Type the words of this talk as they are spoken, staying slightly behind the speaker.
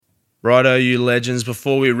Righto, you legends.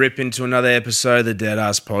 Before we rip into another episode of the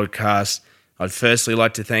Deadass Podcast, I'd firstly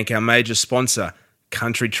like to thank our major sponsor,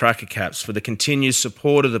 Country Trucker Caps, for the continued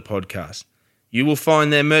support of the podcast. You will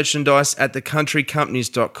find their merchandise at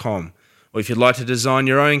thecountrycompanies.com, or if you'd like to design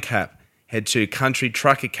your own cap, head to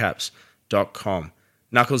countrytruckercaps.com.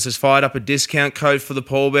 Knuckles has fired up a discount code for the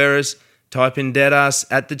pallbearers. Type in Deadass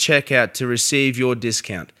at the checkout to receive your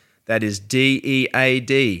discount. That is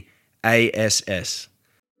DEADASS.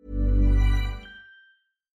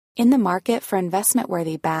 In the market for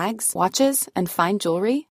investment-worthy bags, watches, and fine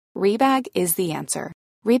jewelry, Rebag is the answer.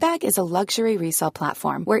 Rebag is a luxury resale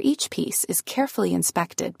platform where each piece is carefully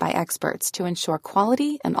inspected by experts to ensure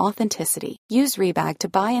quality and authenticity. Use Rebag to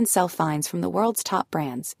buy and sell finds from the world's top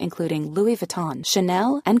brands, including Louis Vuitton,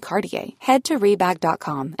 Chanel, and Cartier. Head to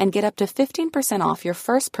Rebag.com and get up to 15% off your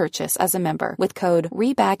first purchase as a member with code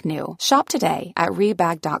REBAGNEW. Shop today at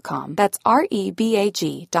Rebag.com. That's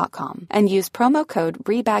REBAG.com. And use promo code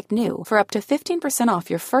REBAGNEW for up to 15%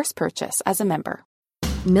 off your first purchase as a member.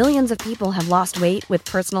 Millions of people have lost weight with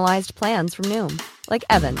personalized plans from Noom. Like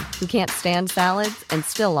Evan, who can't stand salads and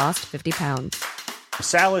still lost 50 pounds.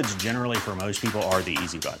 Salads generally for most people are the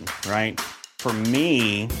easy button, right? For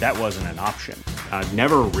me, that wasn't an option. I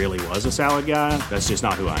never really was a salad guy. That's just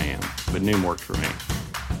not who I am. But Noom worked for me.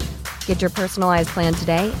 Get your personalized plan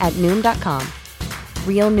today at Noom.com.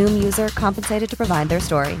 Real Noom user compensated to provide their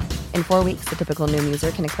story. In 4 weeks, the typical Noom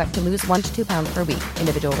user can expect to lose 1 to 2 pounds per week.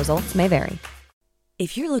 Individual results may vary.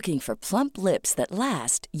 If you're looking for plump lips that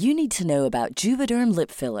last, you need to know about Juvederm lip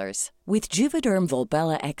fillers. With Juvederm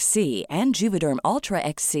Volbella XC and Juvederm Ultra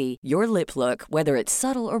XC, your lip look, whether it's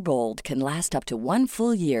subtle or bold, can last up to 1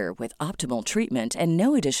 full year with optimal treatment and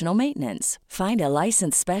no additional maintenance. Find a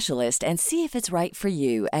licensed specialist and see if it's right for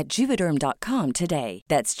you at Juvederm.com today.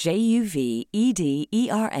 That's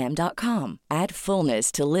JUVEDERM.com. Add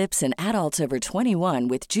fullness to lips in adults over 21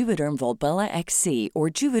 with Juvederm Volbella XC or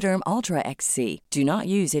Juvederm Ultra XC. Do not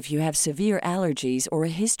use if you have severe allergies or a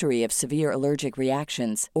history of severe allergic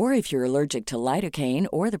reactions, or if you're allergic to lidocaine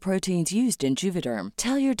or the proteins used in Juvederm.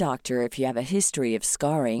 Tell your doctor if you have a history of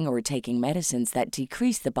scarring or taking medicines that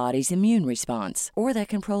decrease the body's immune response or that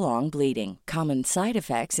can prolong bleeding. Common side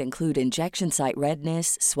effects include injection site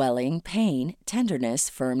redness, swelling, pain, tenderness,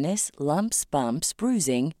 firmness, lumps, bumps,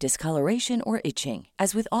 bruising, discoloration, or itching.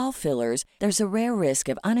 As with all fillers, there's a rare risk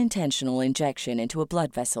of unintentional injection into a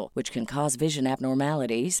blood vessel, which can cause vision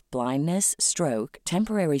abnormalities, blindness, stroke,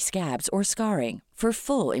 temporary scabs, or scarring. For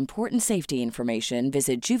full important safety information,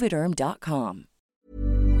 visit Juvederm.com.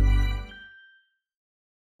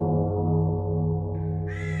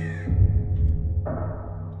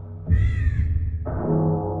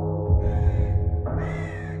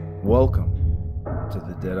 Welcome to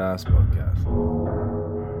the Deadass Podcast.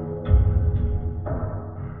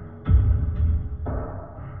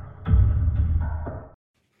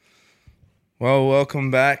 Well,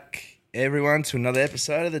 welcome back, everyone, to another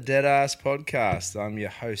episode of the Deadass Podcast. I'm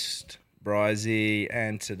your host, Bryzy,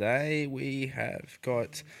 and today we have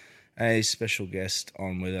got a special guest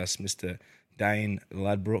on with us, Mr. Dayne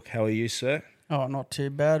Ladbrook. How are you, sir? Oh, not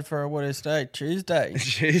too bad for what is today? Tuesday.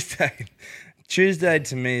 Tuesday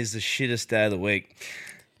to me is the shittest day of the week.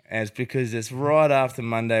 And it's because it's right after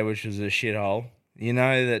Monday, which was a shithole. You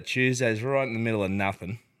know that Tuesday's right in the middle of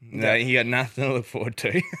nothing. No, you got nothing to look forward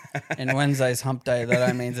to. And Wednesday's hump day.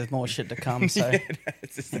 That means there's more shit to come. So yeah,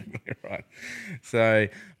 that's exactly right. So,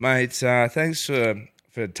 mate, thanks for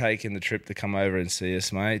taking the trip to come over and see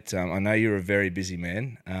us, mate. I know you're a very busy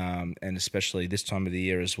man, and especially this time of the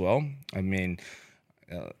year as well. I mean,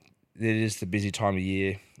 it is the busy time of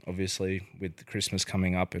year, obviously, with Christmas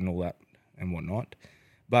coming up and all that and whatnot.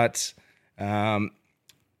 But I'm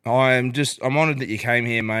honoured that you came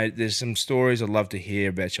here, mate. There's some stories I'd love to hear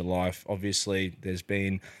about your life. Obviously, there's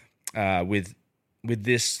been with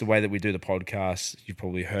this, the way that we do the podcast, you've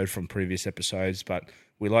probably heard from previous episodes, but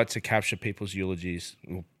we like to capture people's eulogies,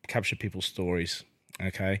 or capture people's stories.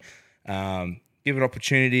 Okay, give an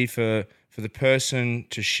opportunity for the person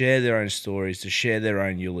to share their own stories, to share their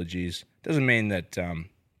own eulogies. Doesn't mean that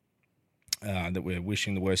that we're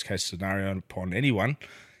wishing the worst case scenario upon anyone.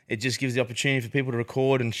 It just gives the opportunity for people to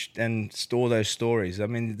record and store those stories. I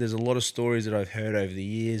mean, there's a lot of stories that I've heard over the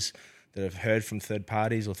years that I've heard from third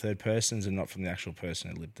parties or third persons and not from the actual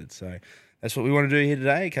person who lived it. So that's what we want to do here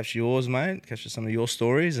today, capture yours, mate, capture some of your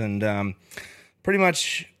stories. And pretty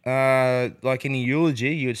much like any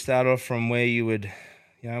eulogy, you would start off from where you would,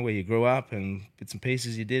 where you grew up and bits and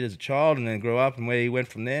pieces you did as a child, and then grew up and where you went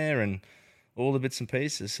from there and all the bits and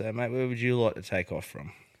pieces. So, mate, where would you like to take off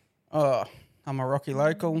from? Oh, I'm a Rocky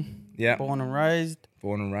local. Yeah. Born and raised.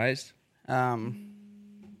 Born and raised.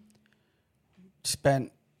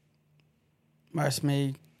 spent most of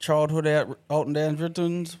my childhood out Alton Downs,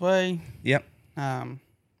 Riddlands way. Yep. Had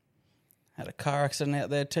a car accident out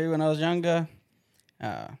there too when I was younger.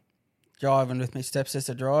 Driving with my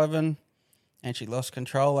stepsister driving, and she lost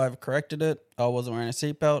control, overcorrected it. I wasn't wearing a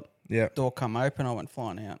seatbelt. Yeah. Door come open, I went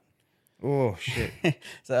flying out. Oh, shit.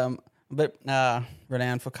 So I'm a bit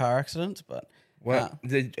renowned for car accidents, but... What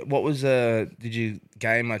did you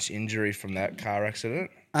gain much injury from that car accident?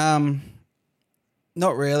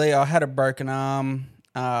 Not really. I had a broken arm,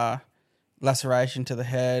 laceration to the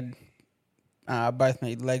head. Both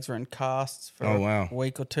my legs were in casts for a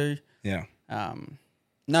week or two. Yeah.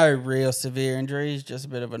 No real severe injuries, just a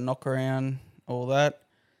bit of a knock around, all that.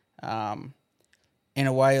 In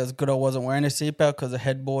a way, it was good I wasn't wearing a seatbelt because the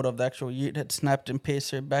headboard of the actual ute had snapped and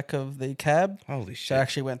pierced through the back of the cab. Holy shit. So I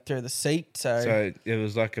actually went through the seat. So it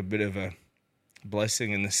was like a bit of a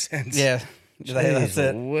blessing in the sense. Yeah. That's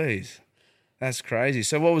it. Louise. That's crazy.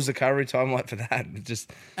 So what was the recovery time like for that?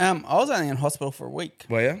 I was only in hospital for a week.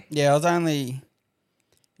 Were you? Yeah, it was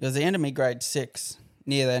the end of my grade 6,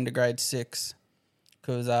 near the end of grade 6,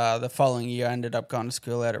 because the following year I ended up going to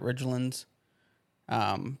school out at Ridgelands.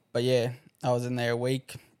 But yeah, I was in there a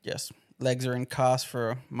week, just legs are in cast for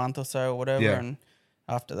a month or so or whatever, and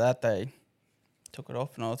after that they took it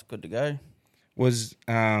off and I was good to go.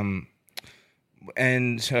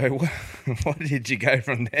 And so what did you go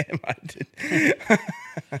from there, mate?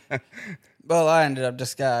 Well, I ended up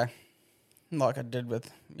just like I did with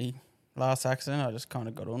me last accident, I just kind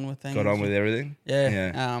of got on with things. Got on with everything?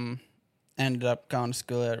 Yeah. Ended up going to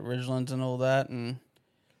school out at Ridgelands and all that, and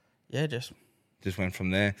yeah, just went from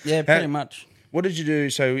there. Yeah, pretty much. What did you do?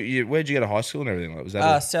 So where'd you go to high school and everything? Was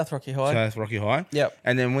that South Rocky High. South Rocky High? Yep.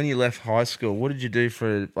 And then when you left high school, what did you do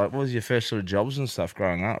what was your first sort of jobs and stuff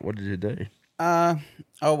growing up? What did you do? I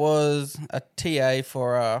was a TA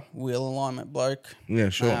for a wheel alignment bloke. Yeah,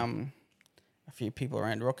 sure. A few people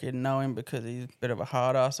around Rocky didn't know him because he's a bit of a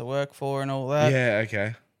hard ass to work for and all that. Yeah,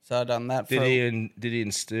 okay. So I done that. Did he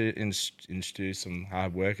instill some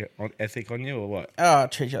hard work ethic on you or what? Oh, I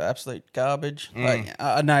treat you like absolute garbage. Like,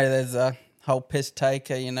 I know there's a whole piss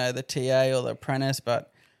taker, the TA or the apprentice,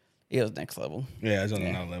 but he was next level. Yeah, it was on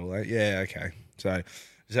another level. Eh? Yeah, okay. So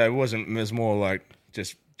it was more like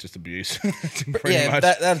just abuse. Much.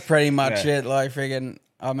 That's pretty much it. Like friggin',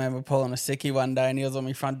 I remember pulling a sickie one day and he was on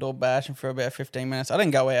my front door bashing for about 15 minutes. I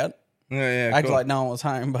didn't go out. Yeah, Acted like no one was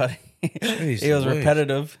home, but Jeez, he was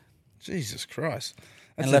repetitive. Jesus Christ.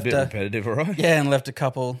 That's and a bit repetitive, all right? Yeah, and left a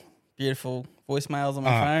couple beautiful voicemails on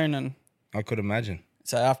my phone. And I could imagine.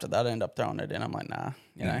 So after that, I ended up throwing it in. I'm like, nah,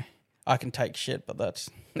 you know, I can take shit, but that's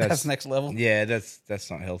next level. Yeah, that's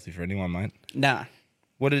not healthy for anyone, mate. Nah.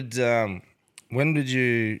 When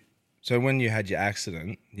you had your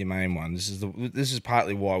accident, your main one, this is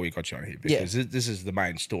partly why we got you on here, because this is the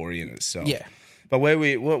main story in itself. Yeah. But what were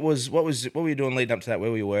you doing leading up to that?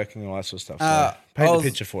 Where were you working and all that sort of stuff? So paint the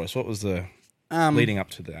picture for us. What was the leading up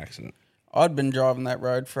to the accident? I'd been driving that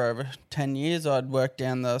road for over 10 years. I'd worked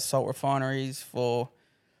down the salt refineries for,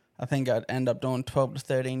 I think I'd end up doing 12 to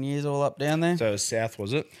 13 years all up down there. So it was south,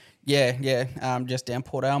 was it? Yeah. Just down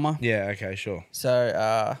Port Alma. Yeah, okay, sure.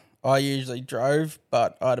 So I usually drove,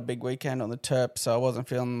 but I had a big weekend on the Terp, so I wasn't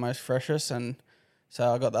feeling the most freshest, and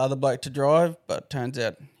so I got the other bloke to drive, but turns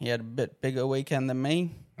out he had a bit bigger weekend than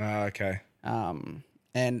me. Okay.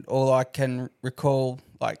 And all I can recall,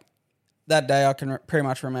 like, that day I can pretty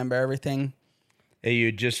much remember everything. Are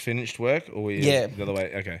you just finished work, or were you the other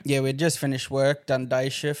way? Okay. Yeah, we'd just finished work, done day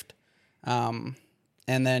shift. And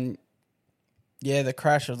then, the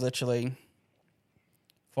crash was literally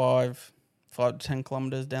 5 to 10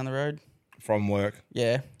 kilometres down the road. From work?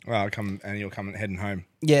 Yeah. Well, you're heading home.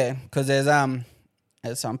 Yeah, because there's,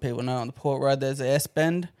 as some people know, on the Port Road, there's a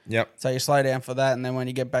S-bend. Yep. So you slow down for that, and then when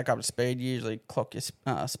you get back up to speed, you usually clock your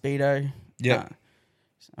speedo. Yep.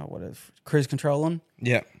 Cruise control on.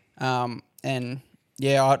 Yep. And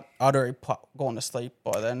I'd already gone to sleep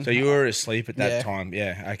by then. So you were asleep at that time?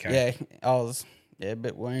 Yeah, okay. Yeah, I was a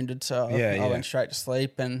bit wounded, so I went straight to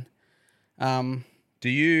sleep. And do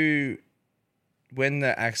you, when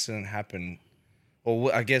the accident happened,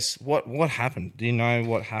 or I guess what happened? Do you know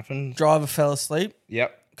what happened? Driver fell asleep.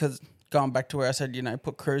 Yep. Because going back to where I said,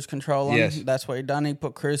 put cruise control on. Yes. That's what he done. He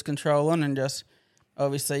put cruise control on and just,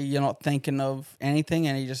 obviously you're not thinking of anything,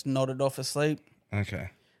 and he just nodded off asleep.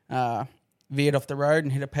 Okay. Veered off the road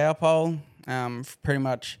and hit a power pole. Pretty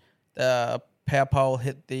much the power pole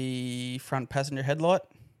hit the front passenger headlight.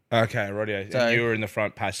 Okay, radio. So, and you were in the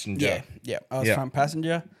front passenger. Yeah. I was front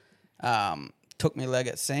passenger. Took my leg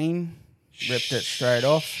at scene, ripped it straight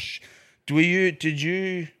off. Did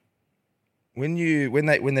you when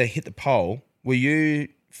they hit the pole, Were you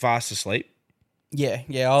fast asleep? Yeah,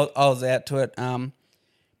 I was out to it.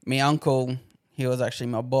 My uncle, he was actually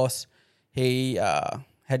my boss. He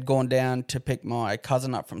had gone down to pick my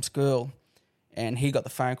cousin up from school, and he got the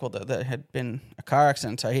phone call that there had been a car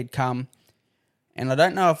accident, so he'd come. And I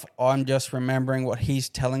don't know if I'm just remembering what he's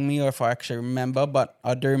telling me or if I actually remember, but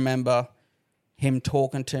I do remember him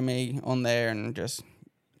talking to me on there and just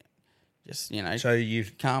So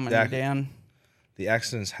you've calming me down. The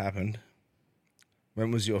accidents happened.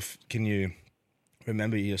 When was can you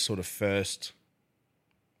remember your sort of first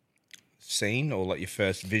scene or like your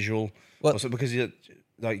first visual? Well, also because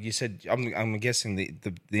like you said, I'm guessing the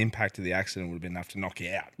impact of the accident would have been enough to knock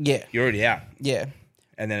you out. Yeah. You're already out. Yeah.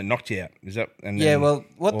 And then it knocked you out. Is that? And yeah. then, Well,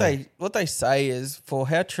 what they say is for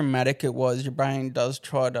how traumatic it was, your brain does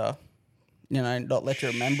try to, not let you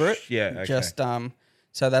remember it. Yeah. Okay. Just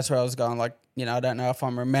so that's where I was going. Like, I don't know if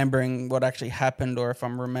I'm remembering what actually happened or if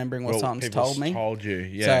I'm remembering what someone's told me. Told you.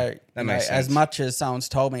 Yeah. So that makes sense. as much as someone's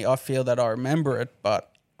told me, I feel that I remember it,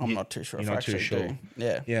 but I'm not too sure if I actually do.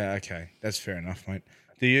 Yeah. Yeah. Okay. That's fair enough, mate.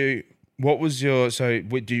 What was your? So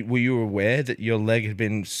were you aware that your leg had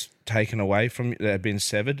been taken away from? That had been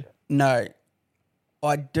severed? No,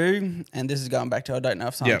 I do, and this is going back to I don't know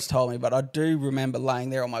if someone's told me, but I do remember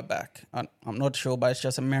laying there on my back. I'm not sure, but it's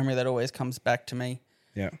just a memory that always comes back to me.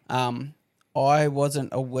 Yeah. I wasn't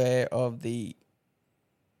aware of the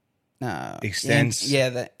extents.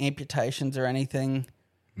 The amputations or anything.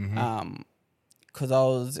 Mm-hmm. Because I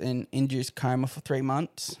was in induced coma for 3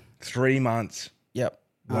 months. 3 months. Yep.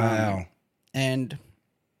 Wow. And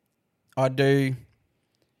I do.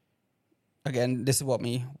 Again, this is what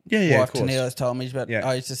me wife Tennille has told me, but Yeah.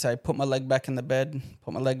 I used to say, "Put my leg back in the bed."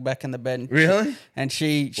 Put my leg back in the bed. Really?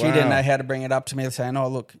 She didn't know how to bring it up to me, saying, "Oh,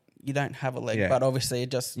 look, you don't have a leg," Yeah. but obviously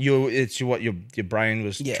it just It's what your brain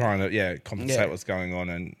was trying to compensate what's going on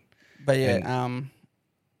and. But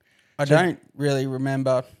I don't really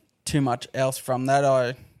remember too much else from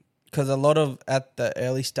that. Because a lot of at the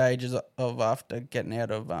early stages of after getting out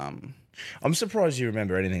of I'm surprised you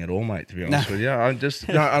remember anything at all, mate. To be honest with you, I'm just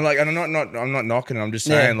I'm not knocking it. I'm just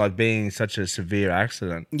saying like being such a severe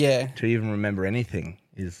accident. Yeah. To even remember anything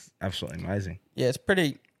is absolutely amazing. Yeah, it's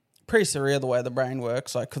pretty surreal the way the brain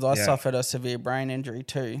works. Like because I suffered a severe brain injury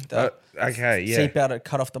too. CPAP had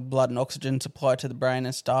cut off the blood and oxygen supply to the brain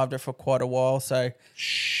and starved it for quite a while. So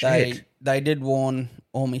they did warn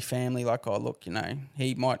all my family like, oh look,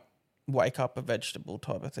 he might wake up a vegetable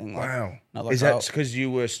type of thing. Like, wow. Like, is that because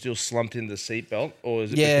you were still slumped in the seatbelt, or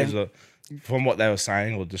is it because of, from what they were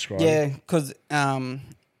saying or describing? Yeah, because I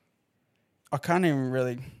can't even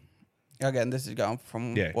really. Again, this is going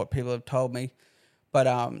from what people have told me, but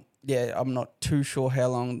I'm not too sure how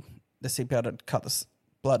long the CPR had cut the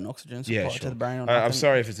blood and oxygen supply to the brain. I'm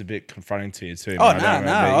sorry if it's a bit confronting to you too. Oh, no.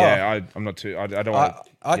 Yeah, I'm not too. I don't want.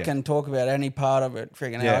 I can talk about any part of it.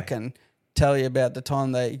 Freaking out. I can tell you about the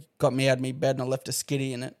time they got me out of my bed and I left a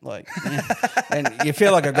skitty in it. Like, and you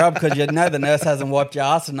feel like a grub because you know the nurse hasn't wiped your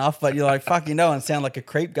ass enough, but you're like, fuck, and sound like a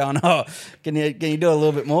creep going, oh, can you do a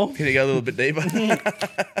little bit more? Can you go a little bit deeper?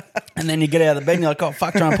 And then you get out of the bed and you're like, oh,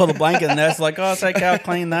 fuck, trying to pull the blanket. And the nurse is like, oh, it's okay, I'll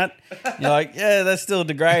clean that. You're like, yeah, that's still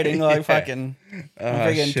degrading. Like, fucking, I'm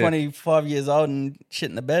freaking 25 years old and shit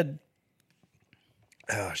in the bed.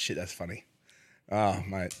 Oh, shit, that's funny. Oh,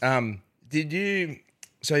 mate. Did you...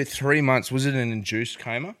 So 3 months, was it an induced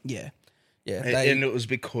coma? Yeah. And it was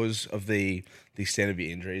because of the extent of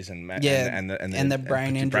your injuries and the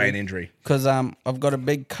brain injury. Because I've got a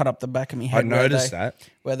big cut up the back of my head. I noticed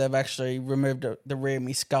where they've actually removed the rear of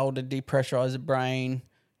my skull to depressurize the brain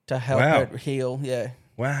to help it heal. Yeah.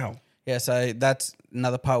 Wow. Yeah, so that's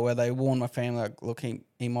another part where they warn my family, like, look,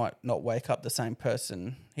 he might not wake up the same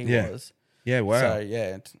person he was. Yeah. Wow. So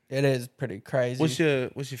yeah, it is pretty crazy. What's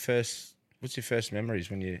your first memories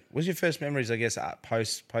I guess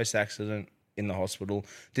post accident in the hospital?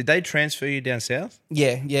 Did they transfer you down south?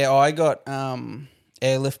 Yeah. I got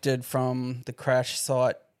airlifted from the crash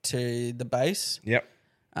site to the base. Yep.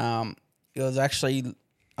 I was actually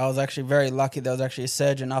very lucky. There was actually a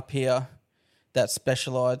surgeon up here that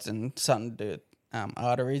specialised in something to do with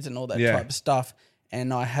arteries and all that type of stuff.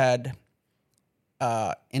 And I had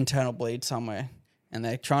internal bleed somewhere, and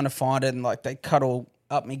they're trying to find it, and like they cut all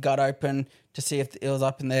up my gut open to see if it was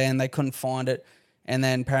up in there, and they couldn't find it. And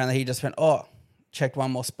then apparently he just went, checked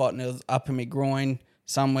one more spot, and it was up in my groin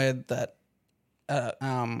somewhere that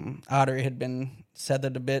artery had been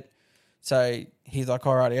severed a bit. So he's like,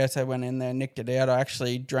 all right, so I went in there, nicked it out. I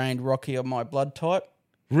actually drained Rocky of my blood type.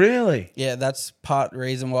 Really? Yeah, that's part of the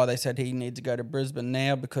reason why they said he needs to go to Brisbane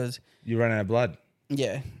now, because... You ran out of blood?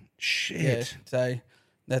 Yeah. Shit. Yeah, so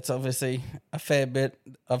that's obviously a fair bit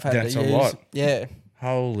I've had That's to a use. lot. Yeah.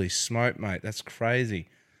 Holy smoke, mate. That's crazy.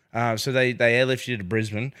 So they airlifted you to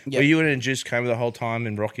Brisbane. Yep. Were you in an induced coma the whole time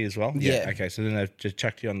in Rocky as well? Yeah. Okay, so then they just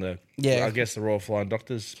chucked you on the, Yeah. I guess, the Royal Flying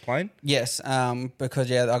Doctors plane? Yes,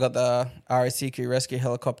 because I got the RACQ rescue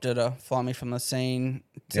helicopter to fly me from the scene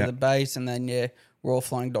to the base, and then Royal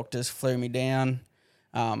Flying Doctors flew me down.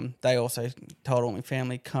 They also told all my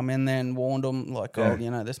family come in there and warned them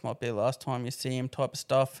this might be the last time you see him type of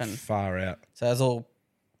stuff, and Far out. so it was all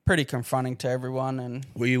pretty confronting to everyone. And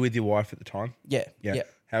Were you with your wife at the time? yeah.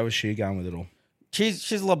 How was she going with it all? She's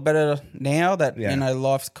a lot better now that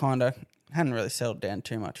life's kind of hadn't really settled down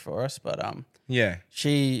too much for us, but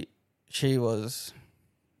she was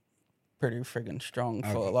pretty friggin' strong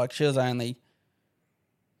for she was only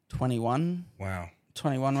 21. Wow.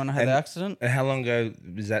 21 when I had the accident. And how long ago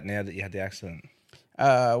was that now that you had the accident?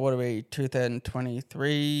 What are we?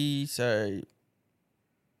 2023, so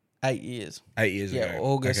 8 years. 8 years ago. Yeah,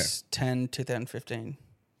 August 10, 2015.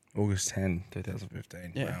 August 10,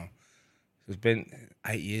 2015. Yeah. Wow. It's been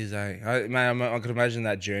 8 years, eh? I could imagine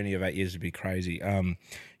that journey of 8 years would be crazy.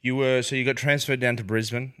 You got transferred down to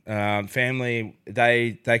Brisbane. Family,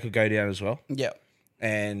 they could go down as well. Yeah.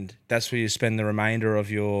 And that's where you spend the remainder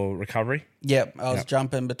of your recovery? Yep. I was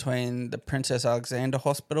jumping between the Princess Alexandra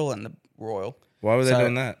Hospital and the Royal. Why were they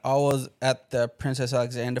doing that? I was at the Princess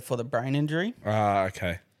Alexandra for the brain injury. Ah,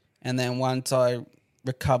 okay. And then once I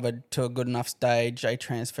recovered to a good enough stage, they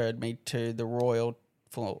transferred me to the Royal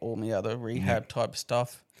for all my other rehab type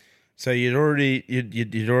stuff. So you'd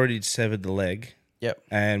already severed the leg. Yep.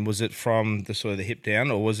 And was it from the sort of the hip down,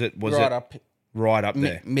 or was it up right up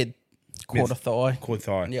there? Mid quarter thigh. Quarter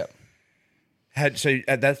thigh. Yep. So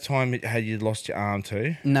at that time, had you lost your arm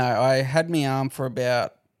too? No, I had my arm for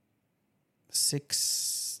about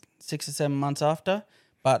six or 7 months after.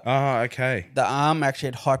 But okay. The arm actually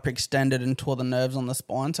had hyperextended and tore the nerves on the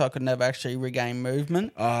spine, so I could never actually regain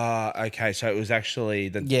movement. Okay. So it was actually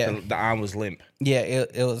the arm was limp. Yeah,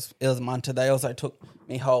 it was munted. They also took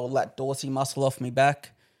me whole lat dorsal muscle off me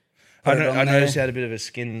back. I noticed you had a bit of a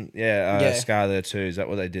skin scar there too. Is that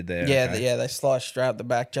what they did there? Yeah, okay. they sliced straight up the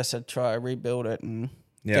back just to try to rebuild it and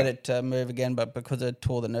get it to move again. But because it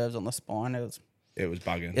tore the nerves on the spine, it was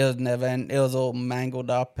bugging. It was it was all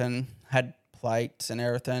mangled up and had plates and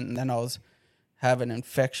everything, and then I was having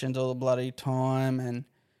infections all the bloody time, and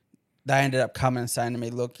they ended up coming and saying to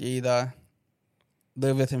me, look, you either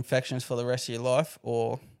live with infections for the rest of your life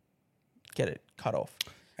or get it cut off.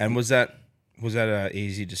 And was that an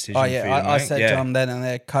easy decision for you you to I make? said to them then, and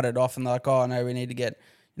they cut it off, and they're like, oh no, we need to get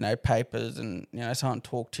papers and someone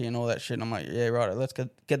talk to you and all that shit, and I'm like, yeah, right, let's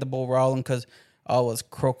get the ball rolling, because I was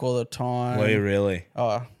crook all the time. Were you really?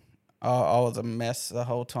 I was a mess the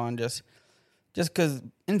whole time, just because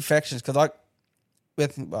infections, because we'll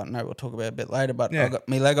talk about it a bit later, but I got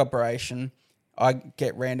my leg operation, I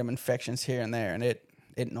get random infections here and there, and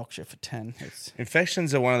it knocks you for 10.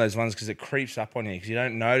 Infections are one of those ones because it creeps up on you because you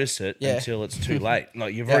don't notice it until it's too late.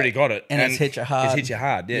 Like you've already got it. And it's hit you hard. It's hit you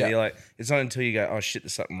hard, yeah. You're like, it's not until you go, oh shit,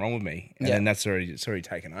 there's something wrong with me. And then it's already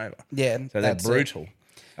taken over. Yeah. So they're brutal.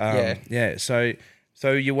 Yeah.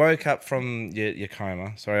 So you woke up from your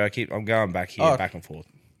coma. Sorry, I'm going back here, back and forth.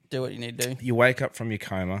 Do what you need to do. You wake up from your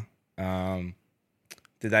coma.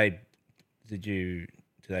 Did they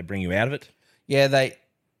bring you out of it? Yeah,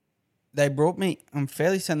 they brought me. I'm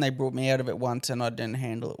fairly certain they brought me out of it once, and I didn't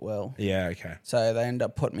handle it well. Yeah, okay. So they ended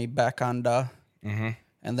up putting me back under. Mm-hmm.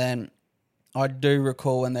 And then I do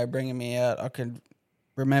recall when they were bringing me out, I could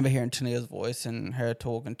remember hearing Tania's voice and her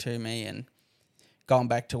talking to me and going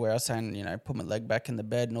back to where I was saying, put my leg back in the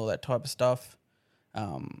bed and all that type of stuff.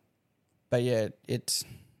 But yeah, it's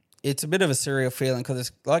a bit of a surreal feeling because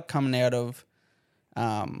it's like coming out of,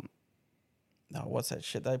 what's that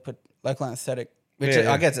shit they put, local anesthetic, which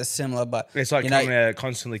I guess it's similar, but it's like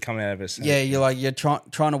constantly coming out of us. Yeah, you're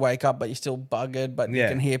trying to wake up, but you're still buggered, but you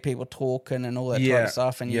can hear people talking and all that type of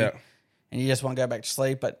stuff, and you just want to go back to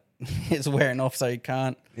sleep, but it's wearing off, so you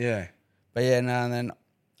can't. Yeah, but and then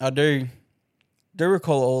I do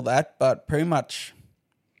recall all that, but pretty much,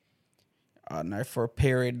 I don't know, for a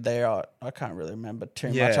period there, I can't really remember too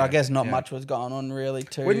much. I guess not much was going on really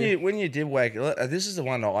too. When you did wake, this is the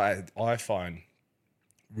one I find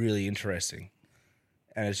really interesting,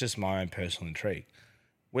 and it's just my own personal intrigue.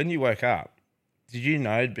 When you woke up, did you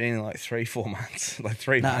know it'd been like 3-4 months, like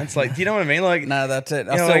 3 months? Like, do you know what I mean? Like, no, that's it.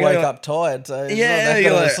 I still wake up tired, so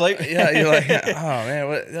you're like, sleep. Yeah, you're like, oh man,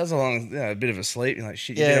 that was a long, bit of a sleep. You're like,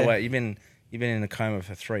 shit, you've been in a coma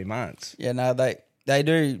for 3 months. Yeah, no, they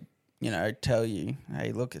do, tell you,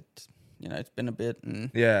 hey, look, it's been a bit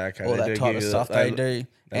and Okay. all they that do type give of you stuff they do. they-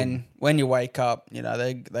 And when you wake up,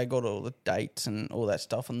 they got all the dates and all that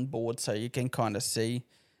stuff on the board, so you can kind of see.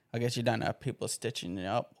 I guess you don't know if people are stitching you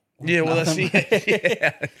up. Yeah, well, that's Nothing.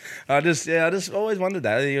 I just always wondered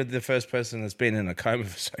that you're the first person that's been in a coma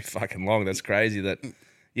for so fucking long. That's crazy. That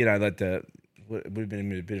we've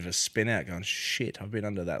been in a bit of a spin out, going shit. I've been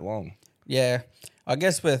under that long. Yeah, I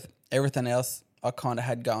guess with everything else I kind of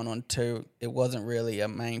had going on too, it wasn't really a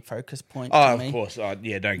main focus point to me. Of course. Don't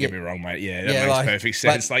get me wrong, mate. Yeah, that Yeah, makes like, perfect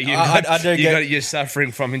sense. but Like you're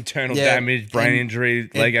suffering from internal Yeah, damage, brain and- injury,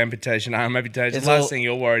 leg amputation, arm amputation. It's The last all- thing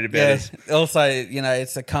you're worried about Yeah, is also,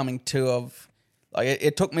 it's a coming to of, like,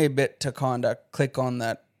 it took me a bit to kind of click on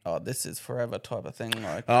that, this is forever type of thing.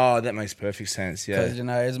 Like, that makes perfect sense. Yeah. because,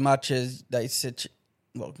 as much as they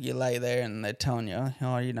you lay there and they're telling you,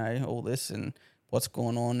 all this and what's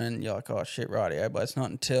going on, and you're like, oh, shit, rightio. But it's not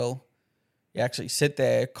until you actually sit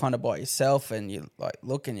there kind of by yourself and you, like,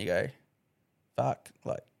 look and you go, fuck,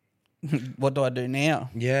 like, what do I do now?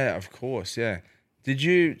 Yeah, of course. Yeah. Did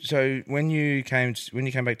you? So when you came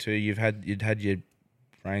back to, you'd had your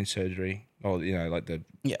brain surgery, or like the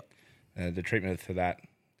the treatment for that,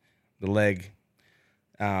 the leg,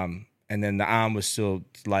 and then the arm was still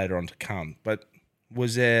later on to come. But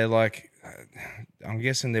was there I'm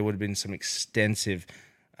guessing there would have been some extensive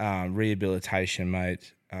rehabilitation,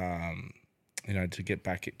 mate. To get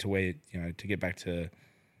back to where to get back to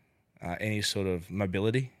any sort of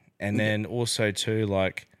mobility, and then also too,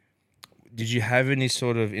 like, did you have any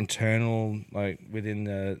sort of internal, like,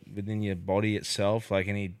 within your body itself, like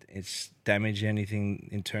it's damage anything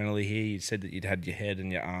internally here? You said that you'd had your head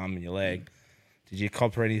and your arm and your leg. Did you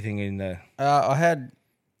copper anything in the? I had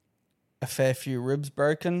a fair few ribs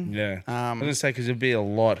broken. Yeah, I was gonna say, because it'd be a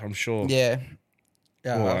lot, I'm sure. Yeah.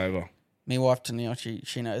 All over. My wife Tennille,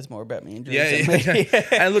 she knows more about me injuries Yeah, than me.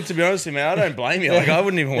 And look, to be honest with you, man, I don't blame you. Like, I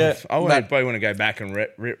wouldn't even want. I would but- probably want to go back and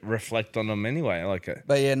reflect on them anyway. Like,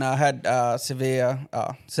 But yeah, no, I had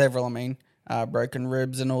several, broken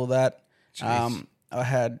ribs and all that. Jeez. I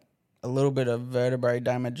had a little bit of vertebrae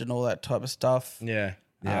damage and all that type of stuff. yeah.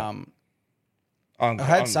 I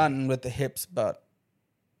had something with the hips, but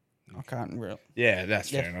I can't really. Yeah,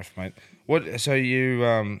 that's fair enough, mate. So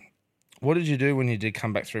you what did you do when you did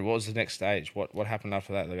come back through? What was the next stage? What happened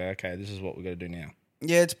after that? They go, okay, this is what we're going to do now.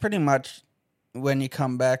 Yeah, it's pretty much when you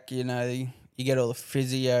come back, you get all the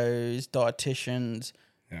physios, dietitians,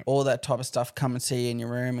 all that type of stuff come and see you in your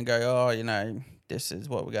room and go, this is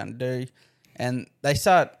what we're going to do. And they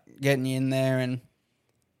start getting you in there and,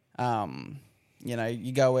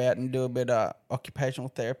 you go out and do a bit of occupational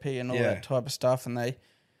therapy and all that type of stuff. And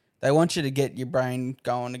they want you to get your brain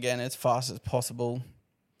going again as fast as possible.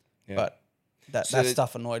 Yeah. But that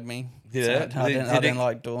stuff annoyed me. Yeah, so I didn't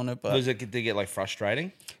like doing it. But did it get like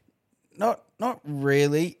frustrating? Not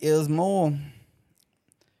really. It was more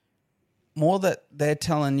that they're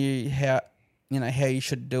telling you how you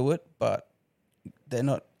should do it, but they're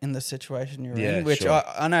not in the situation you're in. Which sure.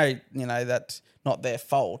 I know that's not their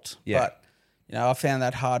fault. Yeah. But I found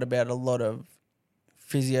that hard about a lot of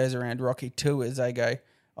physios around Rocky too. Is they go,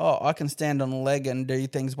 oh, I can stand on a leg and do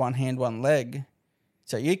things one hand, one leg.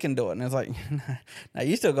 So you can do it. And it's like, no,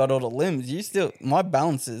 you still got all the limbs. My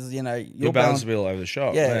balance is, Your balance will be all over the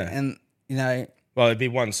shop. Yeah. And, well, it'd be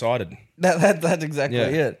one-sided. That's exactly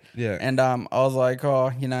it. Yeah. And I was like,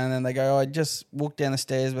 and then they go, I just walked down the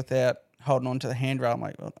stairs without holding on to the handrail. I'm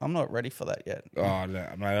like, well, I'm not ready for that yet. Oh, no,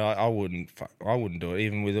 mate, I wouldn't do it.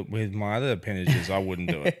 Even with my other appendages, I wouldn't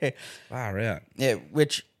do it. Far out. Yeah,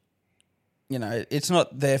 which... it's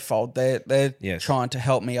not their fault. They're trying to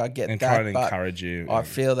help me. I get and that, trying to encourage you. I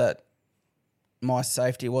feel that my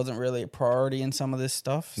safety wasn't really a priority in some of this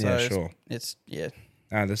stuff. So Yeah, sure. It's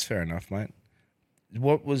No, that's fair enough, mate.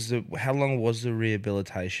 How long was the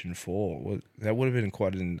rehabilitation for? That would have been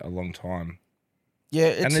quite a long time. Yeah,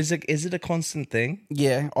 and is it a constant thing?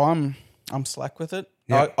 Yeah, I'm slack with it.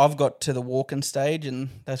 Yeah. I've got to the walking stage, and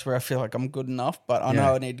that's where I feel like I'm good enough. But I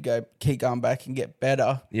know I need to keep going back and get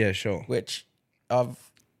better. Yeah, sure. Which I've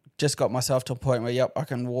just got myself to a point where, I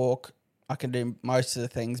can walk, I can do most of the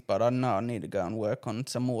things, but I know I need to go and work on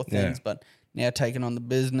some more things. Yeah. But now taking on the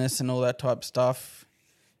business and all that type of stuff,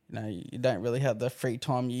 you don't really have the free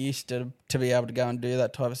time you used to be able to go and do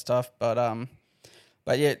that type of stuff. But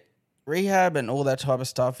yeah, rehab and all that type of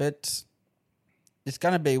stuff, it's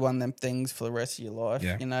going to be one of them things for the rest of your life.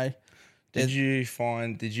 Yeah. Did you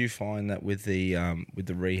find that with the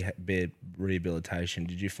rehabilitation,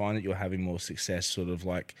 did you find that you're having more success sort of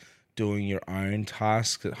like doing your own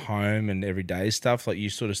tasks at home and everyday stuff? Like you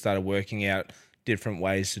sort of started working out different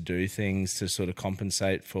ways to do things to sort of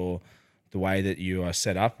compensate for the way that you are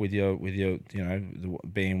set up with your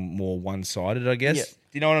being more one sided, I guess. Yeah. Do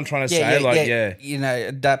you know what I'm trying to say? You know,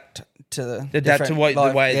 adapt to the Adapt to different the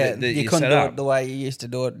life. way Yeah, that you you couldn't set do up. it the way you used to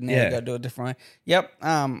do it. Now Yeah. you got to do it a different way. Yep.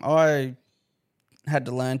 I had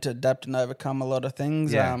to learn to adapt and overcome a lot of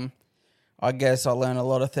things. Yeah. I guess I learned a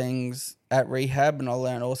lot of things at rehab, and I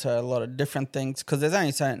learned also a lot of different things because there's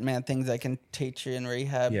only certain amount of things they can teach you in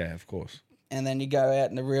rehab. Yeah, of course. And then you go out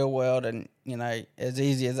in the real world, and you know, as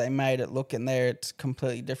easy as they made it look in there, it's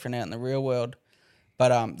completely different out in the real world.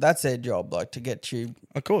 But that's their job, like to get you,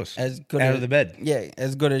 Of course. as good Out as, of the bed. Yeah,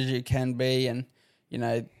 as good as you can be. And you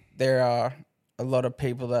know, there are a lot of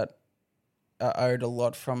people that are owed a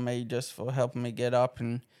lot from me just for helping me get up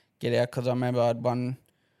and get out. Because I remember I had one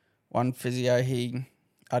physio,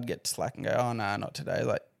 I'd get slack and go, oh no, not today,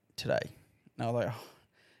 like today. And I was like, oh.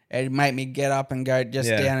 It'd make me get up and go just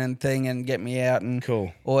down and thing and get me out and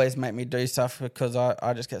Cool. always make me do stuff because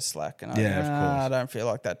I just get slack and Of course. I don't feel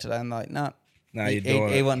like that today. And like, no, you're doing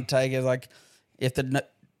he it. wouldn't take it. Like, if the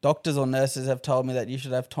doctors or nurses have told me that you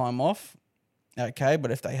should have time off, okay,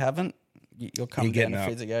 but if they haven't, you'll come You're down getting to up.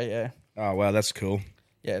 physio, yeah. Oh, wow, that's cool.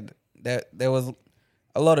 Yeah, there was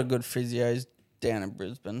a lot of good physios down in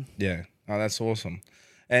Brisbane. Yeah. Oh, that's awesome.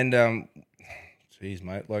 And, geez,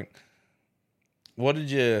 mate, like, what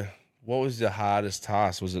was the hardest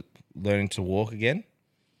task? Was it learning to walk again?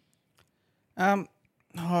 Oh,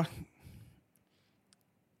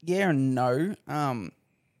 yeah and no.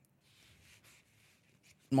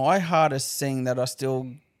 My hardest thing that I still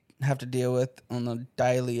have to deal with on the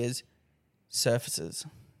daily is surfaces.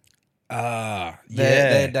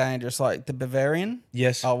 They're dangerous. Like the Bavarian,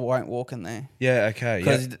 Yes. I won't walk in there Yeah, okay.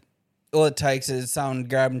 because Yeah. all it takes is someone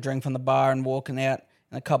grabbing a drink from the bar and walking out,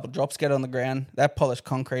 and a couple of drops get on the ground. That polished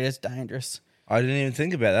concrete is dangerous. I didn't even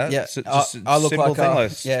think about that. Yeah, Just a I look simple like thing a-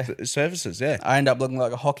 like yeah. surfaces, yeah. I end up looking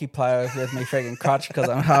like a hockey player with me freaking crutch because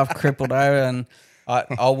I'm half crippled over, and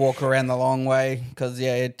I'll walk around the long way because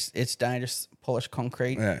it's dangerous, polished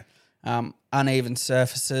concrete, Yeah. Uneven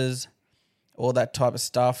surfaces, all that type of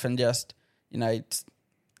stuff, and just you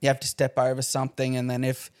have to step over something, and then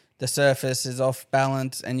if the surface is off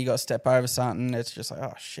balance and you got to step over something, it's just like,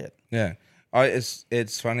 oh shit. Yeah.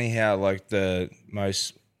 It's funny how like the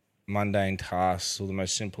most mundane tasks or the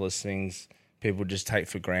most simplest things people just take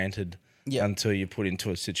for granted until you're put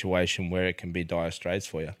into a situation where it can be dire straits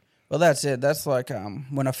for you. Well, that's it. That's like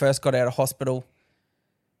when I first got out of hospital,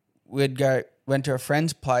 went to a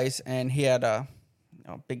friend's place, and he had a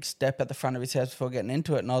big step at the front of his house before getting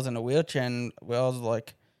into it, and I was in a wheelchair, and I was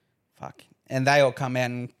like, fuck. And they all come out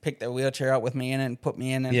and pick their wheelchair up with me in it and put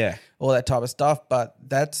me in and all that type of stuff. But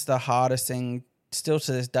that's the hardest thing still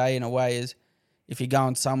to this day in a way is if you're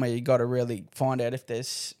going somewhere, you got to really find out if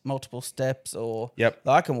there's multiple steps or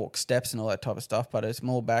I can walk steps and all that type of stuff, but it's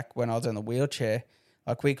more back when I was in the wheelchair.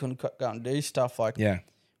 Like we couldn't go and do stuff like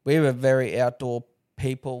we were very outdoor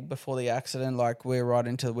people before the accident. Like we were right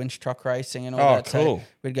into the winch truck racing and all that. Cool. So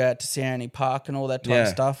we'd go out to Siani Park and all that type of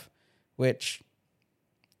stuff, which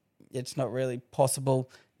it's not really possible.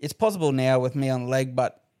 It's possible now with me on the leg,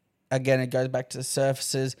 but again, it goes back to the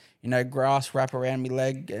surfaces, grass wrap around my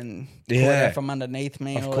leg and pull it out from underneath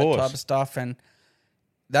me and all that type of stuff. And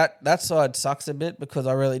that side sucks a bit because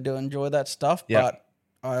I really do enjoy that stuff. But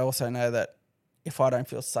I also know that if I don't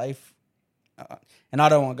feel safe, and I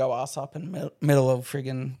don't want to go ass up in the middle of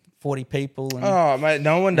friggin' 40 people. And Oh, mate,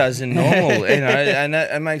 no one does in normal, and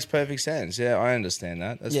that makes perfect sense. Yeah, I understand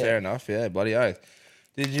that. That's fair enough. Yeah, bloody oath.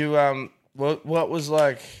 Did you, what was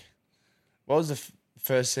the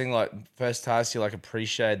first task you,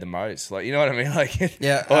 appreciated the most? Like, you know what I mean? Like,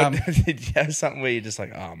 did you have something where you're just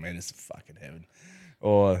like, oh, man, it's fucking heaven?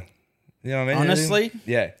 Or, you know what I mean? Honestly?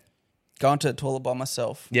 Yeah. Going to the toilet by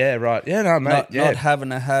myself. Yeah, right. Yeah, no, mate. Not having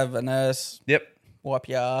to have a nurse wipe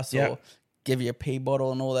your ass Yep. or give you a pee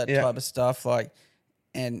bottle and all that type of stuff.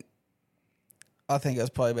 And I think it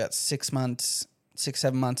was probably about 7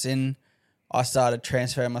 months in, I started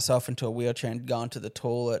transferring myself into a wheelchair and going to the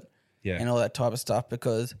toilet and all that type of stuff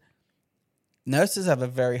because nurses have a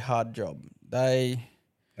very hard job. They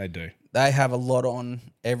do. They have a lot on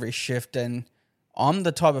every shift, and I'm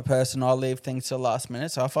the type of person I leave things to the last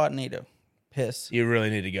minute. So if I need to piss, You really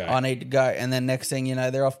need to go. I need to go. And then next thing you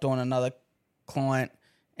know, they're off doing another client,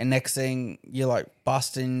 and next thing you're like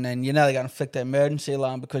busting, and they're going to flick the emergency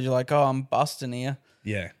alarm because you're like, oh, I'm busting here.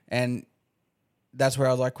 Yeah. And that's where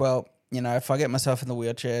I was like, well, if I get myself in the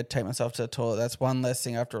wheelchair, take myself to the toilet, that's one less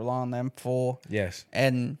thing I have to rely on them for. Yes.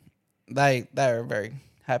 And they were very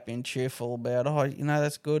happy and cheerful about,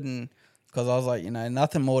 that's good. And Because I was like,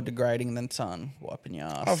 nothing more degrading than someone wiping your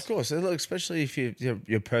ass. Of course, look, especially if you're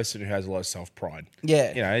a person who has a lot of self-pride.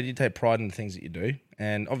 Yeah. You take pride in the things that you do,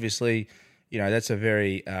 and obviously, that's a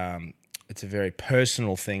very it's a very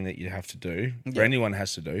personal thing that you have to do, or anyone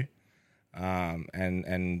has to do,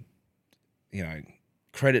 and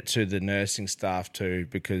credit to the nursing staff too,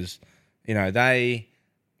 because they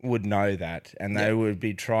would know that, and they would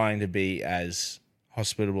be trying to be as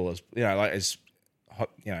hospitable as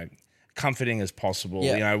comforting as possible,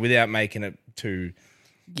 without making it too,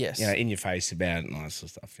 in your face about it and all that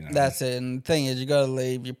sort of stuff. That's it. And the thing is, you got to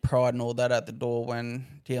leave your pride and all that at the door when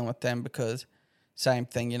dealing with them, because same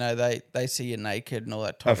thing, they see you naked and all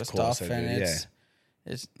that type of stuff, and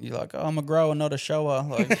it's you're like, oh, I'm a grower, not a shower.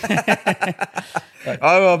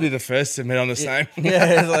 I'll be the first to admit I'm the same.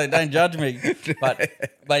 Yeah, it's like, don't judge me.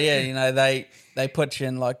 But yeah, they put you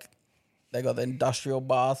in they got the industrial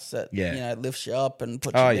baths that lifts you up and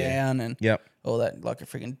puts you down and all that, like a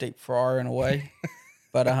freaking deep fryer in a way.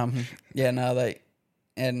 But they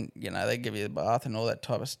give you the bath and all that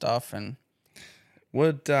type of stuff. And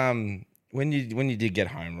what when you did get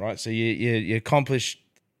home, right? So you accomplished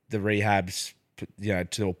the rehabs,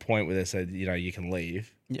 to a point where they said you can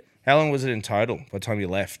leave. Yeah. How long was it in total by the time you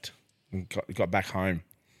left and got back home?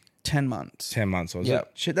 10 months. 10 months, was it?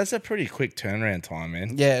 Shit, that's a pretty quick turnaround time,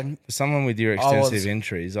 man. Yeah. For someone with your extensive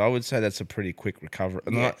injuries, I would say that's a pretty quick recovery.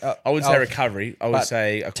 I would say recovery. I would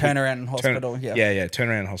say a turnaround in hospital.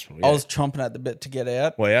 Turnaround in hospital. Yeah. I was chomping at the bit to get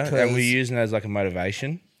out. Well, yeah, and were you using that as like a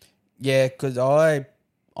motivation? Yeah, because I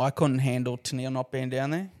couldn't handle Tennille not being down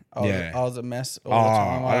there. I was a mess all the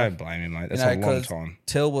time. I don't blame you, mate. That's a long time.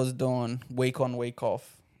 Till was doing week on, week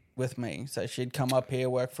off with me. So she'd come up here,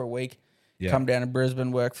 work for a week, come down to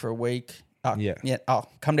Brisbane, work for a week. Come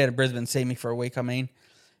down to Brisbane, see me for a week,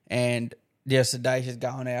 and just the day she's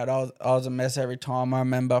going out, I was a mess every time. I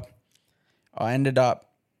remember I ended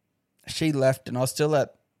up, she left and I was still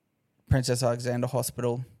at Princess Alexandra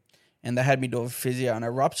Hospital, and they had me do a physio, and I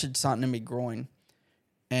ruptured something in my groin,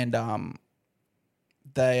 and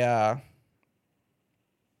they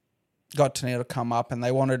got Tennille to come up, and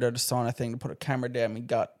they wanted her to sign a thing to put a camera down my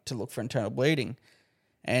gut to look for internal bleeding.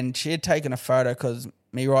 And she had taken a photo because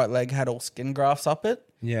my right leg had all skin grafts up it.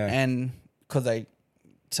 Yeah. And because they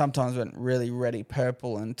sometimes went really reddy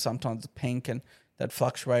purple and sometimes pink, and they'd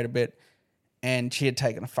fluctuate a bit. And she had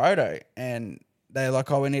taken a photo, and they're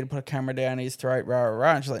like, oh, we need to put a camera down his throat, rah, rah,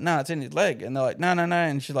 rah. And she's like, no, it's in his leg. And they're like, no.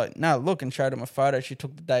 And she's like, no, look, and showed him a photo she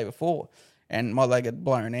took the day before. And my leg had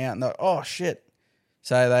blown out, and they're like, oh, shit.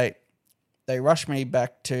 So they rushed me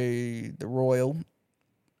back to the Royal,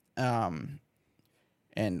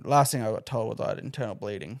 and last thing I got told was I had internal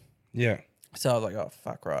bleeding. Yeah. So I was like, oh,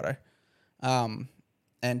 fuck, righto.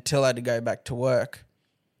 Until I had to go back to work.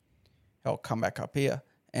 I'll come back up here.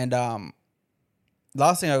 And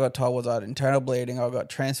last thing I got told was I had internal bleeding. I got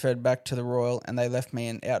transferred back to the Royal, and they left me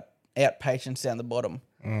in outpatients down the bottom.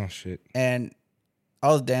 Oh, shit. And I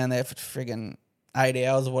was down there for friggin' 8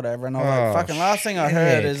 hours or whatever. And I was like, fucking last thing I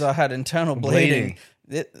heard is I had internal bleeding.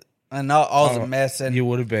 And I was a mess. And you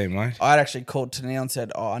would have been, mate. I'd actually called Tennille and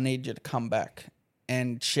said, I need you to come back.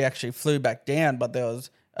 And she actually flew back down, but there was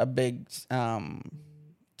a big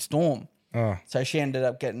storm. Oh. So she ended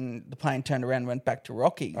up getting the plane turned around and went back to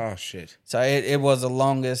Rocky. Oh, shit. So it was the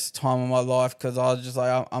longest time of my life because I was just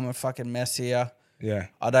like, I'm a fucking mess here. Yeah.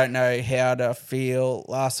 I don't know how to feel.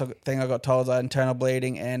 Last thing I got told was I had internal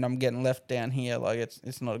bleeding, and I'm getting left down here. Like,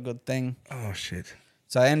 it's not a good thing. Oh, shit.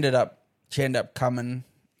 So she ended up coming,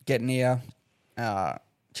 getting here.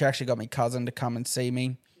 She actually got my cousin to come and see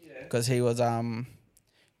me because he was down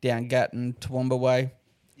Gatton, Toowoomba way.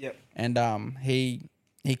 Yep. And he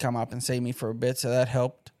come up and see me for a bit, so that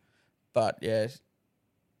helped. But, yeah,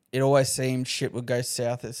 it always seemed shit would go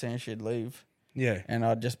south as soon as she'd leave. Yeah. And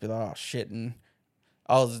I'd just be like, oh, shit. And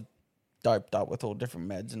I was doped up with all different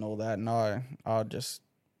meds and all that, and I'd just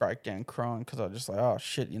break down crying because I was just like, oh,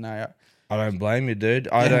 shit, I don't blame you, dude.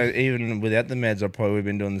 I don't, even without the meds, I probably would have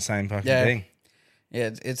been doing the same fucking thing. Yeah,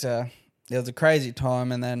 it was a crazy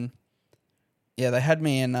time, and then, they had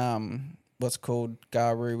me in what's called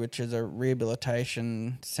Garoo, which is a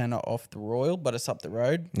rehabilitation centre off the Royal, but it's up the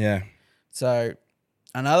road. Yeah. So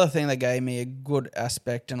another thing that gave me a good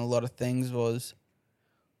aspect in a lot of things was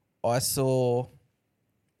I saw,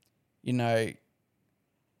 80,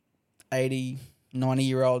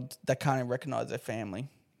 90-year-olds that can't even recognise their family.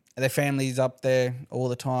 Their family's up there all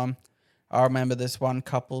the time. I remember this one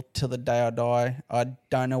couple till the day I die. I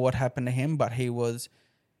don't know what happened to him, but he was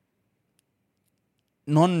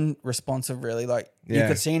non-responsive really. Like, you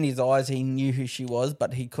could see in his eyes he knew who she was,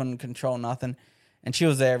 but he couldn't control nothing. And she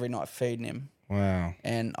was there every night feeding him. Wow.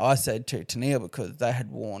 And I said to Neil, because they had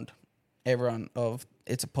warned everyone of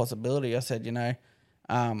it's a possibility. I said,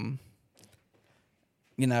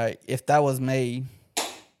 if that was me,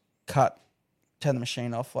 turn the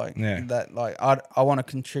machine off like that. Like I want to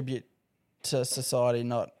contribute to society,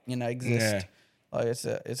 not exist. Yeah. Like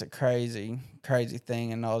it's a crazy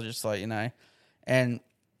thing. And I was just like, and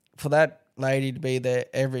for that lady to be there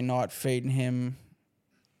every night feeding him,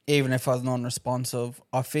 even if I was non-responsive,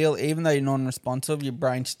 I feel even though you're non-responsive, your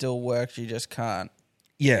brain still works. You just can't.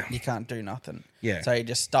 Yeah. You can't do nothing. Yeah. So you're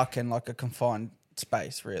just stuck in like a confined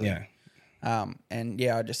space, really. Yeah. And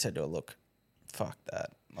I just said to her, look, fuck that.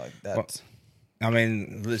 Like that's. I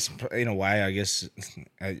mean, in a way, I guess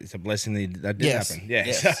it's a blessing that did happen. Yeah.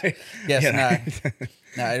 Yes. So,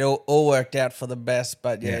 No, it all worked out for the best.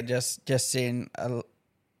 But Yeah. just seeing a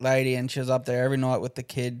lady and she was up there every night with the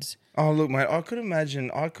kids. Oh, look, mate, I could imagine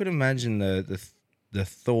the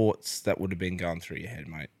thoughts that would have been going through your head,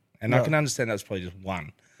 mate. And I can understand that's probably just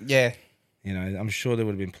one. Yeah. I'm sure there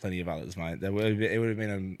would have been plenty of others, mate. It would have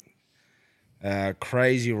been a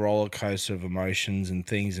crazy roller coaster of emotions and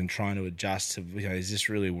things, and trying to adjust to, is this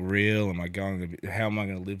really real? How am I going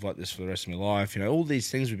to live like this for the rest of my life? All these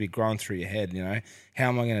things would be growing through your head. How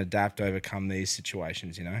am I going to adapt, overcome these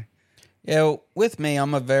situations? Yeah, well, with me,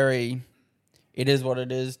 I'm a very it is what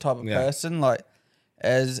it is type of person. Like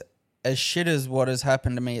as shit as what has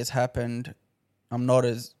happened to me has happened, I'm not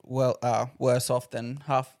as worse off than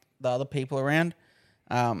half the other people around.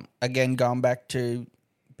 Again, going back to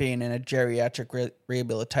being in a geriatric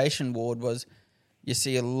rehabilitation ward, was you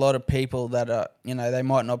see a lot of people that are, they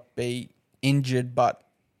might not be injured, but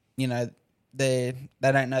they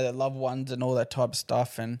don't know their loved ones and all that type of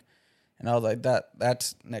stuff, and I was like,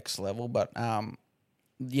 that's next level. But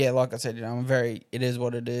like I said, it is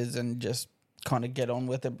what it is, and just kind of get on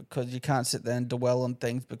with it, because you can't sit there and dwell on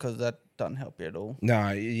things, because that doesn't help you at all.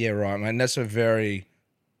 No, yeah, right, man. That's a very,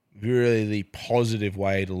 really positive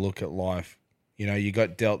way to look at life. You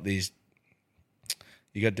got dealt this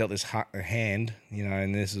hand,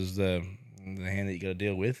 and this is the hand that you got to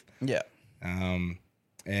deal with. Yeah.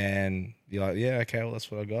 And you're like, yeah, okay, well, that's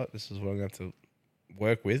what I got. This is what I'm going to have to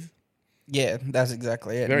work with. Yeah, that's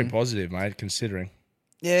exactly it. Very positive, mate, considering.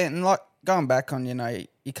 Yeah, and like going back on,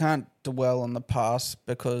 you can't dwell on the past,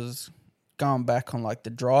 because going back on like the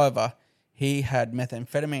driver, he had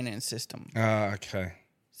methamphetamine in his system. Okay.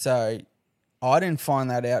 So I didn't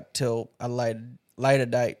find that out till a later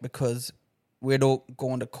date, because we'd all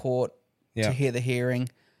gone to court to hear the hearing,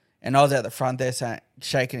 and I was out the front there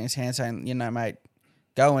shaking his hand, saying, mate,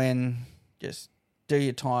 go in, just do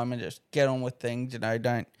your time and just get on with things,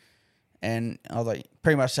 don't. And I was like,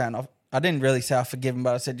 pretty much saying, I didn't really say I forgive him,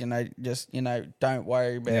 but I said, just, don't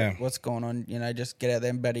worry about what's going on, just get out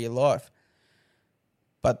there and better your life.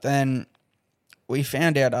 But then we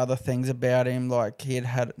found out other things about him, like he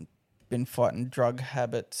had been fighting drug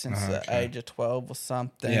habits since the age of 12 or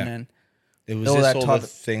something. Yeah. And it was this all the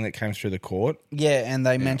thing that came through the court? Yeah, and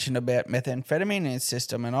they mentioned about methamphetamine in his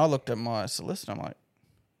system, and I looked at my solicitor, I'm like,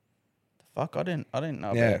 the fuck, I didn't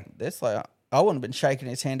know about this. Like, I wouldn't have been shaking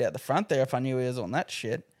his hand out the front there if I knew he was on that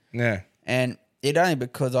shit. Yeah. And it only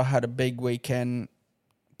because I had a big weekend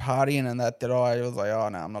partying and that I was like, oh,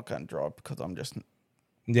 no, I'm not going to drive, because I'm just...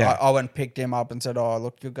 Yeah. I went and picked him up and said, oh,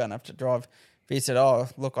 look, you're going to have to drive. If he said, oh,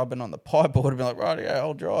 look, I've been on the pipe, I would have been like, right, yeah,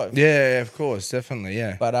 I'll drive. Yeah, of course, definitely,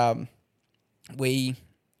 yeah. But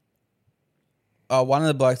one of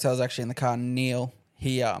the blokes that was actually in the car, Neil,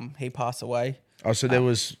 he passed away. Oh, so there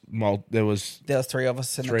was three of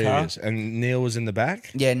us in the car. 3 of us, and Neil was in the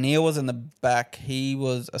back? Yeah, Neil was in the back. He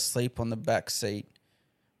was asleep on the back seat,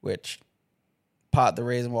 which part of the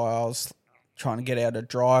reason why I was trying to get out of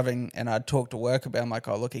driving, and I'd talk to work about, I'm like,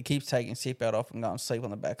 oh, look, he keeps taking his seatbelt off and going to sleep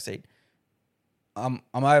on the back seat. I'm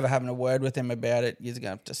over having a word with him about it. He's going to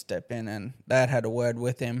have to step in, and Dad had a word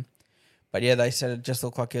with him. But yeah, they said it just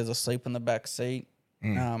looked like he was asleep in the back seat.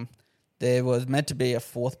 There was meant to be a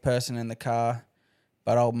fourth person in the car,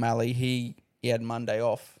 but old Mally, he had Monday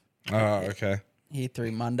off. Oh, okay. He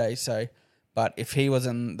threw Monday, so... But if he was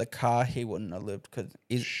in the car, he wouldn't have lived, because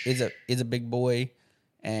he's a big boy,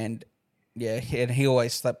 and he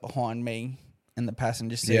always slept behind me in the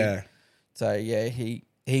passenger seat. Yeah. So yeah, he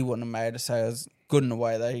wouldn't have made it. So it was good in a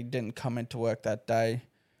way that he didn't come into work that day.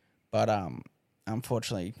 But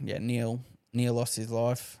unfortunately, Neil lost his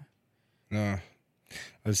life. No,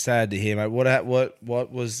 it was sad to hear, mate.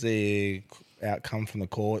 What was the outcome from the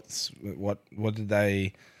courts? What did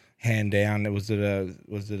they hand down? Was it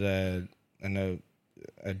a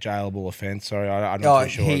jailable offence? Sorry, I'm not too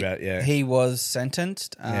sure about it. Yeah, he was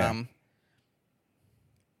sentenced.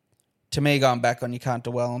 to me, going back on, you can't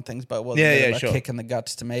dwell on things, but it was a bit of a sure. kick in the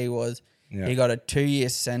guts to me was he got a 2-year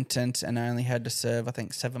sentence and only had to serve, I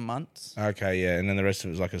think, 7 months. Okay, yeah, and then the rest of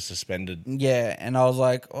it was like a suspended. Yeah, and I was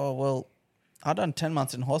like, oh, well, I've done 10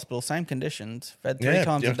 months in hospital, same conditions, fed 3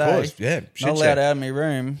 times a day. Of course, yeah. Not allowed out of my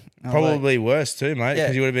room. Probably worse too, mate, because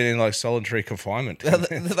Yeah. you would have been in like solitary confinement.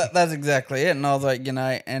 That's exactly it. And I was like,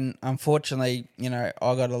 and unfortunately, I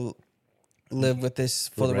got to live with this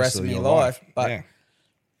for the rest of my life. But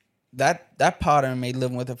that part of me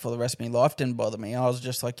living with it for the rest of my life didn't bother me. I was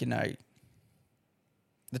just like,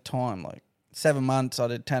 the time, like 7 months, I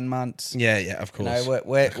did 10 months. Yeah, wof course.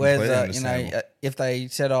 Where's if they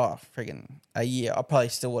said, friggin' a year, I probably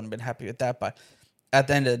still wouldn't have been happy with that. But at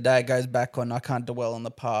the end of the day, it goes back on, I can't dwell on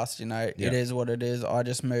the past. It is what it is. I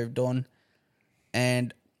just moved on.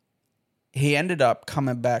 And he ended up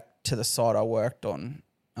coming back to the site I worked on.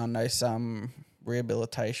 I know some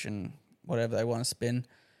rehabilitation, whatever they want to spin.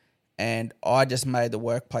 And I just made the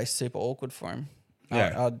workplace super awkward for him.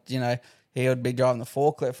 Yeah. He would be driving the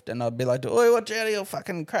forklift and I'd be like, "Oi, watch out, he'll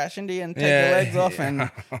fucking crash into you and take your legs off." And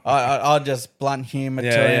I'd just blunt humour to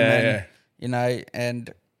him.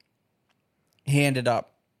 And he ended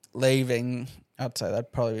up leaving. I'd say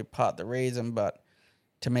that'd probably be part of the reason, but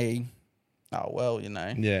to me,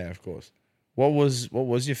 Yeah, of course. What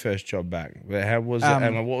was your first job back? How was it?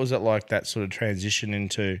 And what was it like, that sort of transition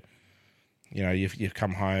into, you've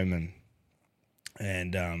come home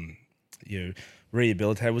and you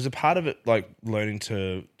rehabilitate? Was a part of it like learning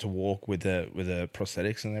to walk with the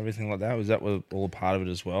prosthetics and everything like that? Was that all a part of it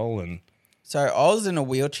as well? And so I was in a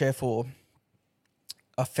wheelchair for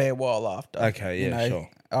a fair while after. Okay, yeah, sure.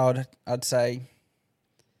 I'd say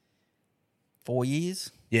 4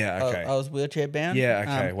 years. Yeah, okay. I was wheelchair bound. Yeah,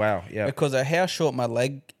 okay, wow, yeah. Because of how short my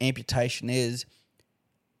leg amputation is,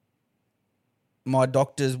 my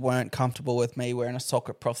doctors weren't comfortable with me wearing a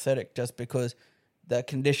socket prosthetic just because the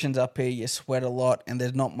conditions up here, you sweat a lot and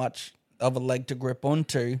there's not much of a leg to grip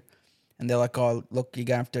onto. And they're like, "Oh, look, you're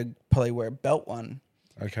going to have to probably wear a belt one."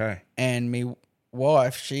 Okay. And my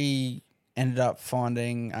wife, she ended up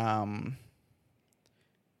finding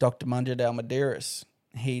Dr. Munjid Almadiris.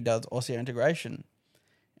 He does osseointegration.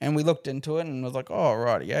 And we looked into it and was like, "Oh,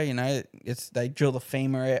 right, yeah, they drill the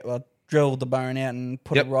femur out, well, drill the bone out and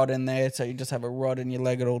put a rod in there, so you just have a rod in your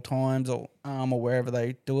leg at all times or arm or wherever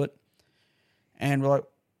they do it." And we're like,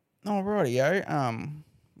 "Oh, rightio.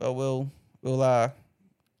 Well, we'll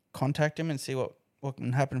contact him and see what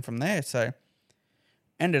can happen from there." So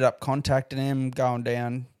ended up contacting him, going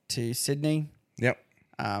down to Sydney. Yep.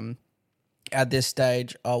 At this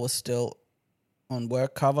stage, I was still on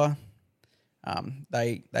work cover.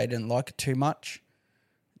 They didn't like it too much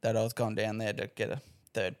that I was going down there to get a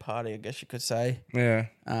third party, I guess you could say. Yeah.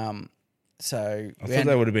 So I thought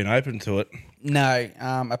they would have been open to it. No.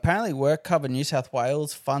 Apparently, Work Cover New South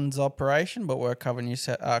Wales funds operation, but Work Cover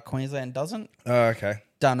Queensland doesn't. Oh, okay.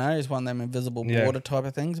 Don't know. It's one of them invisible border type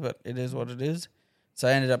of things, but it is what it is. So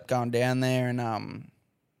I ended up going down there and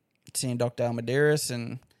seeing Dr. Almadiris,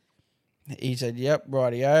 and he said, "Yep,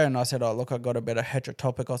 rightio." And I said, "Oh, look, I got a bit of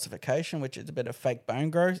heterotopic ossification, which is a bit of fake bone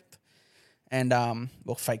growth, and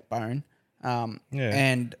fake bone."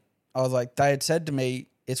 And I was like, they had said to me,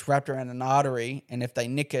 "It's wrapped around an artery, and if they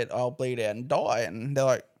nick it, I'll bleed out and die." And they're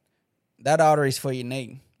like, "That artery's for your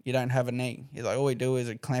knee. You don't have a knee." He's like, "All we do is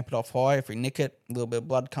we clamp it off high. If we nick it, a little bit of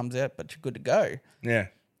blood comes out, but you're good to go." Yeah.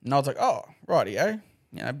 And I was like, "Oh, rightio."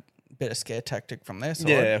 Bit of scare tactic from their side.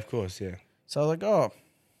 Yeah, of course, yeah. So I was like, "Oh,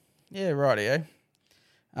 yeah, rightio."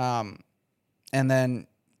 And then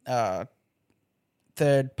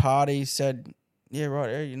third party said, "Yeah,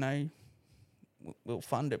 rightio, we'll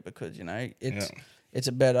fund it because, it's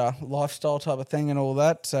a better lifestyle type of thing and all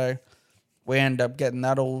that." So we ended up getting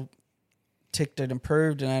that all ticked and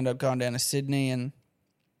improved and ended up going down to Sydney. And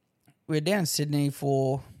we were down in Sydney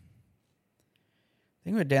for, I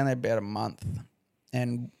think we were down there about a month.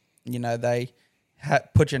 And, they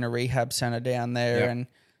put you in a rehab centre down there. And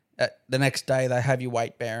the next day they have you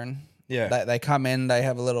weight bearing. Yeah. They come in, they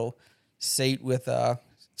have a little seat with a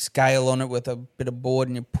scale on it with a bit of board,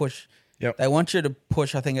 and you push. Yep. They want you to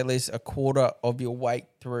push, I think, at least a quarter of your weight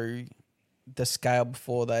through the scale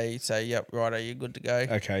before they say, "Yep, right, are you good to go?"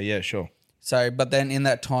 Okay, yeah, sure. So, but then in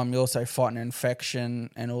that time, you're also fighting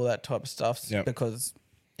infection and all that type of stuff because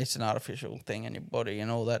it's an artificial thing in your body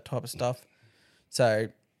and all that type of stuff. So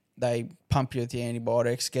they pump you with the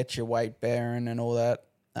antibiotics, get your weight bearing and all that.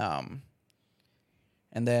 And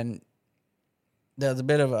then there was a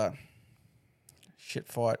bit of a shit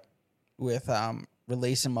fight with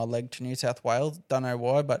releasing my leg to New South Wales. Don't know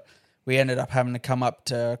why, but we ended up having to come up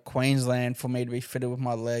to Queensland for me to be fitted with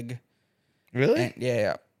my leg. Really? And,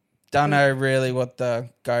 yeah. don't know really what the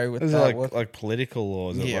go with Is that it was. like political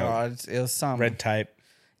or is it Yeah, like it was some red tape?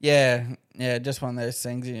 Yeah, just one of those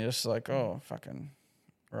things, and you're just like, oh, fucking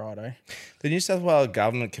righto. The New South Wales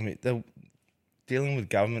government they're dealing with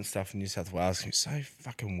government stuff in New South Wales can be so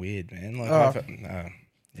fucking weird, man. Like,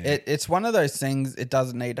 yeah. It's one of those things. It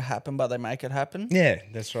doesn't need to happen, but they make it happen. Yeah,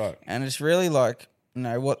 that's right. And it's really like,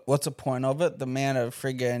 what's the point of it? The amount of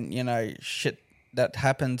friggin', shit that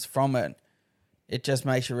happens from it, it just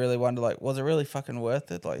makes you really wonder, like, was it really fucking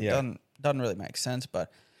worth it? Like, it doesn't really make sense,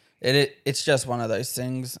 but it's just one of those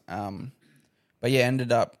things. But yeah,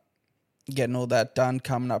 ended up getting all that done,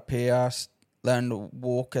 coming up here, learning to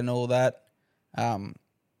walk and all that.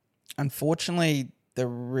 Unfortunately, the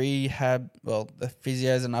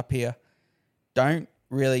physios and up here don't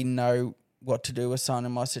really know what to do with someone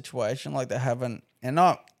in my situation. Like they haven't, and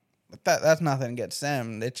that's nothing against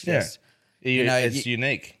them. It's just, it's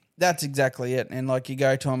unique. That's exactly it. And like you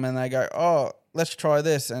go to them and they go, oh, let's try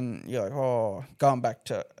this. And you're like, oh, going back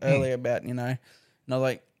to earlier about, and I'm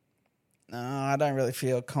like, no, I don't really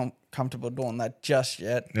feel comfortable doing that just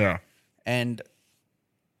yet. Yeah. And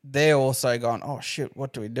they're also going, oh shit,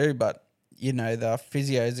 what do we do? But the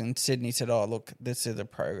physios in Sydney said, oh look, this is a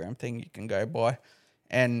program thing you can go by.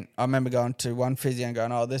 And I remember going to one physio and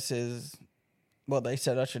going, oh, this is what they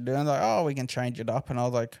said I should do. And they're like, oh, we can change it up. And I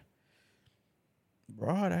was like,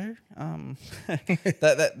 righto. They're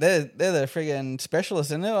the friggin'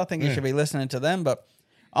 specialists in it. I think you should be listening to them. But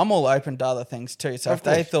I'm all open to other things too. So if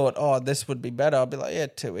they thought, oh, this would be better, I'd be like, yeah,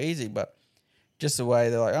 too easy. But just the way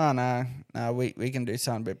they're like, oh, no, we can do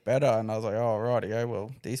something a bit better. And I was like, oh, rightio,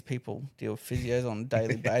 well, these people deal with physios on a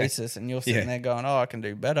daily basis and you're sitting there going, oh, I can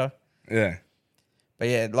do better. Yeah. But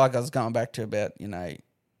yeah, like I was going back to about,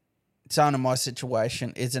 someone in my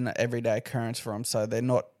situation isn't an everyday occurrence for them, so they're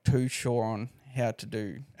not too sure on how to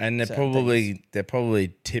do. And they're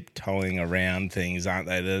probably tiptoeing around things, aren't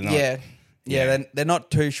they? They're not, they're not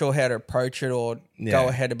too sure how to approach it or go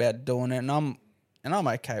ahead about doing it. And I'm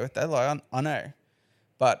okay with that. Like I know,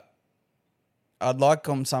 but I'd like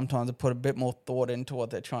them sometimes to put a bit more thought into what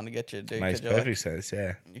they're trying to get you to do. Makes perfect sense.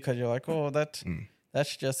 Yeah, because you're like, oh, that's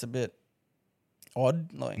just a bit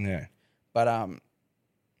odd. Like, yeah. But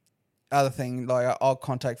other thing, like I'll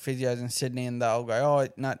contact physios in Sydney and they'll go, oh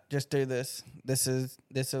no, just do this. This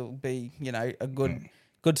will be a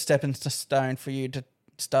good stepping stone for you to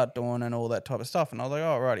start doing and all that type of stuff. And I was like,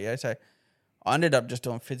 oh righty. So I ended up just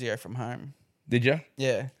doing physio from home. Did you?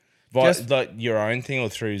 Yeah. Like your own thing or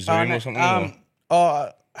through Zoom or something?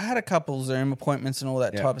 I had a couple Zoom appointments and all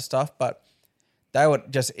that type of stuff, but they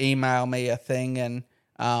would just email me a thing and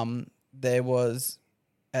there was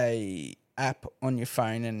a app on your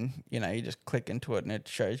phone and, you just click into it and it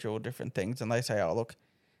shows you all different things and they say, oh, look,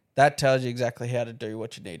 that tells you exactly how to do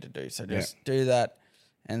what you need to do. So just do that.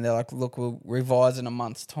 And they're like, look, we'll revise in a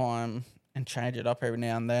month's time and change it up every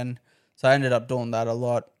now and then. So I ended up doing that a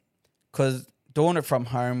lot because doing it from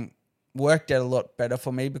home worked out a lot better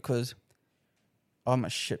for me because I'm a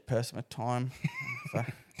shit person with time.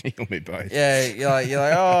 You'll be both. Yeah, you're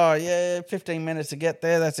like, oh yeah, 15 minutes to get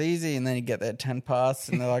there, that's easy. And then you get there 10 past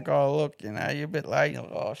and they're like, oh look, you're a bit late. You're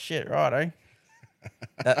like, oh shit, right,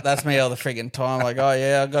 that's me all the friggin' time. Like, oh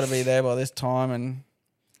yeah, I've got to be there by this time. And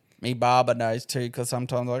me barber knows too because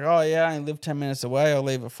sometimes like, oh yeah, I only live 10 minutes away, I'll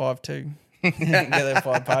leave at 5:02. Get there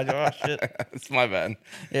 5 past. Oh shit. That's my bad.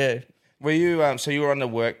 Yeah. Were you so you were on the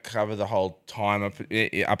work cover the whole time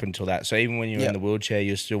up until that? So even when you were in the wheelchair,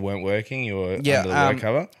 you still weren't working. You were under the work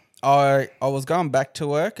cover. I was going back to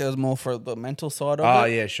work. It was more for the mental side of it. Oh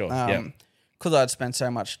yeah, sure. Because I'd spent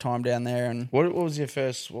so much time down there. And what was your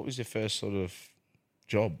first sort of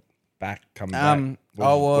job coming back?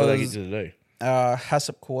 I was what did they get you to do?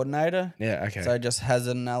 HACCP coordinator. Yeah, okay. So just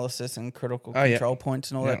hazard analysis and critical control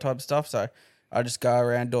points and all that type of stuff. So I just go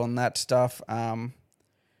around doing that stuff.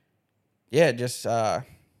 Just like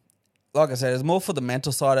I said, it was more for the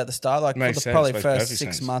mental side at the start. Like for the probably first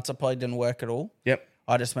 6 months, I probably didn't work at all. Yep.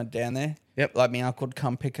 I just went down there. Yep. Like my uncle would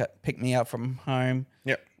come pick me up from home.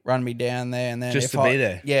 Yep. Run me down there, and then just to be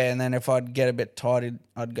there. Yeah, and then if I'd get a bit tired,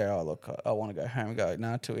 I'd go, oh look, I want to go home. And go,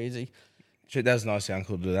 no, too easy. Shit, that was nice. Your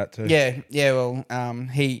uncle to do that too. Yeah. Well,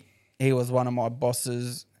 he was one of my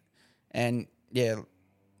bosses, and the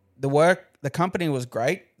company was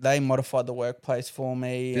great. They modified the workplace for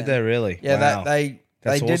me. Did they really? Yeah, wow. they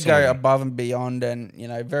did awesome, go above and beyond, and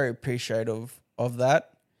very appreciative of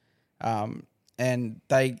that. And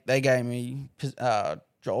they gave me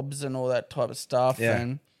jobs and all that type of stuff. Yeah.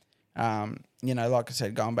 And like I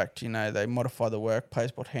said, going back to they modified the workplace,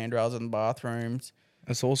 put handrails in the bathrooms.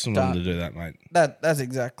 That's awesome of them to do that, mate. That's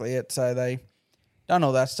exactly it. So they done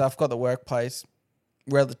all that stuff, got the workplace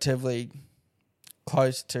relatively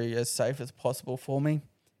close to as safe as possible for me.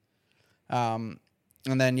 And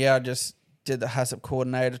then, I just did the HACCP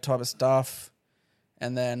coordinator type of stuff.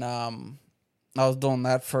 And then I was doing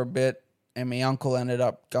that for a bit, and my uncle ended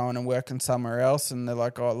up going and working somewhere else. And they're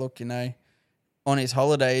like, oh, look, on his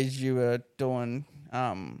holidays, you were doing,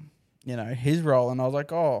 his role. And I was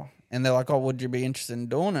like, oh. And they're like, oh, would you be interested in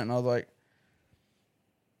doing it? And I was like,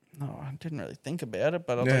 no, I didn't really think about it.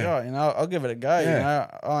 But I was like, oh, I'll give it a go. Yeah.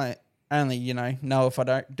 I only, know if I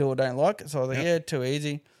don't do or don't like it. So I was like, too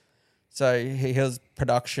easy. So he was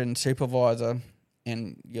production supervisor,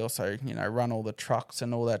 and you also, run all the trucks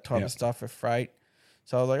and all that type of stuff for freight.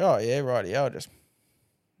 So I was like, oh, yeah, right, I'll just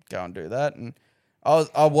go and do that. And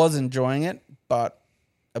I was enjoying it, but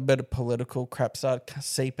a bit of political crap started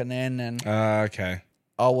seeping in, and okay.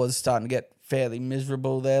 I was starting to get fairly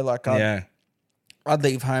miserable there. Like, I'd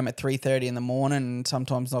leave home at 3:30 in the morning and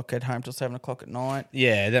sometimes not get home till 7 o'clock at night.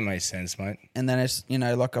 Yeah, that makes sense, mate. And then it's,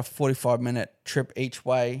 like a 45-minute trip each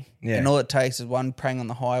way. Yeah. And all it takes is one prang on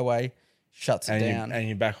the highway, shuts it down. And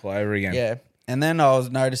you're back all over again. Yeah. And then I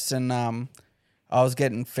was noticing I was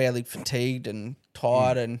getting fairly fatigued and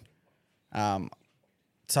tired, and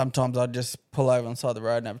sometimes I'd just pull over on the side of the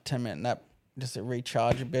road and have a 10-minute nap just to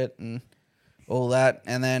recharge a bit and all that.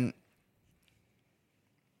 And then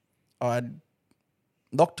I'd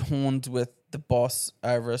locked horns with the boss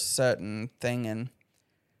over a certain thing, and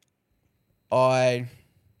I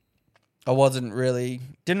didn't really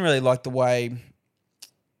like the way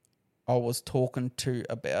I was talking to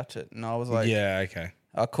about it, and I was like, yeah, okay.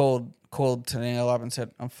 I called Tennille up and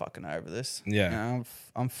said, I'm fucking over this. Yeah.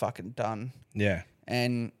 I'm fucking done. Yeah.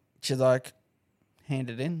 And she's like, hand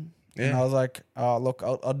it in. Yeah. And I was like, oh, look,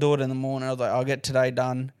 I'll do it in the morning. I was like, I'll get today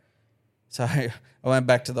done. So I went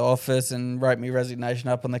back to the office and wrote my resignation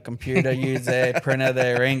up on the computer, used their printer,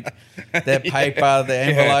 their ink, their paper, their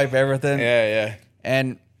envelope, everything. Yeah, yeah.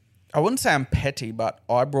 And I wouldn't say I'm petty, but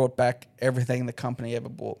I brought back everything the company ever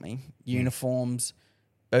bought me. Uniforms,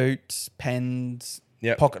 boots, pens,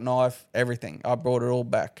 pocket knife, everything. I brought it all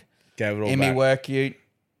back. Gave it all in back. my work ute.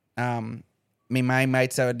 Me main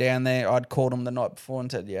mates that were down there, I'd called them the night before and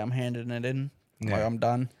said, I'm handing it in. Like, I'm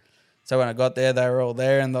done. So when I got there, they were all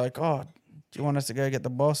there, and they're like, oh, do you want us to go get the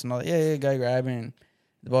boss? And I'm like, yeah, go grab him. And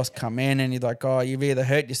the boss come in, and he's like, oh, you've either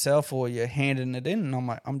hurt yourself or you're handing it in. And I'm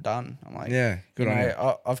like, I'm done. I'm like, yeah, good on you.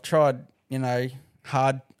 I've tried,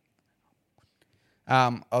 hard.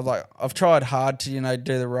 I was like, I've tried hard to,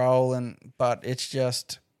 do the role, but it's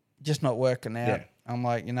just not working out. Yeah. I'm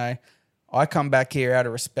like, I come back here out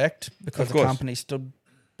of respect because the company stood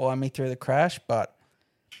by me through the crash, but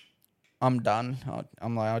I'm done.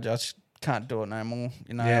 I'm like, I just can't do it no more.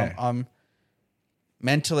 I'm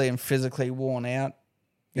mentally and physically worn out.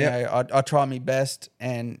 I try my best,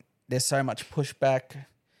 and there's so much pushback.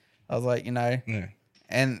 I was like,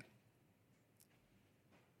 and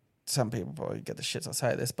some people probably get the shits I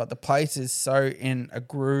say this, but the place is so in a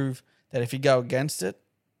groove that if you go against it,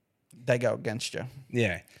 they go against you.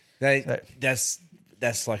 Yeah. That's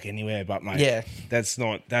like anywhere but, mate. Yeah. That's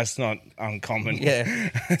not uncommon.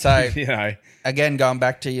 Yeah. So, again, going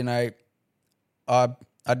back to, I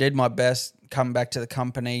did my best coming back to the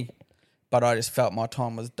company, but I just felt my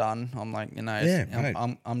time was done. I'm like, I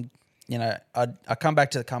come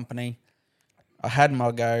back to the company, I had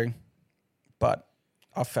my go, but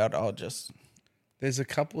I felt There's a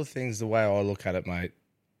couple of things the way I look at it, mate,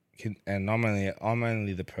 and I'm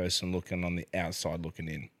only the person looking on the outside looking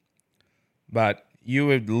in. But you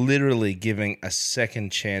were literally giving a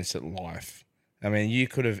second chance at life. I mean, you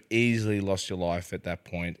could have easily lost your life at that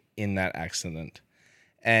point in that accident.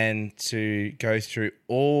 And to go through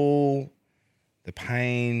all the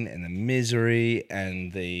pain and the misery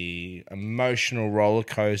and the emotional roller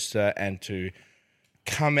coaster, and to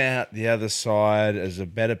come out the other side as a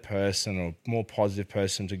better person or more positive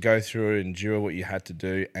person, to go through and endure what you had to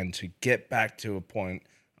do, and to get back to a point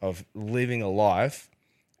of living a life,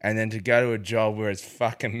 and then to go to a job where it's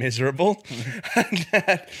fucking miserable.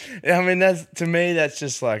 That's, to me, that's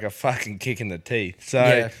just like a fucking kick in the teeth.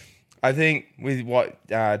 So I think with what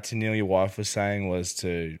Tennille, your wife, was saying was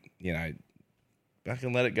to, back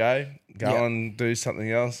and let it go and do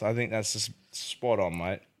something else. I think that's just spot on,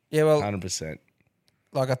 mate. Yeah, well, 100%.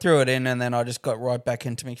 Like, I threw it in, and then I just got right back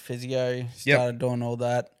into my physio, started doing all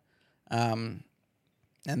that. And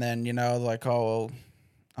then, I was like, oh, well,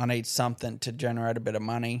 I need something to generate a bit of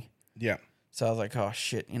money. Yeah. So I was like, oh,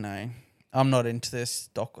 shit, I'm not into this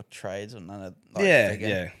stock or trades or none of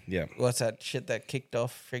Yeah. What's that shit that kicked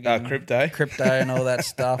off? Friggin' Crypto and all that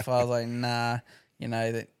stuff. I was like, nah.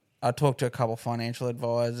 I talked to a couple of financial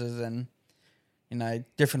advisors, and,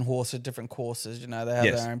 different horses, different courses. They have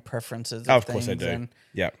Yes. their own preferences. Of course they do. And,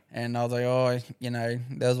 Yeah. and I was like,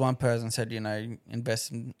 there was one person said,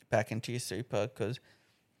 invest back into your super because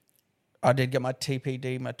I did get my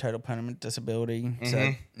TPD, my total permanent disability.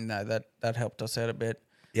 So, that helped us out a bit.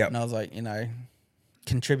 Yeah. And I was like,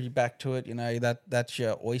 contribute back to it. That's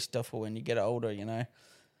your oyster for when you get older,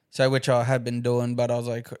 So, which I have been doing, but I was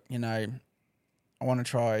like, I want to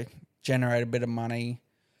try generate a bit of money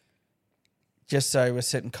just so we're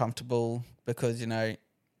sitting comfortable because,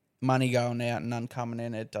 money going out and none coming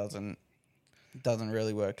in, it doesn't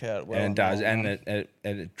really work out well. And it does, and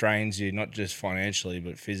it drains you not just financially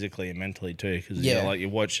but physically and mentally too. Because you're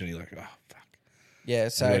watching, you're like, oh fuck, yeah.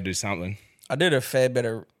 So I gotta do something. I did a fair bit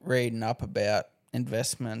of reading up about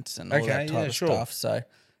investments and all that type of stuff. So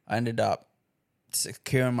I ended up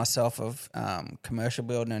securing myself of commercial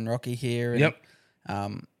building in Rocky here.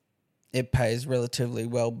 And, it pays relatively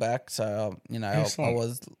well back. So I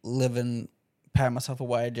was paying myself a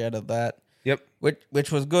wage out of that. Yep.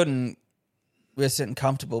 Which was good and we're sitting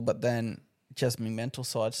comfortable, but then just my mental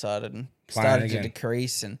side started to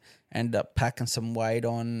decrease and ended up packing some weight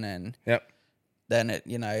on and then it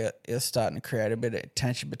was starting to create a bit of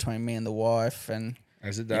tension between me and the wife and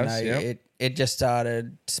as it does, it just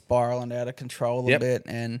started spiraling out of control a bit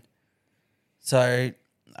and so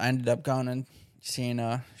I ended up going and seeing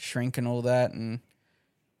a shrink and all that and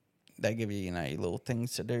they give you, your little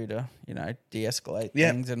things to do to, de-escalate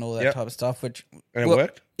things and all that type of stuff, which... And it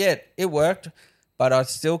worked? Yeah, it worked, but I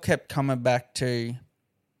still kept coming back to...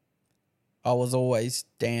 I was always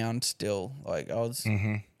down still. Like, I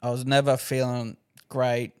was never feeling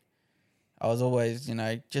great. I was always,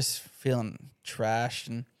 just feeling trashed.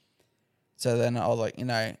 And so then I was like,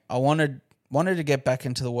 I wanted to get back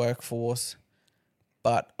into the workforce,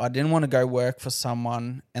 but I didn't want to go work for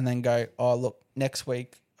someone and then go, oh, look, next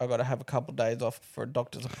week I got to have a couple of days off for a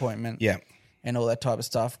doctor's appointment. Yeah. And all that type of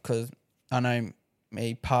stuff because I know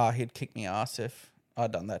me, Pa, he'd kick me ass if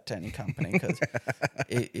I'd done that to any company because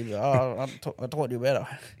he'd be, I taught you better.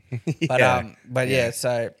 But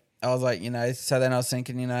so I was like, so then I was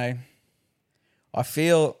thinking, I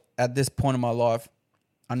feel at this point in my life,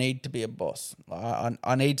 I need to be a boss.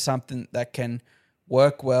 I need something that can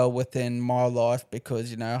work well within my life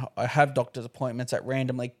because, I have doctor's appointments that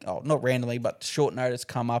not randomly, but short notice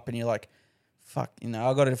come up and you're like, fuck, I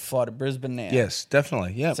got to fly to Brisbane now. Yes,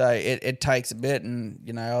 definitely, yeah. So it takes a bit and,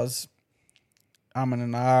 I was umming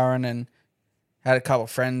and ahhing and had a couple of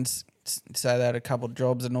friends say they had a couple of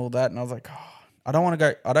jobs and all that and I was like, I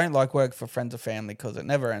don't like work for friends or family because it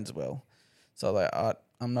never ends well. So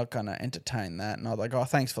I'm not going to entertain that. And I was like,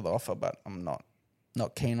 thanks for the offer, but I'm not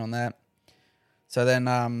keen on that. So then,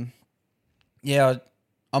 I'm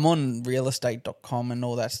on realestate.com and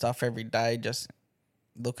all that stuff every day, just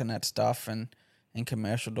looking at stuff and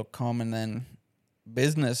commercial.com. And then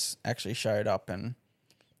business actually showed up and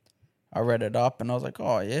I read it up and I was like,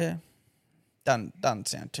 oh, yeah, doesn't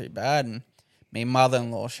sound too bad. And my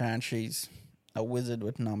mother-in-law, Sharon, she's a wizard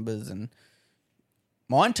with numbers and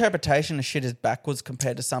my interpretation of shit is backwards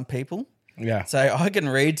compared to some people. Yeah. So I can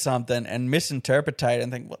read something and misinterpret it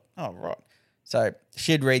and think, what? Oh, right. So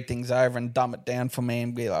she'd read things over and dumb it down for me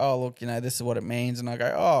and be like, oh, look, this is what it means. And I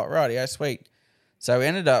go, oh, righty, oh, sweet. So we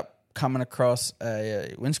ended up coming across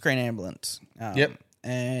a windscreen ambulance.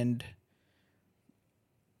 And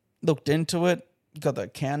looked into it, got the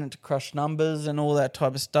accountant to crush numbers and all that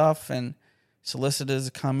type of stuff. And solicitors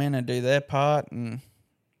come in and do their part. And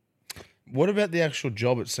what about the actual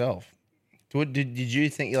job itself? Did you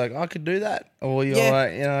think you're like, I could do that? Or you're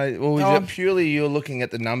like, or was it purely you're looking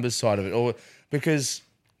at the numbers side of it? Or because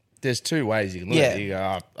there's two ways you can look at it. You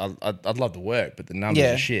go, I'd love to work, but the numbers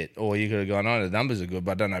are shit. Or you could have gone, the numbers are good,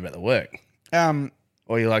 but I don't know about the work.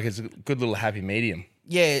 Or you're like, it's a good little happy medium.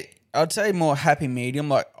 Yeah, I'd say more happy medium.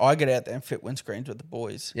 Like, I get out there and fit windscreens with the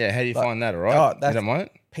boys. Yeah, how do you find that, all right? That's you don't mind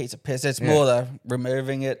it? Piece of piss. It's more the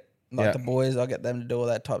removing it. Like the boys, I get them to do all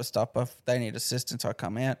that type of stuff. If they need assistance, I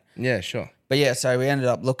come out. Yeah, sure. But yeah, so we ended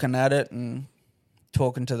up looking at it and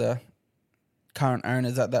talking to the current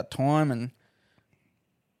owners at that time. And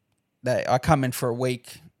I come in for a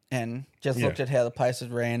week and just looked at how the places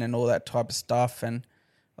ran and all that type of stuff. And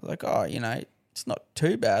I was like, it's not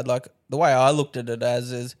too bad. Like, the way I looked at it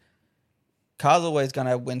as is, cars always going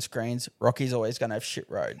to have windscreens. Rocky's always going to have shit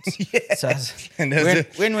roads. So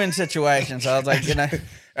win-win situation. So I was like,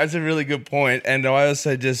 That's a really good point. And I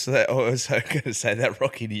also going to say that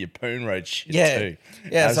Rocky to your Poon Road shit too.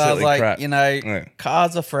 Yeah, absolutely. So I was like,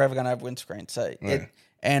 cars are forever going to have windscreens. So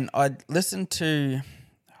and I listened to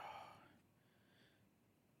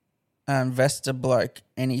Investor Bloke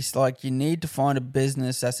and he's like, you need to find a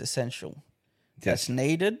business that's essential. that's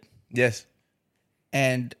needed. Yes.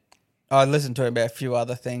 And I listened to him about a few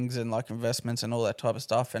other things and like investments and all that type of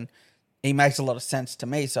stuff, and he makes a lot of sense to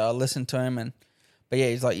me. So I listened to him, but yeah,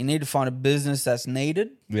 he's like, you need to find a business that's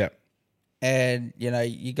needed. Yeah. And,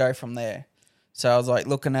 you go from there. So I was like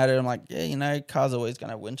looking at it, I'm like, yeah, cars are always going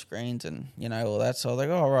to have windscreens and, all that. So I was like,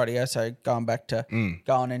 oh, righty. Yeah. So going back to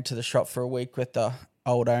going into the shop for a week with the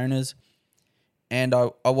old owners, and I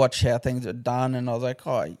watched how things are done, and I was like,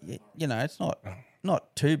 oh, it's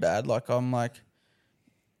not too bad. Like, I'm like,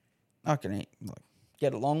 I can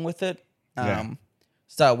get along with it.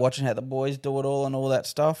 Started watching how the boys do it all and all that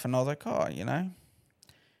stuff, and I was like, oh,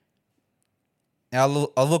 I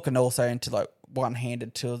was looking also into like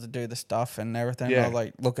one-handed tools to do the stuff and everything. Yeah. I was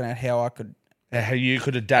like looking at how I could you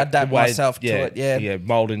could adapt myself to it. Yeah,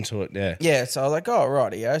 mold into it. Yeah. Yeah. So I was like, oh,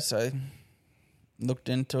 righty, yeah. So looked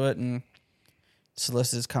into it, and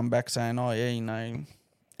solicitors come back saying, oh, yeah,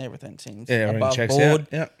 everything seems above checks board. Out.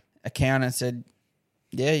 Yeah. Accountant said,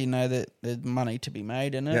 yeah, that there's money to be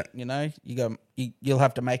made in it. Yeah. You'll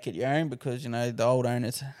have to make it your own because the old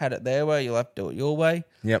owners had it their way. You'll have to do it your way.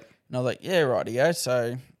 Yep. And I was like, yeah, rightio.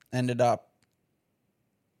 So ended up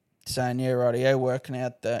saying, yeah, rightio, working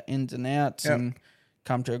out the ins and outs and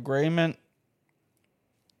come to agreement.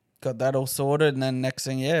 Got that all sorted, and then next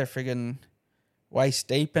thing, friggin' waist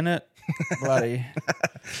deep in it. Bloody.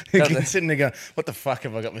 You're sitting there going, what the fuck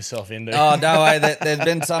have I got myself into? Oh, no way. There's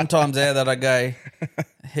been some times there that I go,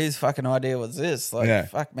 whose fucking idea was this? Like,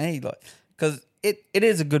 fuck me. Like, because it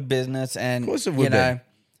is a good business, and, of course it would be.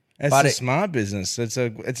 It's a smart business. It's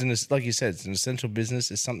like you said, it's an essential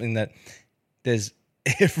business. It's something that there's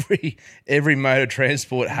every mode of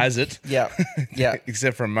transport has it. Yeah. Yeah.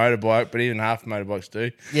 Except for a motorbike, but even half motorbikes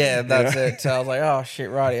do. Yeah, that's it. So I was like, oh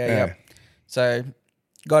shit, right, yeah. So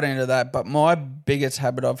got into that. But my biggest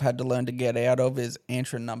habit I've had to learn to get out of is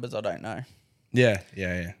answering numbers I don't know. Yeah.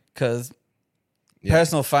 Because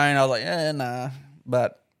personal phone, I was like, nah.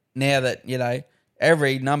 But now that,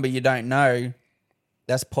 every number you don't know,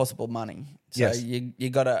 that's possible money. So you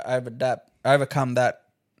got to overcome that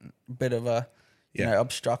bit of a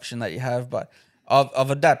obstruction that you have. But I've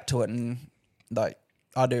adapted to it, and like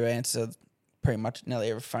I do answer pretty much nearly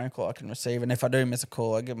every phone call I can receive. And if I do miss a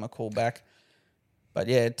call, I give them a call back. But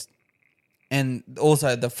yeah, and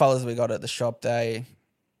also the fellas we got at the shop, they're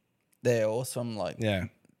awesome. Like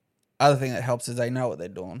other thing that helps is they know what they're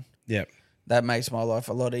doing. Yep. That makes my life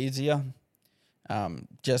a lot easier.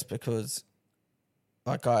 Just because.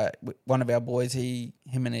 Like one of our boys, him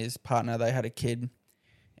and his partner, they had a kid,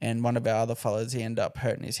 and one of our other fellas, he ended up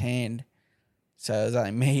hurting his hand. So it was only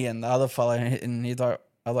me and the other fella, and he's like,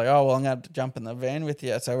 I was like, oh, well, I'm going to have to jump in the van with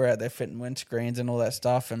you. So we're out there fitting windscreens and all that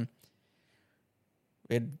stuff, and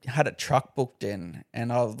we had a truck booked in,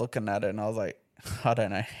 and I was looking at it, and I was like, I don't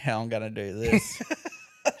know how I'm going to do this.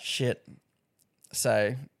 Shit.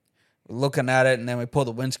 So we're looking at it, and then we pulled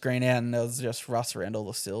the windscreen out, and there was just rust around all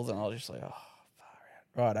the sills, and I was just like, oh.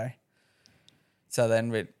 Righto. So then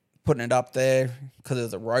we're putting it up there because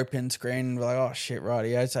there's a rope in screen. We're like, oh shit,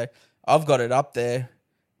 righty. So I've got it up there.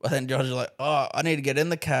 But then Josh was like, oh, I need to get in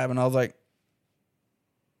the cab. And I was like,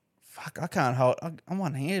 fuck, I can't hold. I'm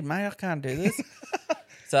one hand, mate. I can't do this.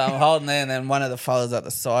 So I'm holding there, and then one of the fellas at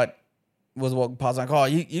the site was walking past, like, oh,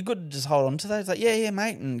 you could just hold on to that. He's like, yeah,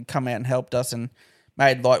 mate. And come out and helped us and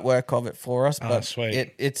made light work of it for us. But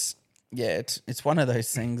sweet. It's one of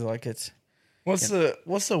those things, like it's. What's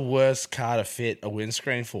the worst car to fit a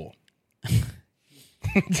windscreen for? I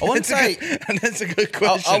wouldn't say that's a good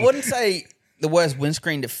question. I wouldn't say the worst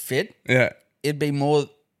windscreen to fit. Yeah, it'd be more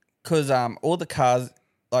because all the cars,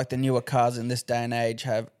 like the newer cars in this day and age,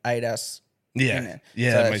 have ADAS. Yeah, in it.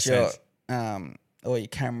 Yeah, so that makes sense. All your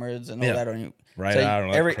cameras and all that on you.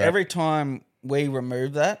 Radar. So every time we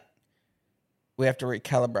remove that, we have to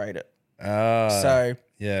recalibrate it. So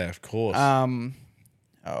yeah, of course.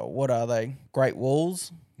 What are they? Great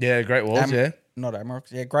Walls. Yeah, Great Walls. Not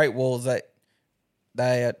Amarocks. Yeah, Great Walls.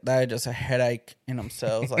 They're just a headache in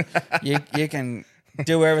themselves. Like you can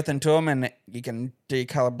do everything to them, and you can do your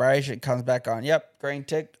calibration. It comes back on. Yep, green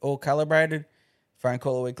ticked, all calibrated. Phone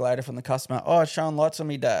call a week later from the customer. Oh, it's showing lights on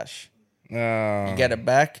me dash. You get it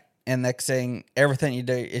back, and next thing, everything you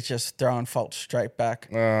do, it's just throwing faults straight back.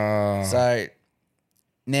 So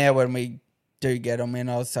now when we do get them in,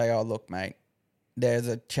 I'll say, oh, look, mate, there's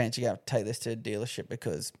a chance you have to take this to a dealership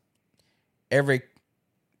because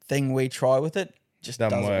everything we try with it just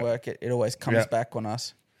doesn't work. It always comes back on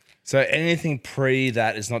us. So anything pre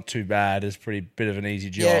that is not too bad. It's pretty bit of an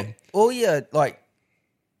easy job. Yeah. Well, yeah, like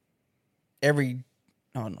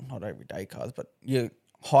not everyday cars, but your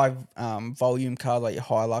high volume cars like your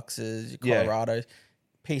Hiluxes, your Colorados,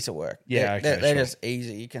 piece of work. Yeah, they're sure. just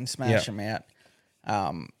easy. You can smash them out.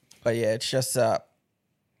 But yeah, it's just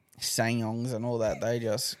Sangyongs and all that. They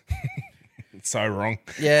just It's so wrong.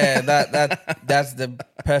 that's the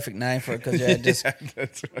perfect name for it because just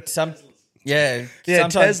That's right. yeah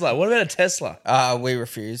sometimes, Tesla. What about a Tesla? we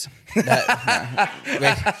refuse. That,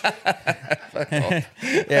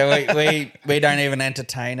 we don't even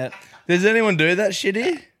entertain it. Does anyone do that shit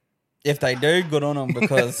here? If they do, good on them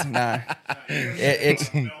because no, it's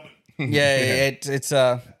it's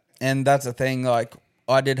and that's the thing. Like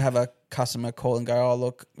I did have a customer call and go, "Oh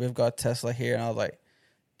look, we've got Tesla here," and I was like,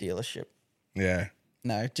 "Dealership." Yeah.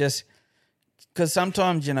 No, just because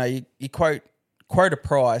sometimes you quote a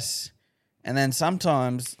price, and then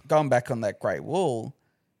sometimes going back on that Great Wall,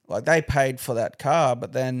 like they paid for that car,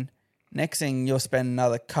 but then next thing you'll spend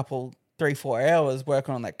another 3-4 hours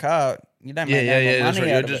working on that car. You don't make no more money That's right. out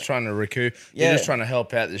You're of just it. trying to recoup. Yeah. You're just trying to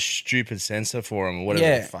help out this stupid sensor for them or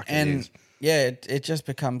whatever the fuck it is. It just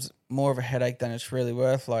becomes more of a headache than it's really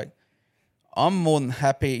worth. Like, I'm more than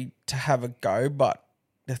happy to have a go, but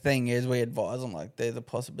the thing is, we advise them like there's a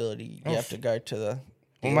possibility you have to go to the.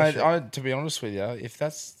 Well, mate, to be honest with you, if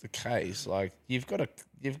that's the case, like you've got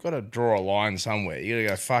to draw a line somewhere. You got to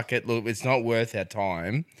go, fuck it. Look, it's not worth our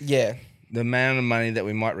time. Yeah. The amount of money that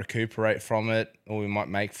we might recuperate from it or we might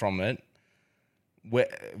make from it,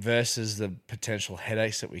 versus the potential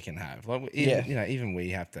headaches that we can have. Like, even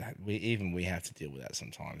we have to deal with that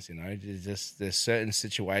sometimes. There's certain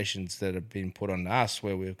situations that have been put on us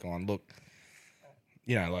where we've gone, look,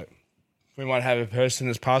 like we might have a person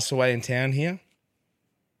that's passed away in town here,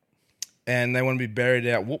 and they want to be buried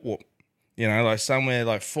out like somewhere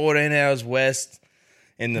like 14 hours west.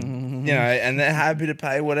 In the, and they're happy to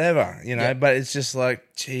pay whatever, but it's just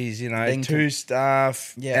like, geez, two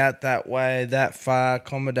staff out that way, that far,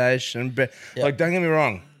 accommodation. But like, don't get me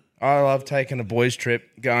wrong, I love taking a boys' trip,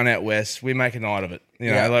 going out west. We make a night of it,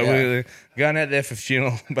 we're going out there for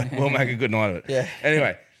funeral, but we'll make a good night of it. Yeah.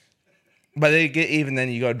 Anyway, but even then,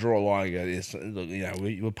 you got to draw a line. And go,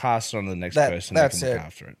 look, we'll pass it on to the next person that can look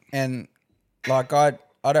after it. And like, I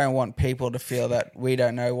don't want people to feel that we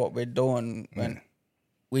don't know what we're doing when.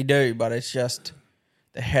 We do, but it's just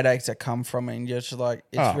the headaches that come from it. And you're just like,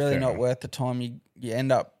 it's really not worth the time. You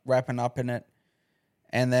end up wrapping up in it.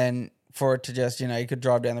 And then for it to just, you could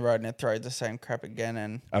drive down the road and it throws the same crap again.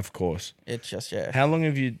 And of course. It's just, How long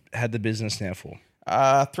have you had the business now for?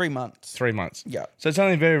 3 months. 3 months. Yeah. So it's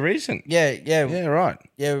only very recent. Yeah. Yeah, right.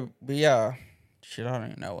 Yeah, shit, I don't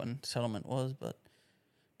even know when settlement was, but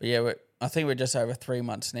yeah, I think we're just over 3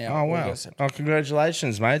 months now. Oh, wow. Oh,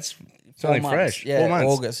 congratulations, mate. It's only fresh. Yeah, 4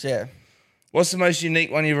 months. August, yeah. What's the most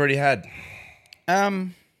unique one you've already had?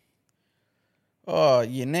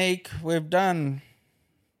 Unique. We've done.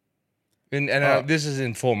 And this is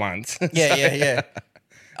in 4 months. Yeah.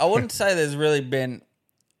 I wouldn't say there's really been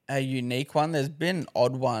a unique one. There's been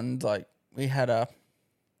odd ones. Like we had a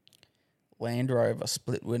Land Rover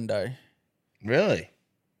split window. Really?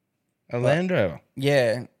 Land Rover?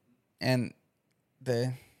 Yeah, and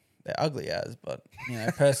they're ugly as, but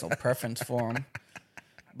personal preference for them.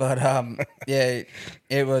 But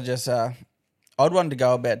it was just odd one to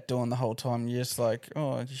go about doing the whole time. You're just like,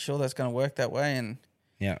 oh, are you sure that's going to work that way? And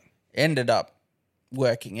ended up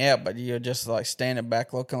working out, but you're just like standing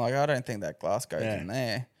back looking like, I don't think that glass goes in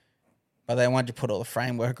there. But then once you put all the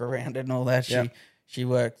framework around it and all that, she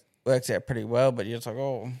works out pretty well. But you're just like,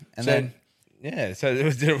 oh, and then so it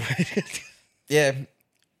was yeah.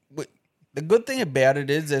 The good thing about it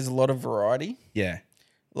is there's a lot of variety. Yeah.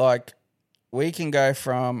 Like, we can go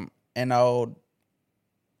from an old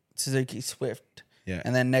Suzuki Swift. Yeah.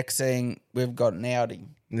 And then next thing, we've got an Audi.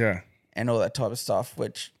 Yeah. And all that type of stuff,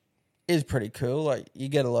 which is pretty cool. Like, you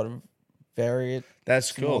get a lot of variant.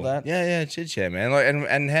 That's cool. All that. Yeah, man. Like,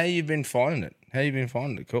 and how you been finding it?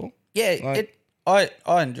 Cool? Yeah, I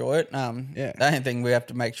enjoy it. The only thing we have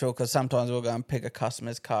to make sure, because sometimes we'll go and pick a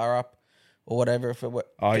customer's car up or whatever. If it were,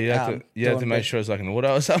 you have to make sure it's like an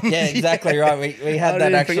auto or something. Yeah, exactly right. We had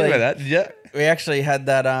that actually. Forget about that. Yeah, we actually had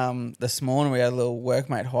that this morning. We had a little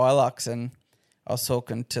workmate Hilux, and I was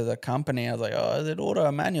talking to the company. I was like, "Oh, is it auto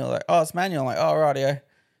or manual?" Like, "Oh, it's manual." I'm like, "Oh, rightio."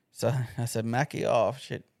 So I said, "Mackie, oh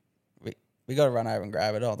shit, we got to run over and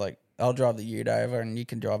grab it." I was like, "I'll drive the ute over, and you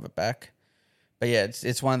can drive it back." But yeah,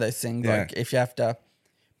 it's one of those things. Yeah. Like, if you have to,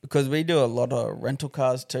 because we do a lot of rental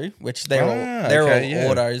cars too, which they're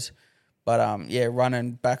all autos. But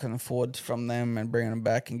running back and forwards from them and bringing them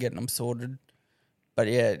back and getting them sorted. But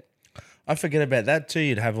yeah, I forget about that too.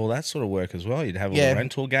 You'd have all that sort of work as well. You'd have all the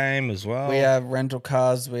rental game as well. We have rental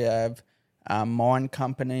cars. We have mine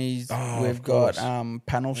companies. We've got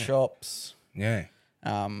panel shops. Yeah.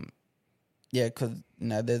 Yeah, because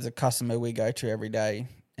there's a customer we go to every day,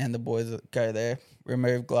 and the boys that go there,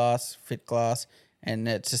 remove glass, fit glass, and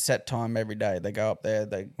it's a set time every day. They go up there.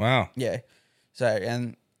 Wow. Yeah. So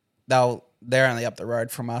and they're only up the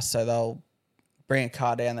road from us, so they'll bring a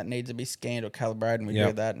car down that needs to be scanned or calibrated, and we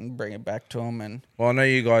do that and bring it back to them. And well, I know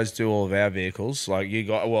you guys do all of our vehicles. Like you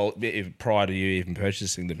got prior to you even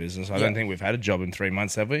purchasing the business, I don't think we've had a job in 3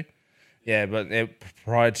 months, have we? Yeah, but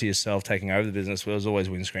prior to yourself taking over the business, there was always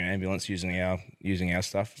Windscreen Ambulance using our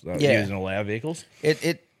stuff, using all our vehicles.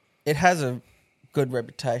 It has a good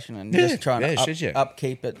reputation, and just trying to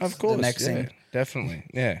upkeep it. Of course, the next thing. Definitely,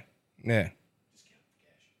 yeah. Yeah.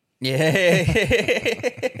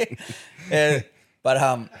 Yeah.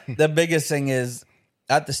 But the biggest thing is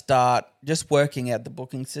at the start, just working out the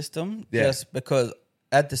booking system. Yeah. Just because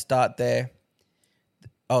at the start there,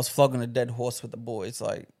 I was flogging a dead horse with the boys.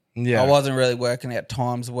 Like, I wasn't really working out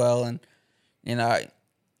times well, and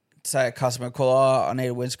say a customer call, I need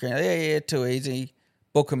a windscreen. Yeah, too easy.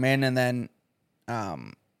 Book them in, and then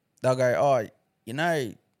they'll go,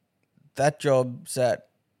 that job's at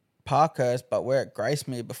Parkhurst, but we're at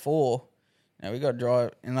Gracemere before. We got to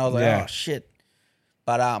drive, and I was like, oh shit.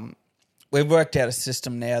 But we've worked out a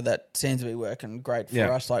system now that seems to be working great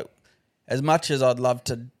for us. Like, as much as I'd love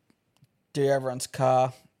to do everyone's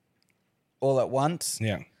car all at once,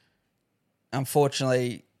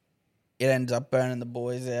 unfortunately, it ends up burning the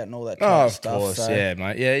boys out and all that type of stuff. Of course, so,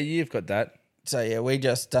 mate. Yeah, you've got that. So, we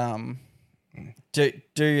just do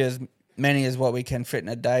as many as what we can fit in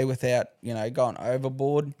a day without, going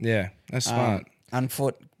overboard. Yeah, that's smart.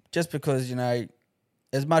 Just because,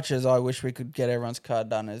 as much as I wish we could get everyone's car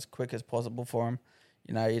done as quick as possible for them,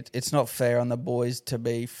 it's not fair on the boys to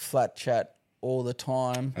be flat chat all the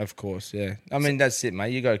time. Of course, yeah. I mean, that's it,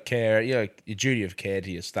 mate. You got care. You got your duty of care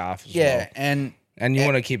to your staff as well. Yeah, and you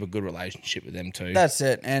want to keep a good relationship with them too. That's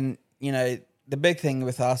it. And the big thing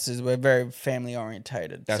with us is we're very family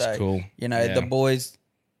orientated. That's cool. The boys,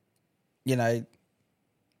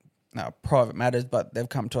 private matters, but they've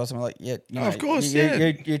come to us and we're like, of course,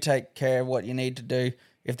 you take care of what you need to do.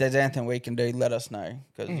 If there's anything we can do, let us know,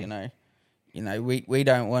 because we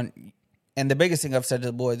don't want. And the biggest thing I've said to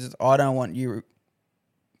the boys is, I don't want you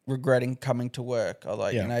regretting coming to work. I was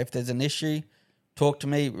like, if there's an issue, talk to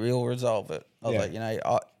me, we'll resolve it. I was like,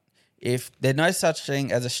 if there's no such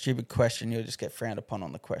thing as a stupid question, you'll just get frowned upon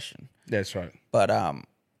on the question. That's right. But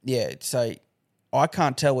so I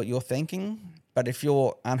can't tell what you're thinking. But if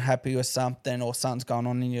you're unhappy with something or something's going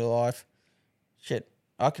on in your life,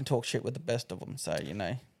 I can talk shit with the best of them. So,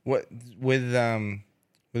 What with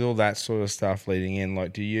all that sort of stuff leading in,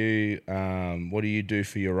 like, do you what do you do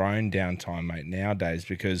for your own downtime, mate, nowadays?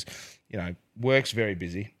 Because, work's very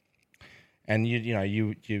busy, and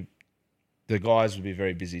you the guys will be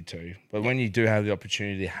very busy too. But when you do have the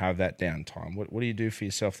opportunity to have that downtime, what do you do for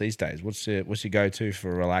yourself these days? What's your go-to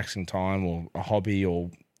for relaxing time or a hobby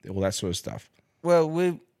or all that sort of stuff? Well,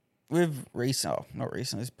 we've not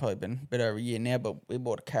recently, it's probably been a bit over a year now, but we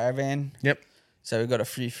bought a caravan. Yep. So we've got a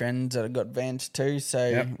few friends that have got vans too,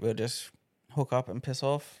 so we'll just hook up and piss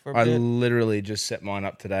off for a bit. I literally just set mine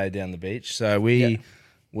up today down the beach. So we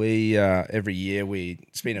every year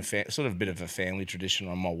it's been sort of a bit of a family tradition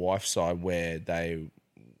on my wife's side where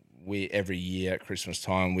we every year at Christmas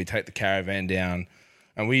time we take the caravan down,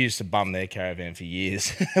 and we used to bum their caravan for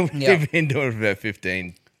years. We've been doing it for about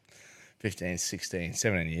 15, 16,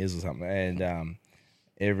 17 years or something. And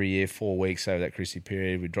every year, 4 weeks over that Chrissy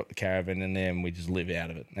period, we drop the caravan in there and we just live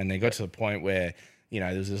out of it. And they got to the point where,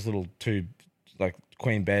 there's this little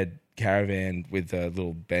queen bed caravan with a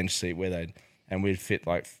little bench seat and we'd fit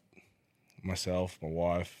like myself, my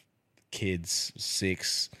wife, kids,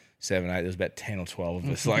 6, 7, 8. There was about 10 or 12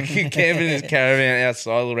 of us, like camping in this caravan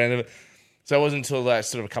outside all around it. So it wasn't until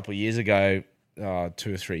sort of a couple of years ago, 2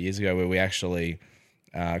 or 3 years ago, where we actually,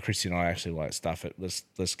 Christy and I actually like, stuff it.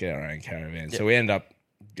 Let's get our own caravan. Yep. So we ended up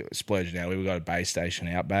splurging out. We've got a base station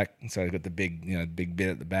out back, so we've got the big bit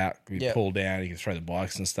at the back. We pull down. You can throw the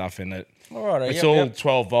bikes and stuff in it. All right, it's all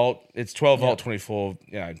 12 volt. It's 12 volt, 24.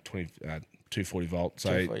 240 volt.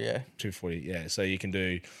 So 240. Yeah. So you can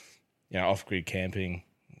do, off grid camping.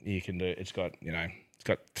 You can do. It's got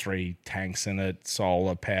 3 tanks in it,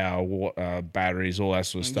 solar power, water, batteries, all that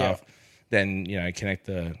sort of stuff. Then connect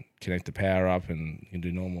the power up, and you can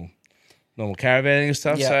do normal caravanning and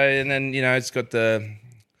stuff. So and then it's got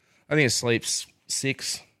I think it sleeps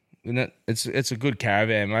 6 in it. It's a good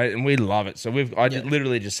caravan, mate, and we love it. So I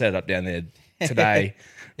literally just set it up down there today,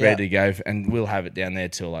 ready to go, and we'll have it down there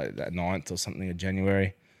till like that 9th or something of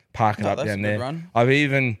January. Park it up that's down a good there. Run. I've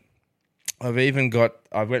even I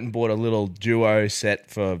went and bought a little duo set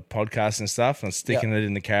for podcasts and stuff. I'm sticking it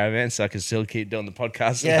in the caravan so I can still keep doing the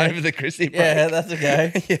podcast over the Chrissy break. Yeah, that's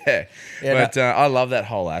okay. But I love that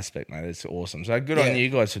whole aspect, mate. It's awesome. So good on you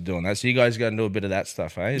guys for doing that. So you guys go and do a bit of that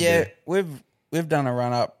stuff, eh? Yeah, we've done a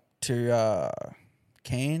run up to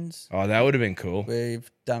Cairns. Oh, that would have been cool. We've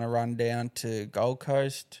done a run down to Gold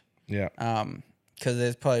Coast. Yeah. Because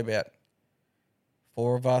there's probably about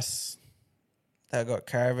 4 of us that got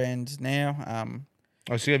caravans now.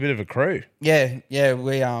 I see a bit of a crew. Yeah,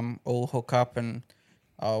 we all hook up and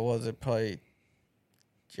was it probably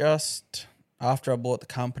just after I bought the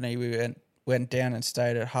company, we went down and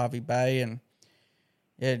stayed at Harvey Bay, and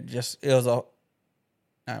it was no,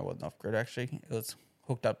 it wasn't off grid actually. It was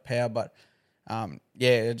hooked up power, but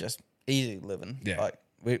it just easy living. Yeah. Like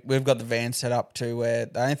we've got the van set up to where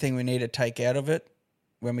the only thing we need to take out of it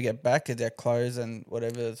when we get back is our clothes and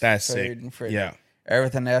whatever's That's food sick. and fruit. Yeah.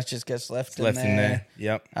 Everything else just gets left in there.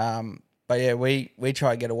 Yep. But yeah, we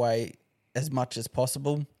try to get away as much as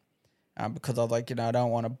possible because I was like, I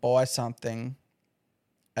don't want to buy something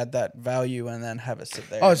at that value and then have it sit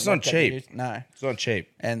there. Oh, it's not cheap. No. It's not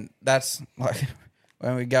cheap. And that's like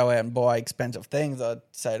when we go out and buy expensive things, I'd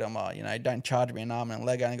say to them, don't charge me an arm and a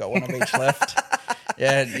leg. I only got one of each left.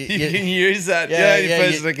 Yeah, you can use that. Yeah, the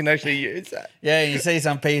person that can actually use that. Yeah, and you see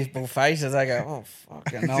some people's faces, they go, "Oh,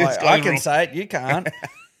 fucking!" I can say it, you can't.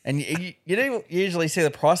 And you do usually see the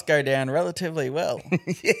price go down relatively well.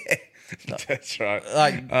 Yeah, that's right.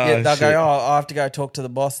 Like they'll go, "Oh, I have to go talk to the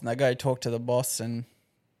boss," and they go talk to the boss, and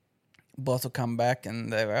the boss will come back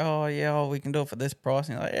and they go, "Oh yeah, we can do it for this price."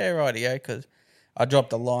 And you're like, "Yeah, rightio," because I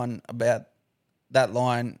dropped a line about that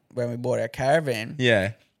line when we bought our caravan.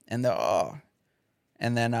 Yeah, and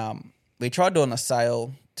and then we tried doing a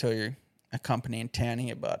sale to a company in town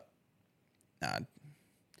here, but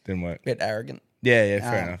didn't work. Bit arrogant. Yeah,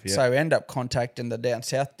 fair enough. Yeah. So we ended up contacting the down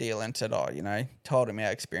south deal and said, told him our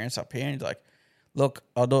experience up here. And he's like, look,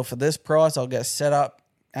 I'll do it for this price. I'll get set up,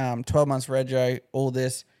 12 months rego, all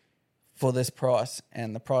this for this price.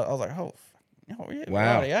 And the price, I was like, oh yeah,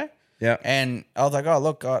 wow. Right, yeah. And I was like, oh,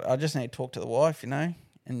 look, I just need to talk to the wife, And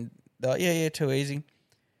they're like, yeah, too easy.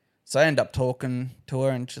 So I end up talking to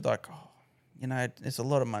her, and she's like, it's a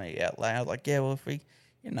lot of money outlay. I was like, yeah, well, if we,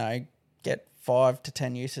 get 5 to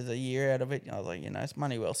 10 uses a year out of it, I was like, it's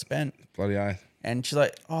money well spent. Bloody oath. And she's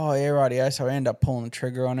like, oh, yeah, rightio. So I end up pulling the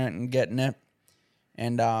trigger on it and getting it.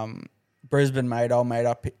 And Brisbane made all made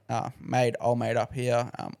up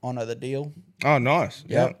here, honour the deal. Oh, nice.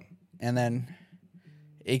 Yep. And then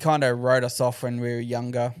he kind of wrote us off when we were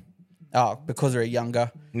younger. Oh, because we were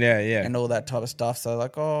younger. Yeah. And all that type of stuff. So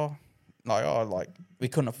we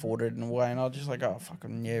couldn't afford it in a way. And I was just like, oh,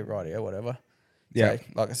 fucking yeah, rightio, whatever. Yeah. So,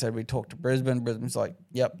 like I said, we talked to Brisbane. Brisbane's like,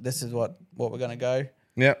 yep, this is what we're going to go.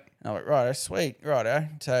 Yep. And I went, righto, sweet, righto.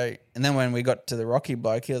 So, and then when we got to the Rocky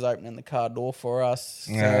bloke, he was opening the car door for us.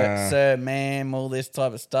 Sir, ma'am, all this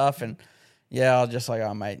type of stuff. And yeah, I was just like,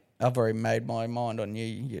 oh, mate, I've already made my mind on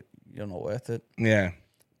you. You're not worth it. Yeah.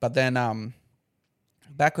 But then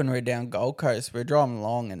back when we were down Gold Coast, we were driving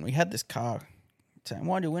along and we had this car saying,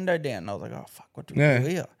 wind your window down. And I was like, oh, fuck, what do we do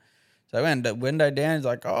here? So I went the window down. He's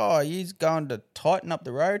like, oh, are you going to tighten up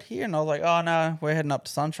the road here? And I was like, oh, no, we're heading up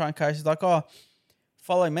to Sunshine Coast. He's like, oh,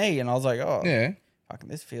 follow me. And I was like, oh, yeah, fucking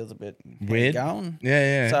this feels a bit weird. Going.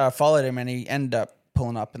 Yeah. So I followed him and he ended up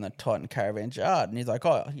pulling up in the Titan Caravan yard. And he's like,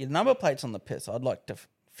 oh, your number plate's on the piss. I'd like to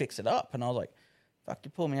fix it up. And I was like, fuck,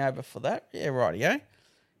 you pull me over for that? Yeah, rightio.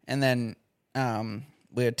 And then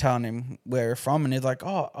we were telling him where we're from. And he's like,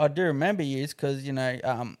 oh, I do remember you because,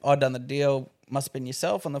 I done the deal. Must have been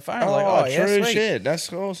yourself on the phone. I was like, oh, yeah, true sweet. Shit.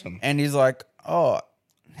 That's awesome. And he's like, oh,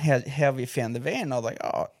 how have you found the van? I was like,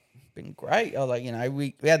 oh, been great. I was like,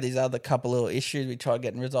 we had these other couple little issues we tried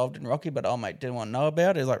getting resolved in Rocky, but mate didn't want to know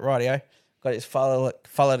about it. He's like, rightio. Got his fellow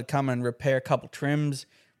to come and repair a couple trims,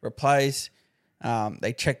 replace.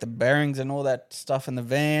 They checked the bearings and all that stuff in the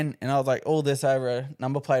van. And I was like, all this over a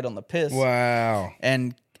number plate on the piss. Wow.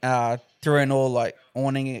 And threw in all like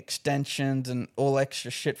awning extensions and all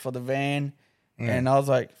extra shit for the van. And I was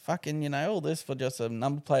like, fucking, all this for just a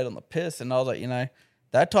number plate on the piss. And I was like,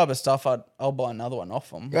 that type of stuff, I'll buy another one off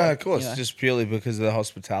them. Yeah, of course, just purely because of the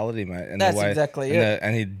hospitality, mate. And that's the way, exactly it.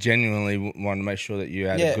 And he genuinely wanted to make sure that you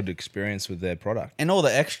had a good experience with their product. And all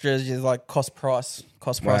the extras is like cost price,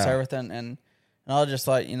 everything. And I was just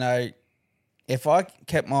like, if I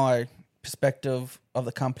kept my perspective of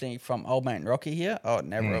the company from Old Mate and Rocky here, I would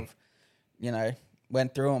never have,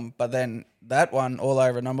 went through them. But then that one all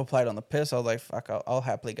over a number plate on the piss, I was like, fuck, I'll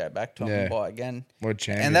happily go back to them and buy again. What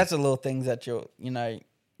champion. And that's the little things that you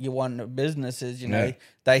want in a business is,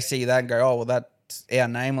 they see that and go, oh, well, that it's our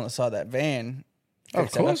name on the side of that van. Oh,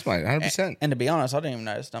 of course, mate, 100%. And to be honest, I didn't even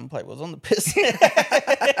notice number plate was on the piss.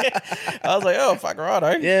 I was like, oh, fuck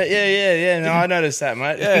righto. Yeah. No, I noticed that,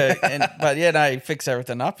 mate. No, he fixed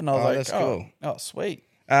everything up, and I was like, that's cool. Oh, sweet.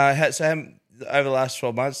 Over the last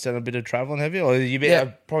 12 months, done a bit of traveling, have you?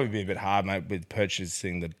 Or probably been a bit hard, mate, with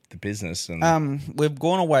purchasing the business. And we've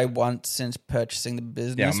gone away once since purchasing the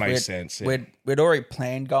business. Yeah, it makes sense. Yeah. We'd already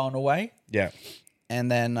planned going away. Yeah. And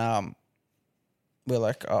then we're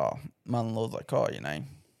like, oh, mother-in-law's like, oh,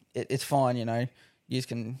 it's fine, you just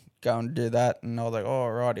can go and do that. And I was like, oh,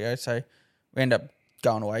 rightio. So we end up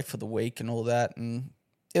going away for the week and all that, and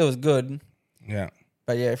it was good. Yeah.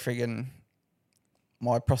 But yeah, friggin'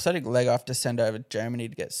 my prosthetic leg I have to send over to Germany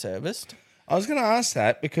to get serviced. I was going to ask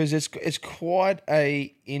that because it's quite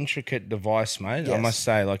a intricate device, mate. Yes. I must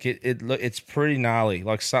say, like it's pretty gnarly,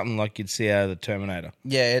 like something like you'd see out of the Terminator.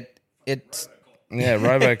 Yeah, it's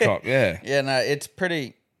RoboCop. Yeah, yeah. No, it's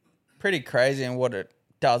pretty crazy in what it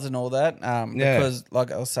does and all that. Because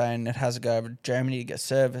like I was saying, it has to go over to Germany to get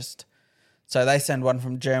serviced. So they send one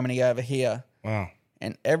from Germany over here. Wow.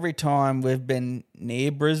 And every time we've been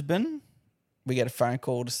near Brisbane, we get a phone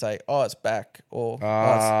call to say, oh, it's back, or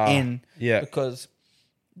oh, it's in. Yeah. Because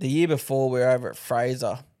the year before we were over at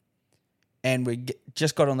Fraser and we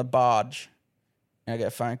just got on the barge and I get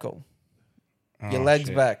a phone call. Your leg's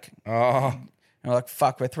back. Oh. And we're like,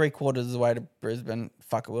 fuck, we're 3/4 of the way to Brisbane.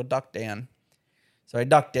 Fuck it, we'll duck down. So we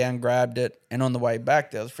ducked down, grabbed it, and on the way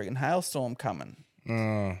back, there was a freaking hailstorm coming.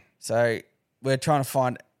 Oh. So we're trying to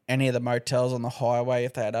find any of the motels on the highway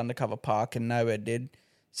if they had undercover park, and nowhere did.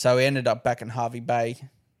 So we ended up back in Harvey Bay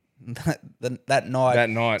that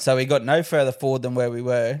night. So we got no further forward than where we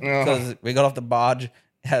were because we got off the barge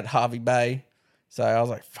at Harvey Bay. So I was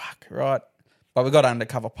like, fuck, right. But we got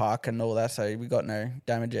undercover park and all that, so we got no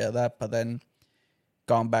damage out of that. But then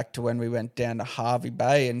going back to when we went down to Harvey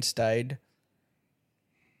Bay and stayed,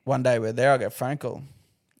 one day we're there, I get a phone call.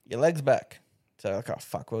 Your leg's back. So like, oh,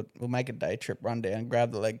 fuck, we'll make a day trip, run down,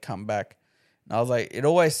 grab the leg, come back. And I was like, it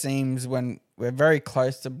always seems when we're very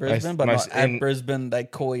close to Brisbane, but not at Brisbane, they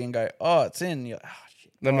call you and go, oh, it's in. You're like, oh,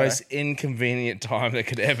 shit. The most inconvenient time that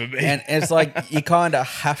could ever be. And it's like you kind of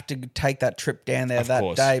have to take that trip down there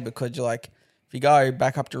that day because you're like, if you go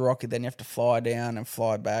back up to Rocky, then you have to fly down and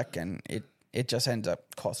fly back, and it just ends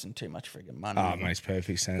up costing too much friggin' money. Oh, it makes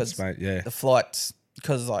perfect sense, mate, yeah. The flights,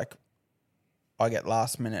 because like I get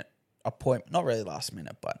last minute appointment, not really last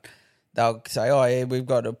minute, but they'll say, oh, yeah, we've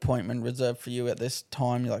got an appointment reserved for you at this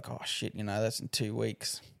time. You're like, oh, shit, that's in 2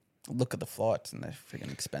 weeks. Look at the flights, and they're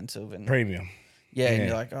freaking expensive. And premium. Yeah, and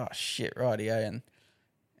you're like, oh, shit, rightio.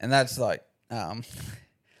 And that's like,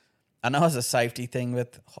 I know it's a safety thing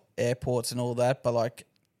with airports and all that, but like,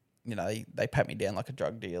 they pat me down like a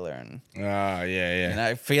drug dealer and,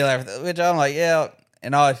 feel everything, which I'm like, yeah.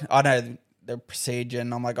 And I know the procedure,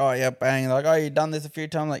 and I'm like, oh, yeah, bang. Like, oh, you've done this a few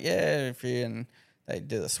times? I'm like, yeah, a few. And they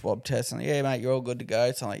do the swab test, and like, yeah, mate, you're all good to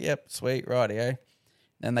go. So I'm like, yep, sweet, rightio.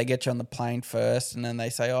 Then they get you on the plane first, and then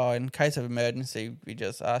they say, oh, in case of emergency, we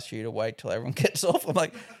just ask you to wait till everyone gets off. I'm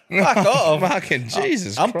like, fuck off. Fucking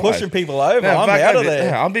Jesus I'm Christ. pushing people over. I'm out of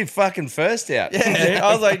there. I'll be fucking first out. Yeah,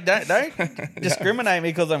 I was like, don't discriminate me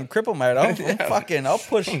because I'm crippled, mate. I'll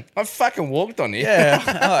push. I fucking walked on you.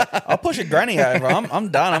 Yeah, I'll push a granny over. I'm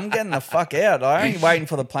done. I'm getting the fuck out. I ain't waiting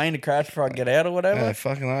for the plane to crash before I get out or whatever. Yeah,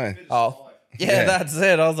 fucking know. Oh. Yeah, that's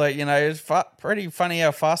it. I was like, it's pretty funny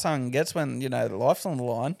how fast someone gets when, the life's on the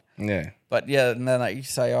line. Yeah. But yeah, and then you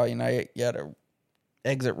say, oh, you had to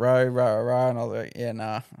exit row, and I was like, yeah,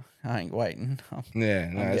 nah, I ain't waiting.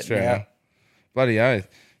 That's fair enough. Bloody oath.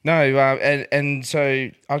 No, and so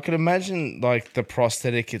I could imagine like the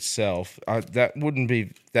prosthetic itself, that wouldn't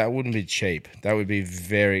be cheap. That would be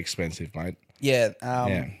very expensive, mate. Yeah.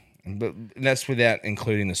 But that's without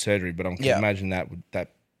including the surgery. But I can imagine that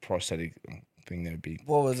prosthetic thing that would be.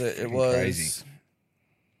 What was it? It was crazy.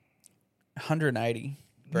 180.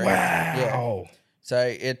 Wow. Yeah.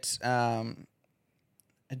 So it's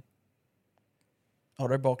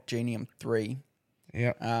Autobock Genium 3.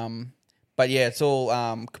 Yeah. But yeah, it's all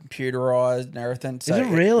computerized and everything. So is it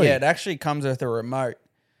really? It actually comes with a remote.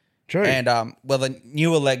 True. And the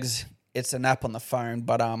newer legs, it's an app on the phone,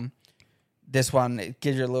 but this one, it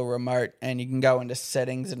gives you a little remote and you can go into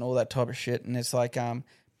settings and all that type of shit. And it's like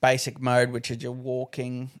basic mode, which is your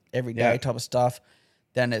walking everyday type of stuff.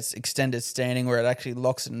 Then it's extended standing where it actually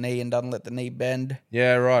locks the knee and doesn't let the knee bend.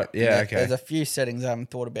 Yeah, right. Yeah, okay. There's a few settings I haven't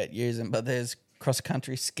thought about using, but there's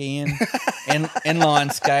cross-country skiing,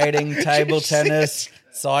 inline skating, table tennis,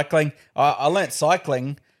 cycling. I learnt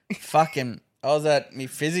cycling. I was at my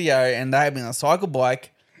physio and they had me on a cycle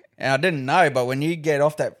bike and I didn't know, but when you get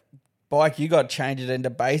off that bike, you got to change it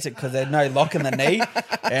into basic because there's no lock in the knee.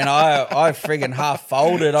 And I friggin' half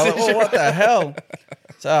folded. I was like, oh, what the hell?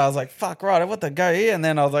 So I was like, fuck, right, what the go here? And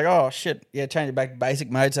then I was like, oh, shit, yeah, change it back to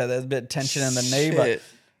basic mode so there's a bit of tension in the knee. But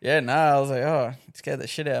yeah, no, I was like, oh, it scared the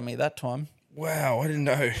shit out of me that time. Wow, I didn't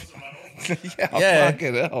know. yeah,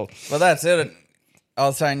 fucking hell. Well, that's it. I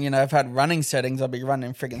was saying, if I had running settings, I'd be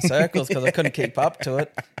running friggin' circles because I couldn't keep up to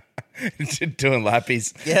it. Doing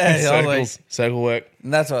lappies. Yeah, circles, circle work.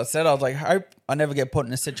 And that's what I said. I was like, hope I never get put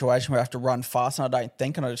in a situation where I have to run fast and I don't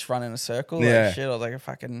think and I just run in a circle. Yeah. Like, shit, I was like, I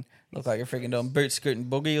fucking look like you're freaking doing boot scooting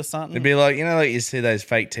boogie or something. It'd be like, like you see those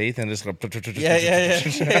fake teeth and just like...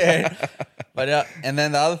 Yeah. But and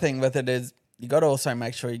then the other thing with it is you got to also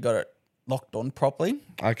make sure you got it locked on properly.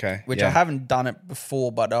 Okay. Which I haven't done it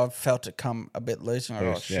before, but I've felt it come a bit loose. And I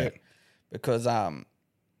was like, shit. Because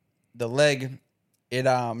the leg, it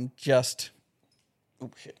just... Oh,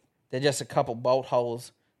 shit. They're just a couple bolt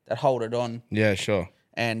holes that hold it on. Yeah, sure.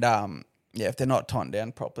 And if they're not tightened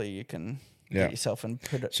down properly, you can get yourself in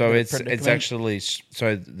predicament. So it's actually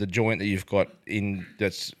the joint that you've got in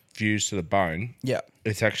that's fused to the bone. Yeah,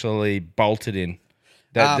 it's actually bolted in.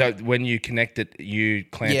 That when you connect it, you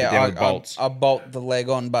clamp it down with bolts. I bolt the leg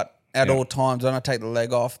on, but at all times when I take the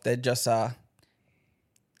leg off, they're just a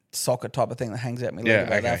socket type of thing that hangs out my leg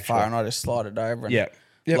about that far, and I just slide it over and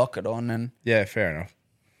lock it on. And fair enough.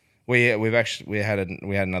 We had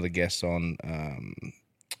another guest on,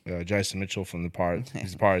 Jason Mitchell from the Pirates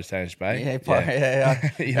Danish Bay.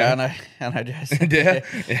 Yeah, I know Jason.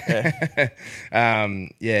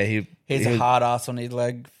 He's a hard ass on his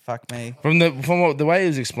leg. Fuck me. From the way he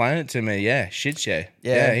was explaining it to me, he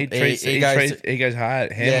goes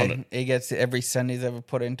hard ham on it. He gets every cent he's ever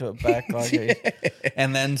put into it back,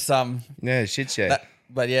 and then some. Yeah,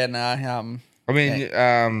 But yeah, no. I mean,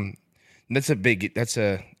 I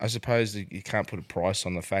suppose you can't put a price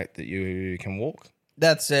on the fact that you can walk.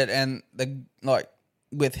 That's it. And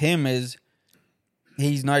with him is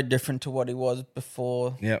he's no different to what he was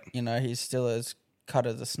before. Yep. He's still as cut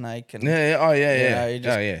as a snake. And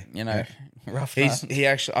rough. He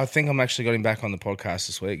actually, I think I'm actually got him back on the podcast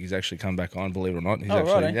this week. He's actually come back on, believe it or not. He's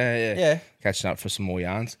yeah. Catching up for some more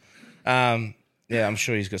yarns. Yeah, I'm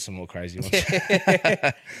sure he's got some more crazy ones.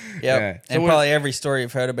 Yeah, so and probably every story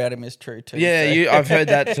you've heard about him is true too. Yeah, I've heard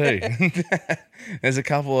that too. There's a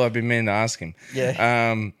couple I've been meaning to ask him.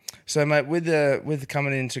 Yeah. So mate, with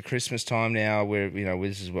coming into Christmas time now, where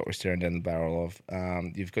this is what we're staring down the barrel of.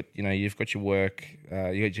 You've got your work,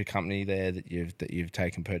 you got your company there that you've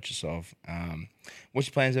taken purchase of. What's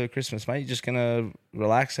your plans over Christmas, mate? You just gonna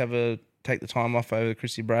relax, take the time off over the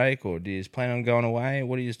Chrissy break, or do you just plan on going away?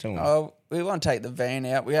 What are you just doing? We want to take the van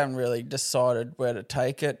out. We haven't really decided where to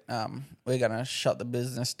take it. We're going to shut the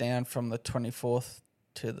business down from the 24th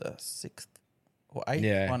to the 6th or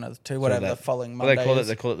 8th, one of the two, whatever the following Monday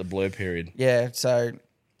They call it the blur period. Yeah, so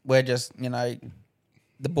we're just, the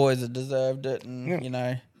boys have deserved it, and,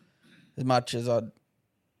 as much as I'd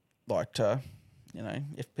like to...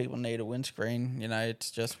 if people need a windscreen,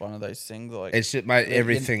 it's just one of those things. Like it's just, mate,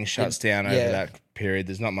 everything shuts down over that period.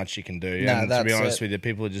 There's not much you can do. No, and to be honest with you,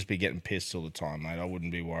 people would just be getting pissed all the time, mate. I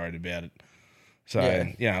wouldn't be worried about it. So,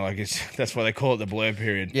 that's why they call it the blur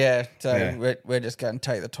period. Yeah, so we're just going to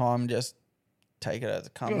take the time, just take it as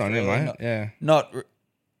it comes. Good on you, mate.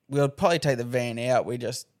 We'll probably take the van out. We're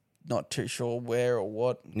just not too sure where or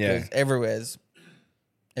what. Yeah. Because everywhere's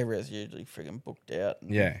usually friggin' booked out.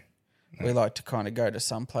 Yeah. We like to kind of go to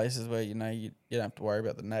some places where you don't have to worry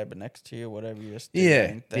about the neighbour next to you or whatever. You just do your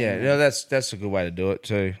own thing. No, that's a good way to do it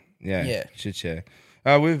too. Yeah, shit, yeah.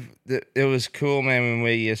 It was cool, man. When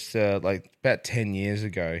we used to about 10 years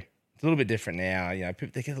ago. It's a little bit different now. People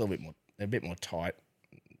they get a bit more tight.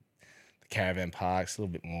 The caravan parks a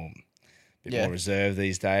little bit more reserved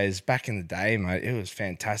these days. Back in the day, mate, it was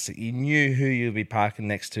fantastic. You knew who you'd be parking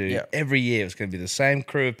next to every year. It was going to be the same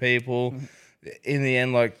crew of people. Mm-hmm. In the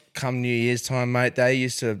end, come New Year's time, mate, they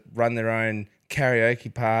used to run their own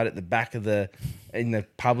karaoke part at the back in the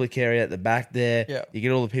public area at the back there. Yeah. You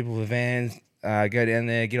get all the people with vans, go down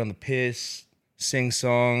there, get on the piss, sing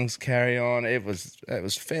songs, carry on. It was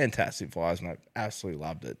fantastic vibes, mate. Absolutely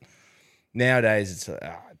loved it. Nowadays, it's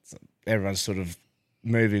everyone's sort of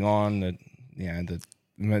moving on. The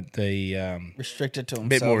restricted to themselves.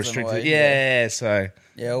 A bit more restricted. So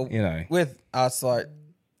with us,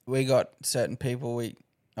 we got certain people.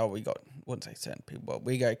 Wouldn't say certain people, but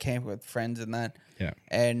we go camping with friends and that. Yeah.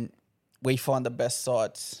 And we find the best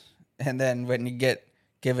sites. And then when you get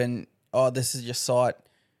given, this is your site,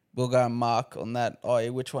 we'll go and mark on that.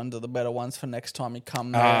 Which ones are the better ones for next time you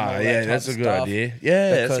come there? That's a good idea.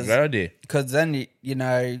 Yeah, that's a great idea. Because then,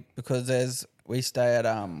 because there's we stay at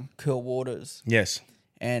Cool Waters, Yes.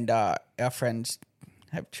 and our friends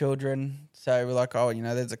have children, so we're like, oh,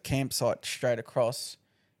 there's a campsite straight across.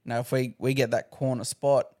 Now, if we get that corner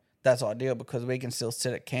spot, that's ideal because we can still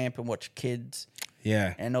sit at camp and watch kids,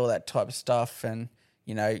 and all that type of stuff, and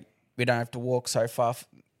we don't have to walk so far.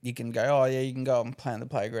 You can go, you can go up and play on the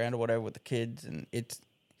playground or whatever with the kids, and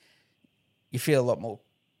you feel a lot more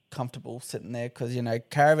comfortable sitting there because,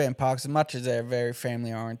 caravan parks, as much as they're a very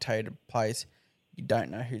family-orientated place, you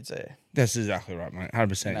don't know who's there. That's exactly right, mate.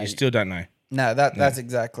 100%. You still don't know. No, that's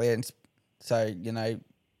exactly it. And so,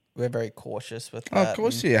 we're very cautious with that. Oh, of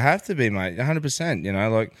course you have to be, mate.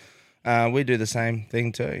 100%. We do the same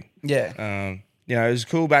thing too. Yeah. It was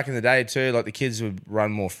cool back in the day too. Like the kids would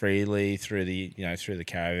run more freely through the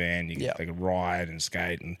caravan. They could ride and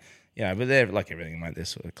skate and, but they're like everything, mate. They're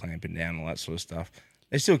sort of clamping down all that sort of stuff.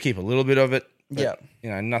 They still keep a little bit of it. But,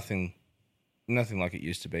 nothing like it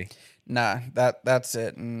used to be. Nah, that's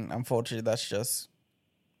it. And unfortunately, that's just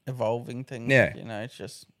evolving things. Yeah. It's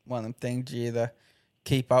just one of them things you either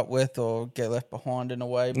keep up with or get left behind in a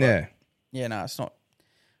way. But it's not.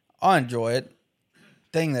 I enjoy it.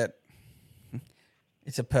 Thing that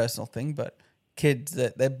it's a personal thing, but kids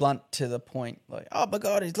that they're blunt to the point, like, oh my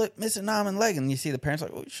God, he's missing arm and leg, and you see the parents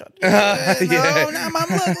like, oh, shut up, no, mum,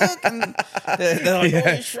 look, and they're like,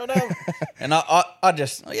 oh, shut up, and I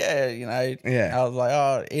just, I was like,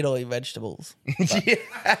 oh, eat all your vegetables,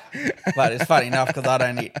 but it's funny enough because I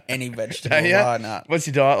don't eat any vegetables. Nah. What's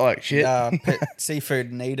your diet like? Shit,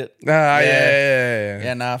 seafood and eat it.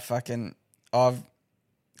 Fucking,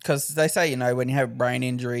 because they say, when you have brain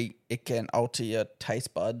injury, it can alter your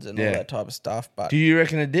taste buds and all that type of stuff. But do you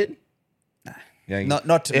reckon it did? Nah. Yeah,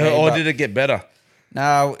 not to me. Or did it get better?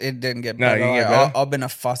 No, it didn't get better. You get better? I've been a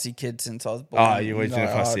fussy kid since I was born. Oh, you've always been a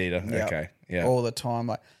fussy eater. Okay, yeah. All the time.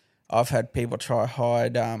 Like, I've had people try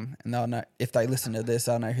hide, and they'll know, if they listen to this,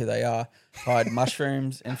 they'll know who they are, hide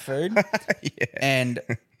mushrooms in food. And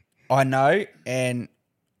I know, and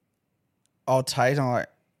I'll taste, I'm like,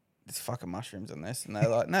 there's fucking mushrooms in this, and they're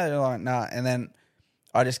like, no, they're like, nah, and then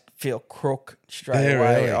I just feel crook straight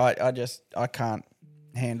away. Really? I can't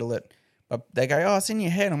handle it. But they go, oh, it's in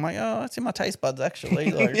your head. I'm like, oh, it's in my taste buds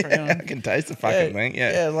actually. Like, I can taste the fucking thing.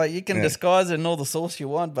 Yeah, like you can disguise it in all the sauce you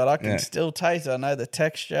want, but I can still taste it. I know the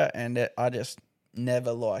texture, and I just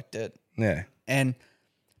never liked it. Yeah, and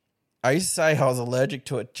I used to say I was allergic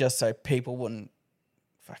to it just so people wouldn't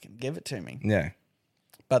fucking give it to me. Yeah,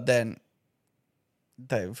 but then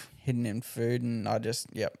they've hidden in food, and I just,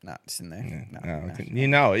 it's in there. You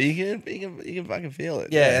know it. You can fucking feel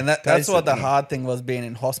it. Yeah, and that's what the hard thing was being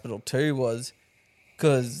in hospital too, was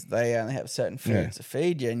because they only have certain foods to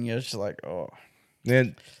feed you, and you're just like, oh.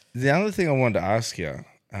 Then the other thing I wanted to ask you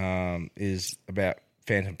is about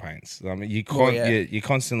phantom pains. I mean, you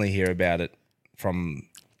constantly hear about it from.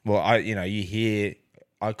 Well,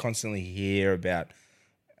 I constantly hear about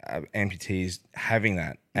amputees having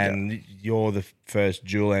that, and you're the first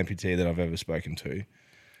dual amputee that I've ever spoken to.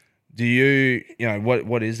 Do you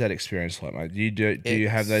what is that experience like, mate? Do you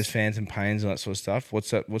have those phantom pains and that sort of stuff? What's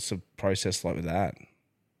the process like with that?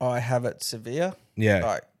 I have it severe. Yeah,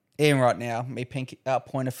 like even right now, my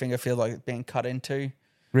pointer finger feels like it's being cut into.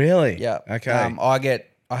 Really? Yeah. Okay.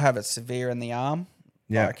 I have it severe in the arm.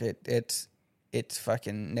 Yeah. Like it's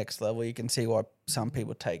fucking next level. You can see why some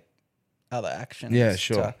people take other actions. Yeah,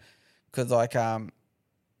 sure. Because like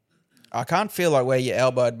I can't feel like where your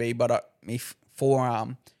elbow would be, but my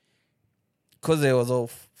forearm, because it was all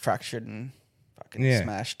fractured and fucking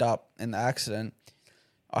smashed up in the accident,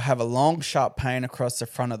 I have a long sharp pain across the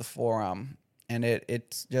front of the forearm, and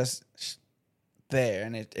it's just there,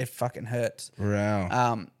 and it fucking hurts.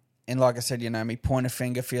 Wow. And like I said, my pointer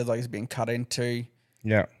finger feels like it's being cut into.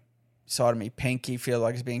 Yeah. Side of me pinky feels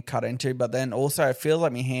like it's being cut into, but then also it feels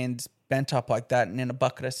like my hand's bent up like that and in a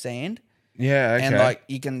bucket of sand. Yeah, okay. And like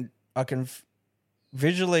I can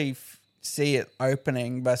visually see it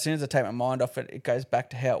opening, but as soon as I take my mind off it, it goes back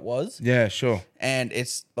to how it was. Yeah, sure. And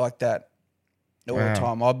it's like that all the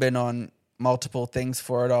time. I've been on multiple things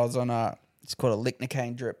for it. I was on it's called a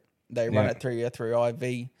lignocane drip. They run it through IV,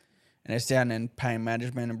 and it's down in pain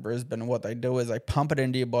management in Brisbane. And what they do is they pump it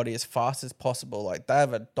into your body as fast as possible. Like they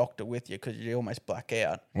have a doctor with you because you almost black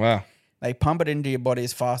out. Wow. They pump it into your body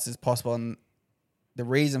as fast as possible, and the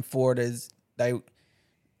reason for it is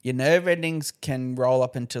your nerve endings can roll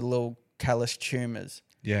up into little callous tumours.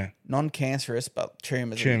 Yeah. Non-cancerous, but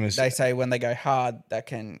tumours. Tumours. They say when they go hard, that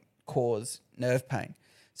can cause nerve pain.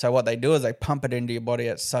 So what they do is they pump it into your body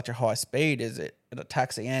at such a high speed as it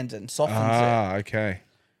attacks the ends and softens it. Ah, okay.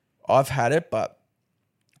 I've had it, but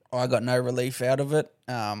I got no relief out of it.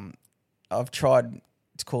 I've tried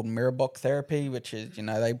it's called mirror block therapy, which is,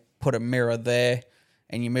 they put a mirror there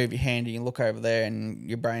and you move your hand and you look over there and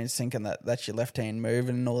your brain's thinking that that's your left hand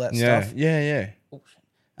moving and all that stuff. Yeah.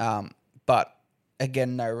 But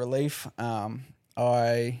again, no relief.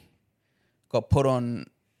 I got put on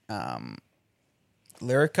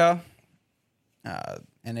Lyrica,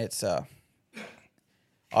 and it's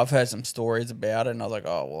I've heard some stories about it, and I was like,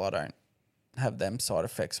 oh well, I don't have them side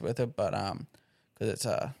effects with it, but because it's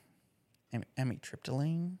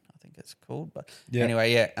amitriptyline, I think it's called. But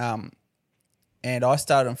anyway, yeah. And I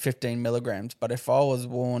started on 15 milligrams, but if I was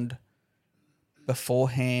warned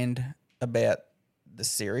beforehand about the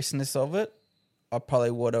seriousness of it, I probably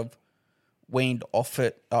would have weaned off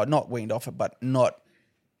it. Not weaned off it, but not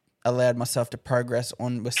allowed myself to progress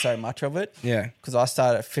on with so much of it. Yeah. Because I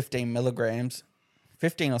started at 15 milligrams,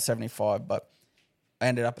 15 or 75, but I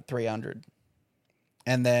ended up at 300.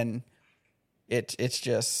 And then it's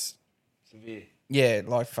just severe. Yeah,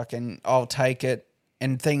 like fucking, I'll take it.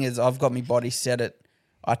 And the thing is, I've got my body set it.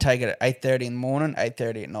 I take it at 8:30 in the morning,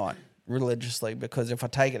 8:30 at night, religiously, because if I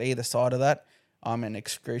take it either side of that, I'm in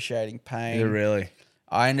excruciating pain. Yeah, really.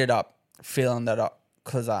 I ended up feeling that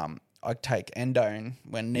because I take endone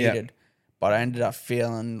when needed, but I ended up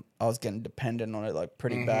feeling I was getting dependent on it like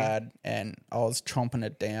pretty bad, and I was chomping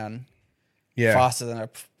it down faster than I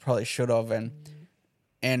probably should have.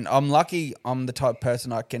 And I'm lucky I'm the type of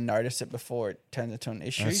person I can notice it before it turns into an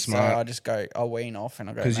issue. That's so smart. I just go, I'll wean off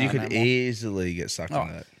and I go, Because you no could more. easily get sucked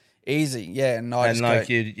into that. Easy, yeah. And I just like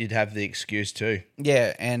go, you'd have the excuse too.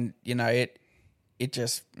 yeah, and it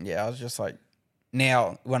just, I was just like,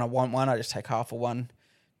 now when I want one, I just take half of one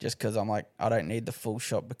just because I'm like, I don't need the full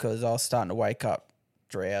shot because I was starting to wake up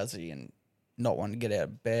drowsy and not wanting to get out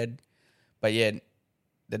of bed. But yeah,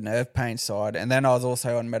 the nerve pain side. And then I was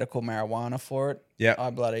also on medical marijuana for it. Yeah.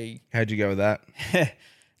 How'd you go with that?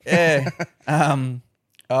 Yeah.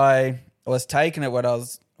 I was taking it when I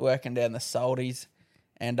was working down the Salties,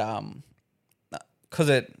 and because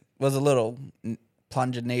it was a little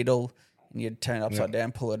plunger needle, and you'd turn it upside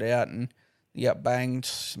down, pull it out, and you got banged,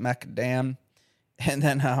 smack it down. And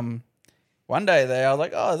then one day there, I was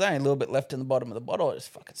like, oh, there's only a little bit left in the bottom of the bottle. I just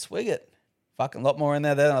fucking swig it. Fucking lot more in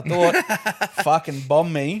there than I thought. Fucking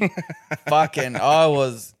bomb me. Fucking, I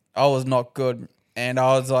was not good. And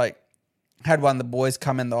I was like, had one of the boys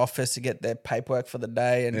come in the office to get their paperwork for the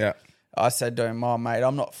day. And I said to him, oh, mate,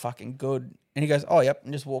 I'm not fucking good. And he goes, oh, yep,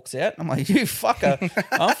 and just walks out. I'm like, you fucker,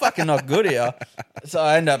 I'm fucking not good here. So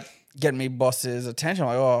I end up getting me boss's attention. I'm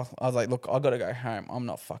like, I was like, look, I got to go home. I'm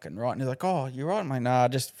not fucking right. And he's like, oh, you're right. I'm like, nah, I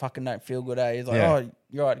just fucking don't feel good, eh? He's like, oh,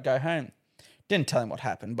 you're right, go home. Didn't tell him what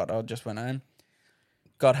happened, but I just went home.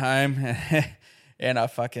 Got home, and I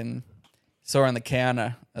fucking saw on the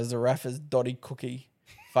counter as the Raffers Dotty cookie.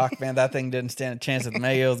 Fuck, man, that thing didn't stand a chance with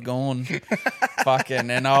me. It was gone.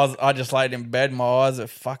 Fucking, and I just laid in bed. My eyes are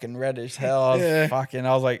fucking red as hell. I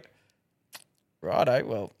was like, righto,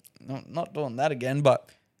 well, not doing that again. But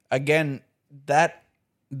again, that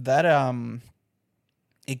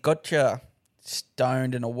it got you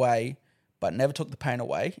stoned in a way, but never took the pain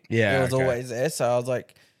away. Yeah, it was always there. So I was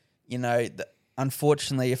like,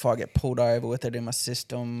 unfortunately, if I get pulled over with it in my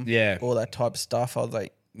system, all that type of stuff, I was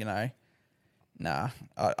like, nah,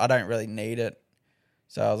 I don't really need it.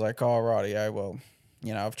 So I was like, oh, rightio, well,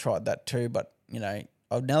 I've tried that too, but,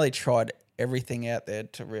 I've nearly tried everything out there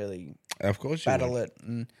to really battle it.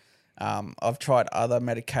 And I've tried other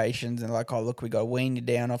medications and like, oh, look, we got to wean you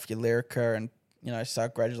down off your Lyrica and,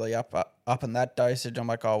 start gradually up in that dosage. I'm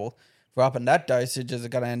like, oh, well, if we're up in that dosage, is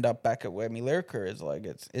it going to end up back at where my Lyrica is? Like,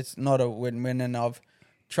 it's not a win-win. And I've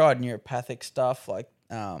tried neuropathic stuff. Like,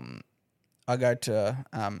 I go to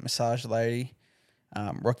a massage lady,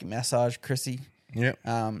 Rocky Massage, Chrissy. Yeah.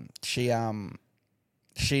 She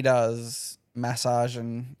does massage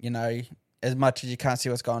and, as much as you can't see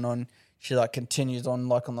what's going on, she like continues on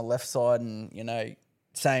like on the left side and,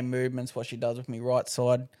 same movements what she does with me right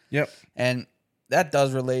side. Yep. And that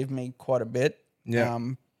does relieve me quite a bit. Yeah.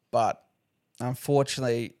 But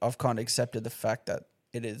unfortunately, I've kind of accepted the fact that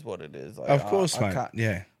it is what it is. Like, of course, mate.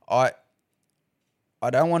 Yeah. I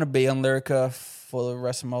don't want to be on Lyrica for the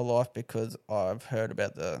rest of my life because I've heard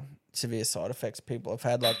about the severe side effects people have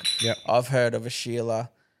had. Like, I've heard of a Sheila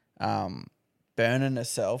burning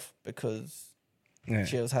herself because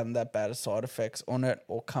she was having that bad of side effects on it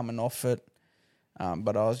or coming off it.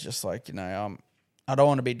 But I was just like, I don't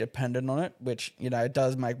want to be dependent on it, which, it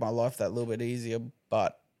does make my life that little bit easier,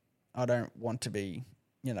 but I don't want to be,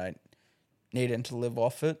 needing to live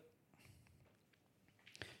off it.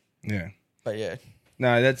 Yeah. But yeah.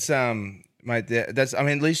 No, that's mate. That's. I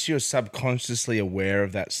mean, at least you're subconsciously aware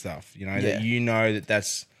of that stuff. That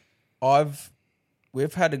that's.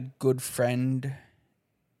 we've had a good friend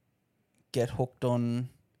get hooked on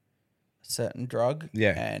a certain drug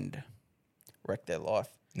and wreck their life.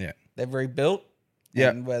 Yeah. They've rebuilt. Yeah.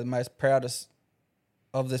 And we're the most proudest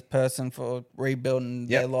of this person for rebuilding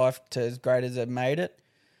their life to as great as they've made it.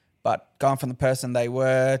 But going from the person they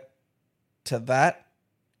were to that,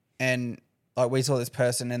 and like we saw this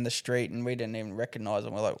person in the street and we didn't even recognize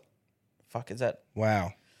them. We're like, fuck is that?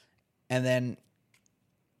 Wow. And then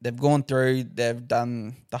they've gone through, they've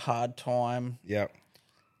done the hard time. Yep.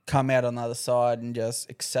 Come out on the other side and just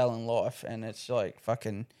excel in life. And it's like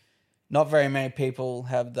fucking not very many people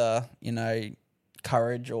have the, you know,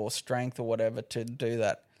 courage or strength or whatever to do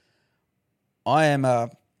that. I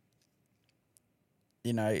am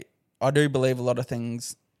you know, I do believe a lot of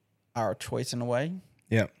things are a choice in a way.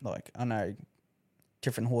 Yeah. Like I know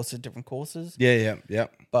different horses, different courses. Yeah.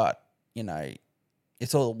 But, you know,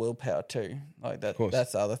 it's all the willpower too. Like that.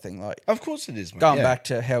 That's the other thing. Like, of course it is, mate. Going back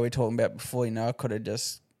to how we were talking about before, you know, I could have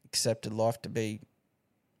just accepted life to be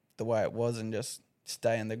the way it was and just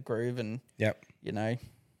stay in the groove and, you know,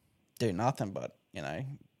 do nothing but, you know,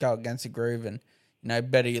 go against the groove and, you know,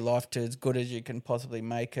 better your life to as good as you can possibly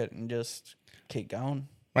make it and just keep going.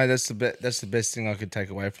 Mate, that's the best thing I could take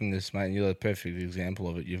away from this, mate. You're the perfect example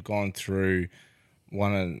of it. You've gone through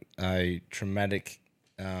a traumatic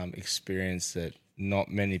experience that not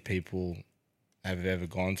many people have ever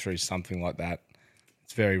gone through, something like that.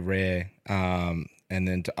 It's very rare. And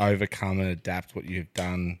then to overcome and adapt what you've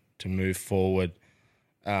done to move forward,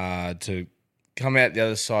 to come out the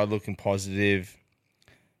other side looking positive,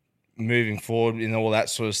 moving forward and all that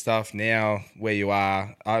sort of stuff. Now where you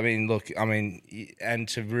are, and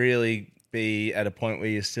to really be at a point where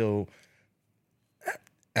you're still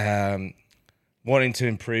wanting to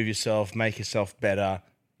improve yourself, make yourself better,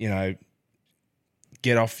 you know,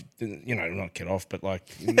 get off, you know, not get off, but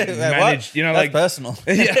like manage, you know, that's like personal.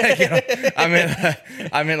 I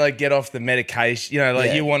mean, like get off the medication, you know,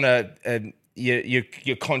 like you want to,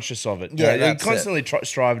 you're conscious of it. Yeah, you're constantly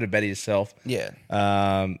striving to better yourself. Yeah.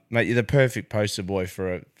 Mate, you're the perfect poster boy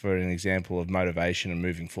for an example of motivation and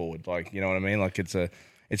moving forward. Like, you know what I mean? Like it's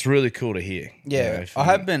really cool to hear. Yeah. You know, I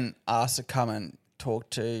have been asked to come and talk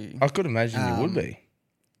to. I could imagine you would be.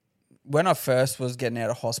 When I first was getting out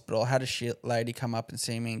of hospital, I had a shit lady come up and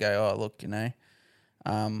see me and go, "Oh, look, you know,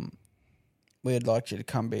 we'd like you to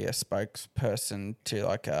come be a spokesperson to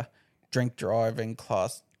like a drink driving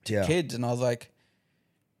class to kids." And I was like,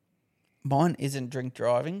 mine isn't drink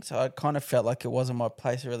driving. So I kind of felt like it wasn't my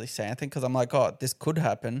place to really say anything because I'm like, oh, this could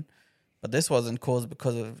happen, but this wasn't caused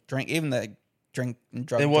because of drink. Even the drink and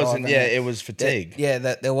drug driving. It wasn't, it was fatigue.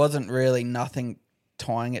 That there wasn't really nothing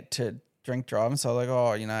tying it to drink driving. So I was like,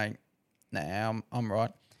 oh, you know, nah, I'm right.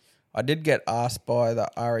 I did get asked by the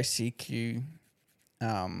RACQ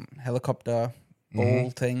helicopter ball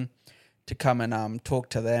thing to come and talk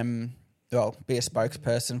to them. Well, be a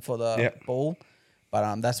spokesperson for the ball,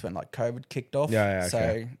 but that's when like COVID kicked off.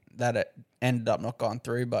 So that it ended up not going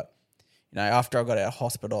through. But you know, after I got out of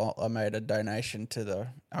hospital, I made a donation to the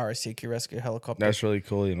RACQ rescue helicopter. That's really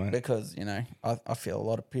cool, you mate. Because you know, I feel a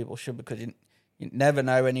lot of people should, because you never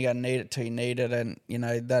know when you're going to need it till you need it, and you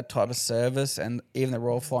know that type of service, and even the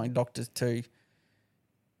Royal Flying Doctors too.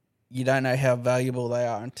 You don't know how valuable they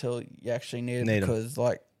are until you actually need it, because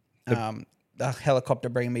like the helicopter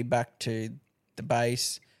bringing me back to the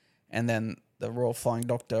base, and then the Royal Flying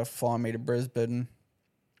Doctor flying me to Brisbane,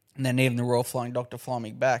 and then even the Royal Flying Doctor flying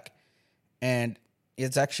me back. And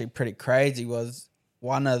it's actually pretty crazy, was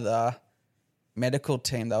one of the medical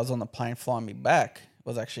team that was on the plane flying me back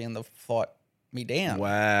was actually in the flight me down.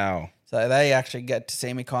 Wow. So they actually get to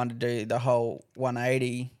see me kind of do the whole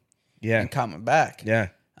 180 and coming back. Yeah.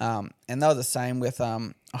 And that was the same with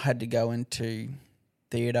I had to go into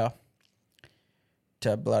theatre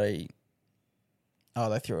to bloody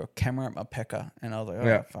they threw a camera at my pecker, and I was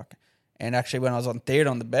like, fuck. And actually when I was on theatre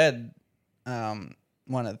on the bed,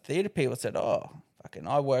 one of the theatre people said, "Oh, fucking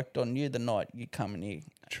I worked on you the night you come and you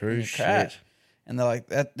crash." And they're like,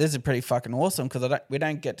 this is pretty fucking awesome, because we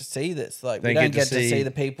don't get to see this. Like, we don't get to see the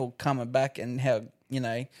people coming back and how, you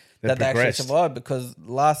know, that they actually survived, because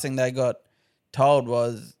the last thing they got told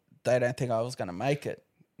was they don't think I was going to make it.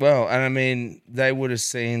 Well, and I mean, they would have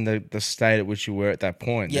seen the state at which you were at that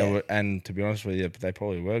point. Yeah. And to be honest with you, they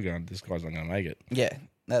probably were going, this guy's not going to make it. Yeah,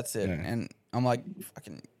 that's it. Yeah. And I'm like,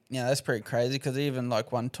 fucking, yeah, that's pretty crazy, because even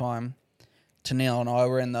like one time, Tennille and I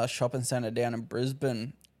were in the shopping centre down in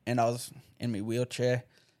Brisbane, and I was in my wheelchair,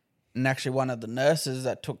 and actually one of the nurses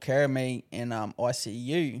that took care of me in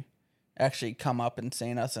ICU actually come up and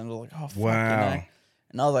seen us, and was like, "Oh fuck," wow. you know.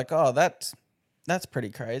 And I was like, "Oh, that's That's pretty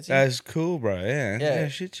crazy. That's cool, bro. Yeah. Yeah. Yeah,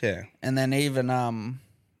 shit, yeah. And then even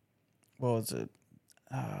what was it?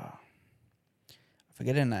 I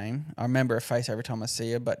forget her name. I remember her face every time I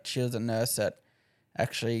see her, but she was a nurse that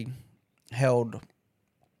actually held,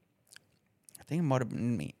 I think it might have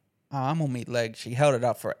been me arm or me leg. She held it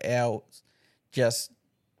up for hours just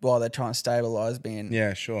while they're trying to stabilize me. And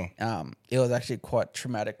Yeah, sure. it was actually quite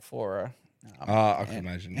traumatic for her. I can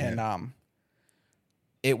imagine. Yeah. And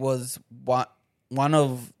it was one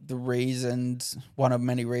of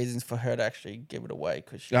many reasons for her to actually give it away,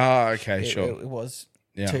 because okay, sure. It was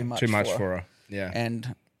Yeah, too much for her. Yeah.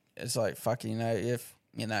 And it's like, fuck, if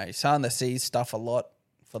someone that sees stuff a lot,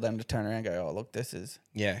 for them to turn around and go, oh, look, this is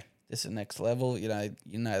next level,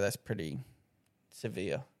 that's pretty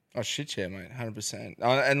severe. Oh, shit, yeah, mate, 100%.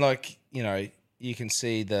 And, like, you can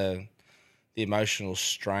see the emotional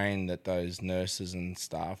strain that those nurses and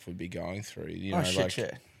staff would be going through. You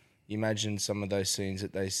imagine some of those scenes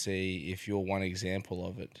that they see, if you're one example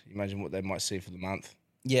of it. Imagine what they might see for the month.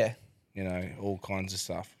 Yeah. All kinds of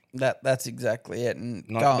stuff. That's exactly it. And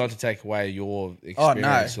not to take away your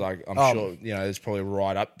experience. Oh, no. Like, I'm sure, it's probably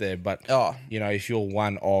right up there. But, if you're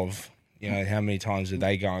one of, how many times are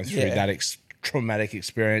they going through that traumatic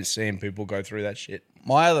experience, seeing people go through that shit?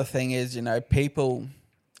 My other thing is, people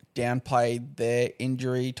downplay their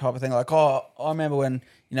injury type of thing. Like, I remember when,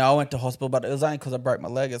 I went to hospital, but it was only because I broke my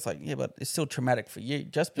leg. It's like, yeah, but it's still traumatic for you.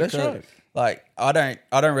 Just because, that's right. Like, I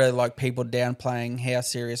don't really like people downplaying how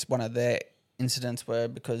serious one of their incidents were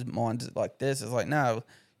because mine's like this. It's like, no,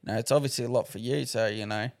 it's obviously a lot for you. So,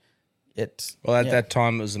 it's... Well, at that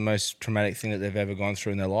time, it was the most traumatic thing that they've ever gone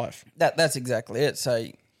through in their life. That's exactly it. So,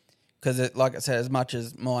 because, like I said, as much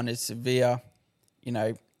as mine is severe,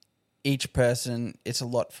 each person, it's a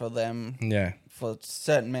lot for them. Yeah. For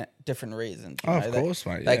certain different reasons. Of course,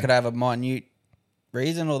 mate. They could have a minute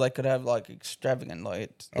reason, or they could have like extravagant. Like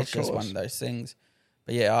it's just one of those things.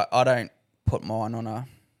 But yeah, I don't put mine on a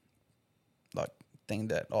thing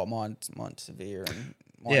that mine's severe and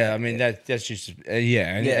I mean that's just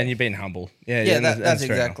and you're being humble. That's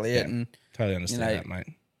exactly it. And totally understand that, mate.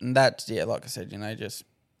 And that's like I said, just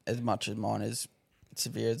as much as mine is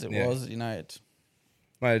severe as it was, it's.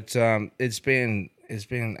 Mate, it's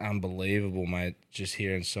been unbelievable, mate. Just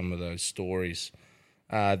hearing some of those stories,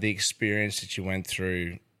 the experience that you went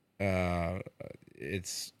through,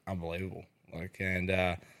 it's unbelievable.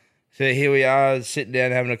 So here we are, sitting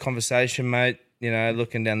down having a conversation, mate.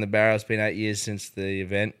 Looking down the barrel. It's been 8 years since the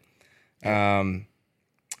event.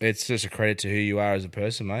 It's just a credit to who you are as a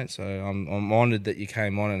person, mate. So I'm honoured that you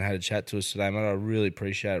came on and had a chat to us today, mate. I really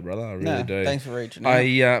appreciate it, brother. I really do. Thanks for reaching out.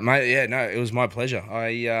 Mate, it was my pleasure.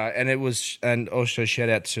 And also I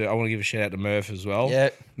want to give a shout out to Murph as well. Yeah.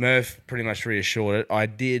 Murph pretty much reassured it. I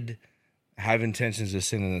did have intentions of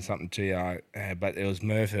sending something to you, but it was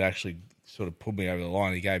Murph who actually sort of pulled me over the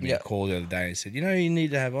line. He gave me a call the other day and he said, you need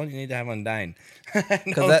to have on Dayne.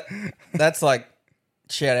 Because that's like,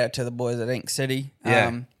 shout out to the boys at Ink City.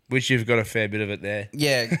 Which you've got a fair bit of it there.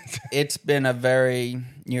 Yeah, it's been a very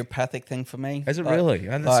neuropathic thing for me. Is it really?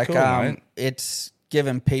 Oh, that's cool, mate. It's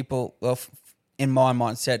given people, in my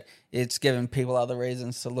mindset, it's given people other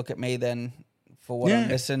reasons to look at me than for what I'm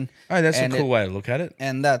missing. Oh, that's a cool way to look at it.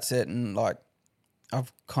 And that's it. And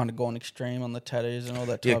I've kind of gone extreme on the tattoos and all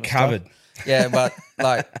that type You're of covered. Stuff. Yeah, but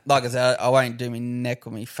like I said, I won't do me neck or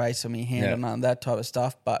me face or me hand or none of that type of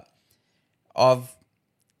stuff. But I've,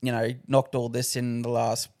 knocked all this in the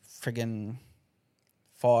last friggin'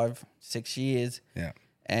 5-6 years. Yeah.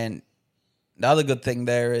 And the other good thing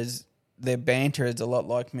there is their banter is a lot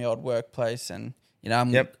like my old workplace. And,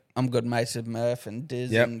 I'm good mates with Murph and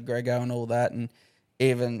Diz and Grego and all that. And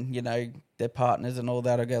even, their partners and all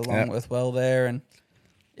that I get along with well there. And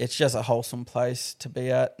it's just a wholesome place to be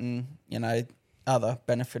at. And, other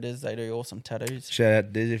benefit is they do awesome tattoos. Shout out to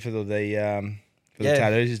Dizzy for the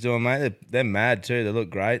tattoos he's doing, mate. They're mad too. They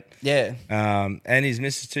look great. Yeah. And his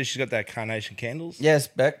missus too. She's got that carnation candles. Yes,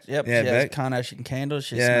 Beck. Yep. Yeah, she Beck. has carnation candles.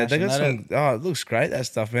 She's they smashing got that some. Oh, it looks great. That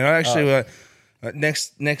stuff, man. I actually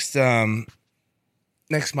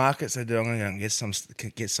next markets I do, I'm gonna go and get some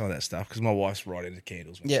of that stuff because my wife's right into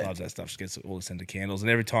candles. She loves that stuff. She gets all this into candles,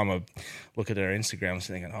 and every time I look at her Instagram, I'm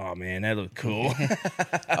thinking, oh man, they look cool.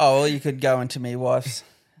 Well, you could go into my wife's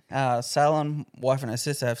salon. Wife and her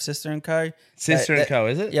sister have Sister and Co. Sister and Co.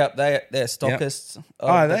 Is it? Yep, they're stockists.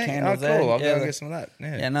 Of the candles. Oh, cool. There. I'll go and get some of that.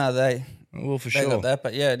 Yeah, no, they will for they sure. got that,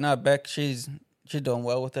 but yeah, no, Beck, she's doing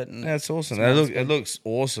well with it. And that's awesome. It looks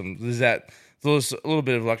awesome. There's It's a little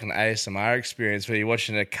bit of like an ASMR experience where you're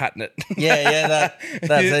watching it, cutting it.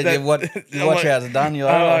 That's it. You watch how it's done. You're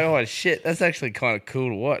like, oh shit, that's actually kind of cool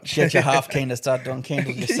to watch. Get you half keen to start doing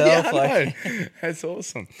candles yourself. Yeah, I know. That's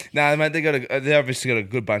awesome. No, mate, they obviously got a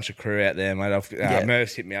good bunch of crew out there, mate.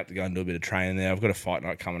 Murph's hit me up to go and do a bit of training there. I've got a fight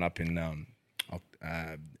night coming up in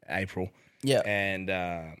April. Yeah.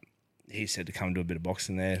 And he said to come do a bit of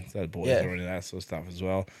boxing there. So the boys are into that sort of stuff as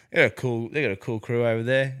well. They got a cool crew over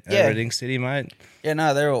there at Ring City, mate. Yeah,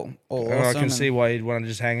 no, they're all awesome. I can see why you'd want to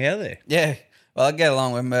just hang out there. Yeah. Well, I get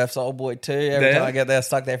along with Murph's old boy too. Every time I get there,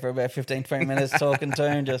 stuck there for about 15, 20 minutes talking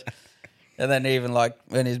to him. And then even like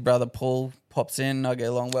when his brother Paul pops in, I get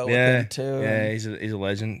along well with him too. Yeah, he's a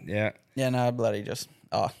legend. Yeah. Yeah, no, bloody just,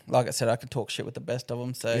 like I said, I could talk shit with the best of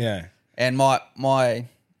them. So yeah. And my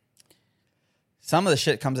some of the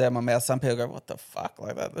shit comes out of my mouth. Some people go, "What the fuck?"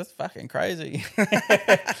 Like that. That's fucking crazy.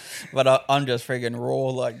 But I'm just freaking raw,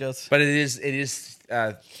 like just. But it is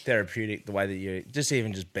therapeutic the way that you just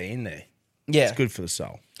being there. Yeah, it's good for the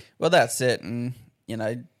soul. Well, that's it, and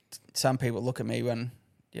some people look at me when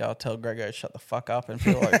I'll tell Grego shut the fuck up and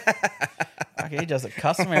feel like he just a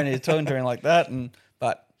customer and he's talking to him like that,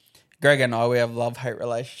 but. Greg and I, we have a love-hate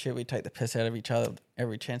relationship. We take the piss out of each other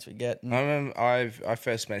every chance we get. I remember I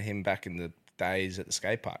first met him back in the days at the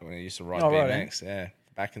skate park when he used to ride BMX. Right, yeah,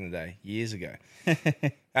 back in the day, years ago.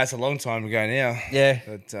 That's a long time ago now. Yeah.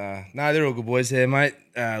 But, no, they're all good boys there, mate.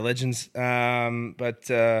 Legends. But,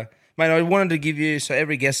 mate, I wanted to give you, so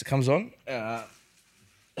every guest that comes on,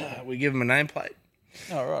 we give them a nameplate.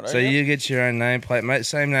 Oh, right. So you get your own nameplate, mate.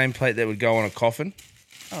 Same nameplate that would go on a coffin.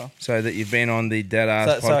 Oh. So that you've been on the Dead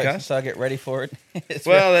Ass podcast. So I get ready for it.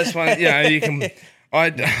 Well, that's one. You can.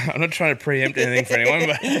 I'm not trying to preempt anything for anyone,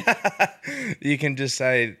 but you can just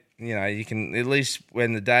say, you can at least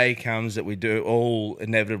when the day comes that we do all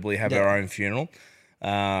inevitably have our own funeral.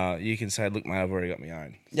 You can say, look, mate, I've already got my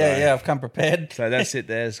own. So, I've come prepared. So that's it.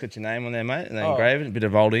 There, it's got your name on there, mate, and then engraven a bit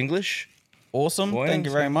of old English. Awesome. Thank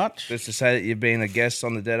you very much. Just to say that you've been a guest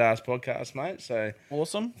on the Dead Ass podcast, mate. So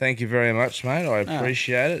awesome. Thank you very much, mate. I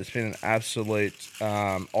appreciate it. It's been an absolute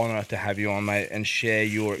honour to have you on, mate, and share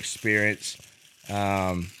your experience,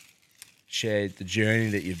 share the journey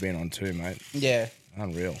that you've been on too, mate. Yeah.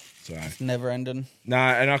 Unreal. So it's never ending. No,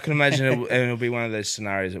 and I can imagine it'll be one of those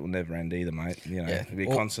scenarios that will never end either, mate. It'll be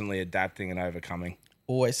constantly adapting and overcoming.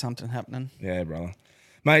 Always something happening. Yeah, brother.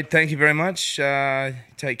 Mate, thank you very much.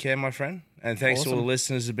 Take care, my friend. And thanks to all the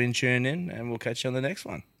listeners who've been tuning in, and we'll catch you on the next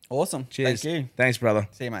one. Awesome. Cheers. Thank you. Thanks, brother.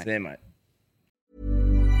 See you, mate. See you, mate.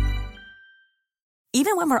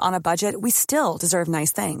 Even when we're on a budget, we still deserve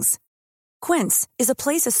nice things. Quince is a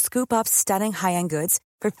place to scoop up stunning high-end goods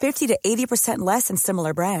for 50 to 80% less than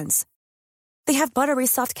similar brands. They have buttery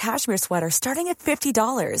soft cashmere sweaters starting at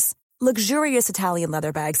 $50, luxurious Italian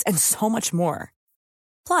leather bags, and so much more.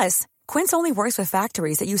 Plus, Quince only works with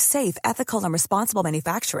factories that use safe, ethical, and responsible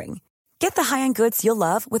manufacturing. Get the high-end goods you'll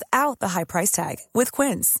love without the high price tag with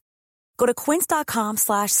Quince. Go to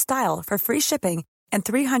quince.com/style for free shipping and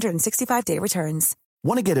 365-day returns.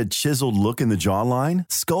 Want to get a chiseled look in the jawline?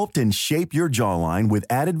 Sculpt and shape your jawline with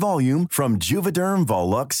added volume from Juvederm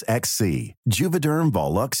Volux XC. Juvederm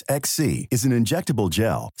Volux XC is an injectable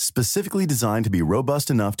gel specifically designed to be robust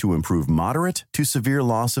enough to improve moderate to severe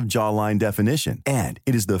loss of jawline definition. And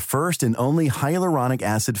it is the first and only hyaluronic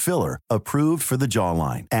acid filler approved for the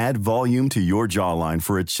jawline. Add volume to your jawline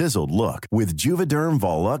for a chiseled look with Juvederm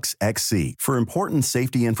Volux XC. For important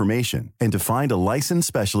safety information and to find a licensed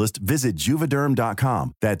specialist, visit Juvederm.com.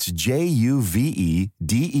 That's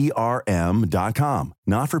Juvederm.com.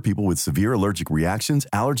 Not for people with severe allergic reactions,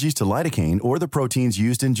 allergies to lidocaine, or the proteins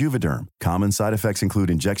used in Juvederm. Common side effects include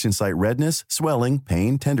injection site redness, swelling,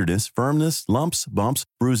 pain, tenderness, firmness, lumps, bumps,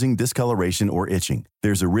 bruising, discoloration, or itching.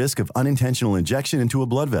 There's a risk of unintentional injection into a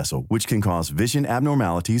blood vessel, which can cause vision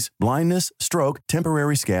abnormalities, blindness, stroke,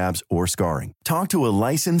 temporary scabs, or scarring. Talk to a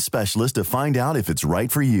licensed specialist to find out if it's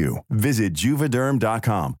right for you. Visit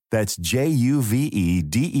Juvederm.com. That's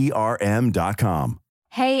Juvederm.com.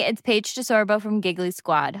 Hey, it's Paige DeSorbo from Giggly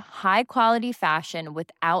Squad. High quality fashion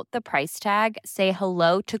without the price tag. Say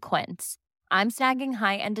hello to Quince. I'm snagging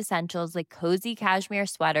high-end essentials like cozy cashmere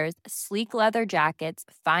sweaters, sleek leather jackets,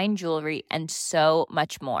 fine jewelry, and so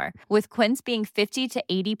much more. With Quince being 50 to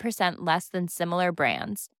 80% less than similar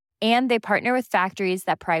brands. And they partner with factories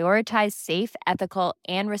that prioritize safe, ethical,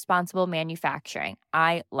 and responsible manufacturing.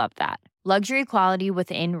 I love that. Luxury quality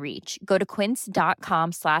within reach. Go to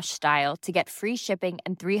quince.com/style to get free shipping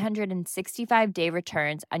and 365-day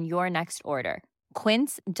returns on your next order.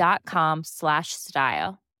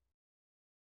 Quince.com/style.